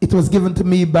it was given to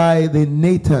me by the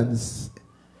Nathans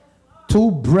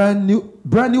 2 brand new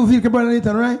vehicles, Brother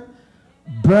Nathan, right?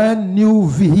 Brand new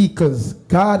vehicles.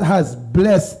 God has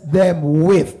blessed them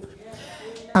with.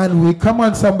 And we come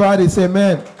on, somebody say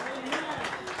amen.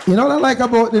 You know what I like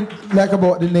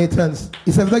about the Nathans?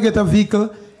 He said if they get a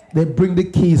vehicle, they bring the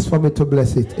keys for me to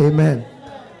bless it. Amen.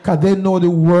 Because they know the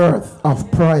worth of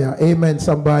prayer. Amen,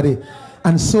 somebody.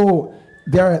 And so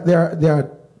there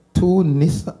are 2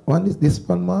 Nissan. One is this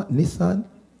one, Nissan.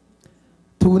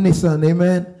 2 Nissan,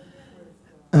 amen.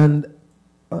 And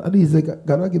these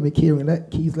God give me keys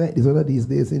like this one of these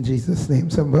days in Jesus' name.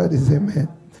 Somebody say amen.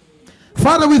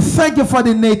 Father, we thank you for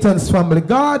the Nathan's family.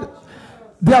 God,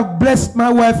 they have blessed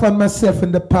my wife and myself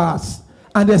in the past,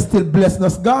 and they're still blessing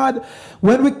us. God,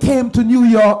 when we came to New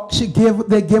York,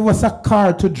 they gave us a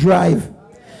car to drive.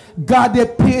 God, they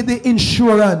paid the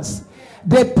insurance.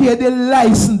 They pay the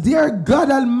license. Dear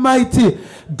God Almighty,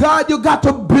 God, you got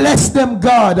to bless them,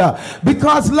 God.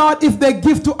 Because, Lord, if they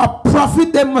give to a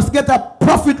prophet, they must get a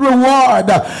profit reward.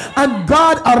 And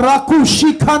God, I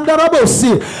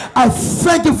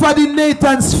thank you for the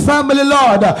Nathan's family,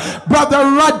 Lord.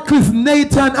 Brother Radcliffe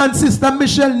Nathan and Sister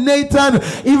Michelle Nathan,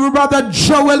 even Brother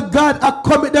Joel, God, I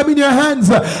commit them in your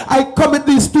hands. I commit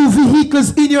these 2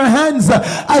 vehicles in your hands.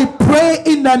 I pray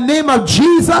in the name of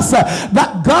Jesus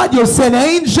that God, you send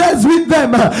angels with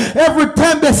them every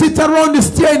time they sit around the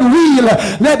steering wheel.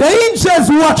 Let the angels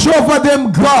watch over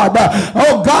them, God.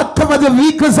 Oh God, cover the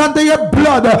vehicles under your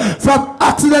blood from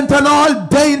accident and all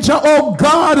danger. Oh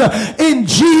God, in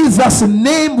Jesus'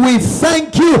 name we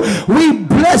thank you, we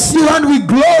bless you, and we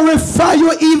glorify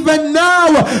you even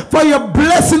now for your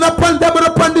blessing upon them and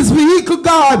upon this vehicle,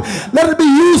 God. Let it be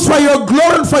used for your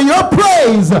glory and for your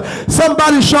praise.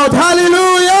 Somebody shout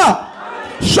hallelujah.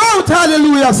 Shout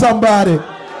hallelujah, somebody.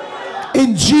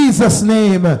 In Jesus'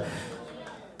 name.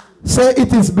 Say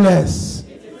it is blessed.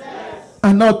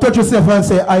 And now touch yourself and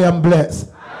say, I am blessed.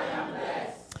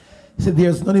 Say,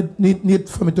 there's no need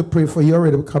for me to pray for you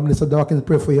already. Come, Mr. Dawkins,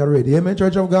 pray for you already. Amen,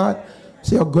 Church of God.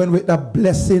 So you're going with the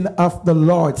blessing of the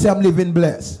Lord. Say, I'm living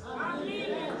blessed.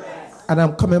 And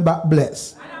I'm coming back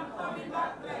blessed.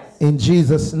 In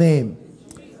Jesus' name.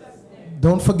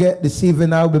 Don't forget, this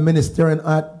evening I'll be ministering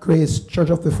at Grace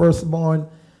Church of the Firstborn,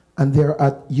 and they're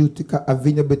at Utica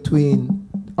Avenue, between,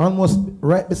 almost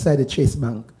right beside the Chase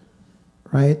Bank,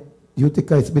 right?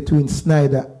 Utica is between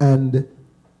Snyder and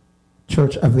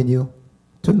Church Avenue.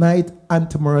 Tonight and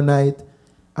tomorrow night,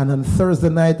 and on Thursday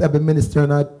night I'll be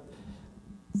ministering at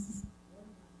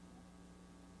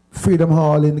Freedom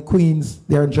Hall in Queens,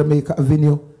 there on Jamaica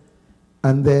Avenue,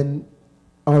 and then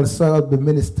also I'll be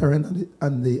ministering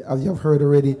and as you've heard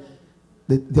already,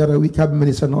 the other week I'll be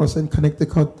ministering also in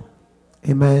Connecticut.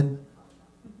 Amen.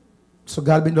 So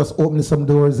God been just opening some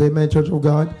doors. Amen, Church of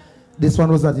God. This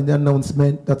one was not in the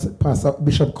announcement. That's Pastor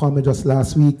Bishop called me just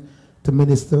last week to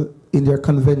minister in their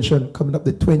convention coming up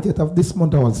the 20th of this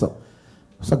month also.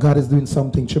 So God is doing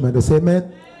something tremendous.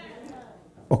 Amen.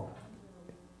 Oh.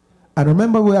 And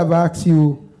remember, we have asked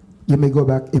you may go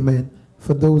back. Amen.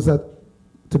 For those that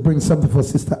to bring something for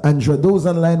Sister Andrea. Those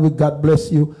online, with God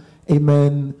bless you.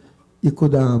 Amen. You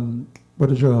could,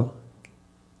 Brother Joel.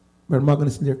 Brother Morgan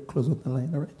is there, close up the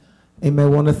line. All right. Amen. I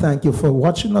want to thank you for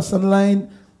watching us online.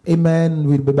 Amen.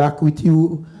 We'll be back with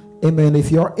you. Amen.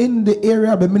 If you're in the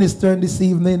area, I'll be ministering this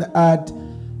evening at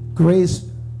Grace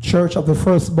Church of the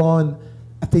Firstborn.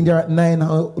 I think they're at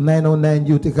 909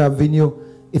 Utica Avenue.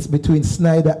 It's between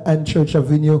Snyder and Church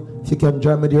Avenue. If you can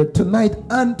join me there tonight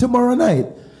and tomorrow night.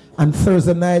 And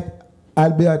Thursday night,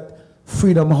 I'll be at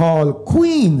Freedom Hall,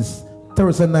 Queens.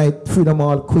 Thursday night, Freedom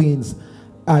Hall, Queens.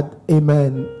 At,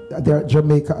 amen, there at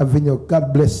Jamaica Avenue.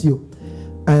 God bless you.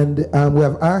 And we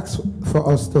have asked for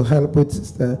us to help with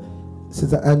Sister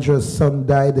Andrea's son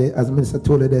died. As Minister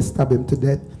told her, they stabbed him to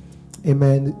death.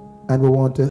 Amen. And we want to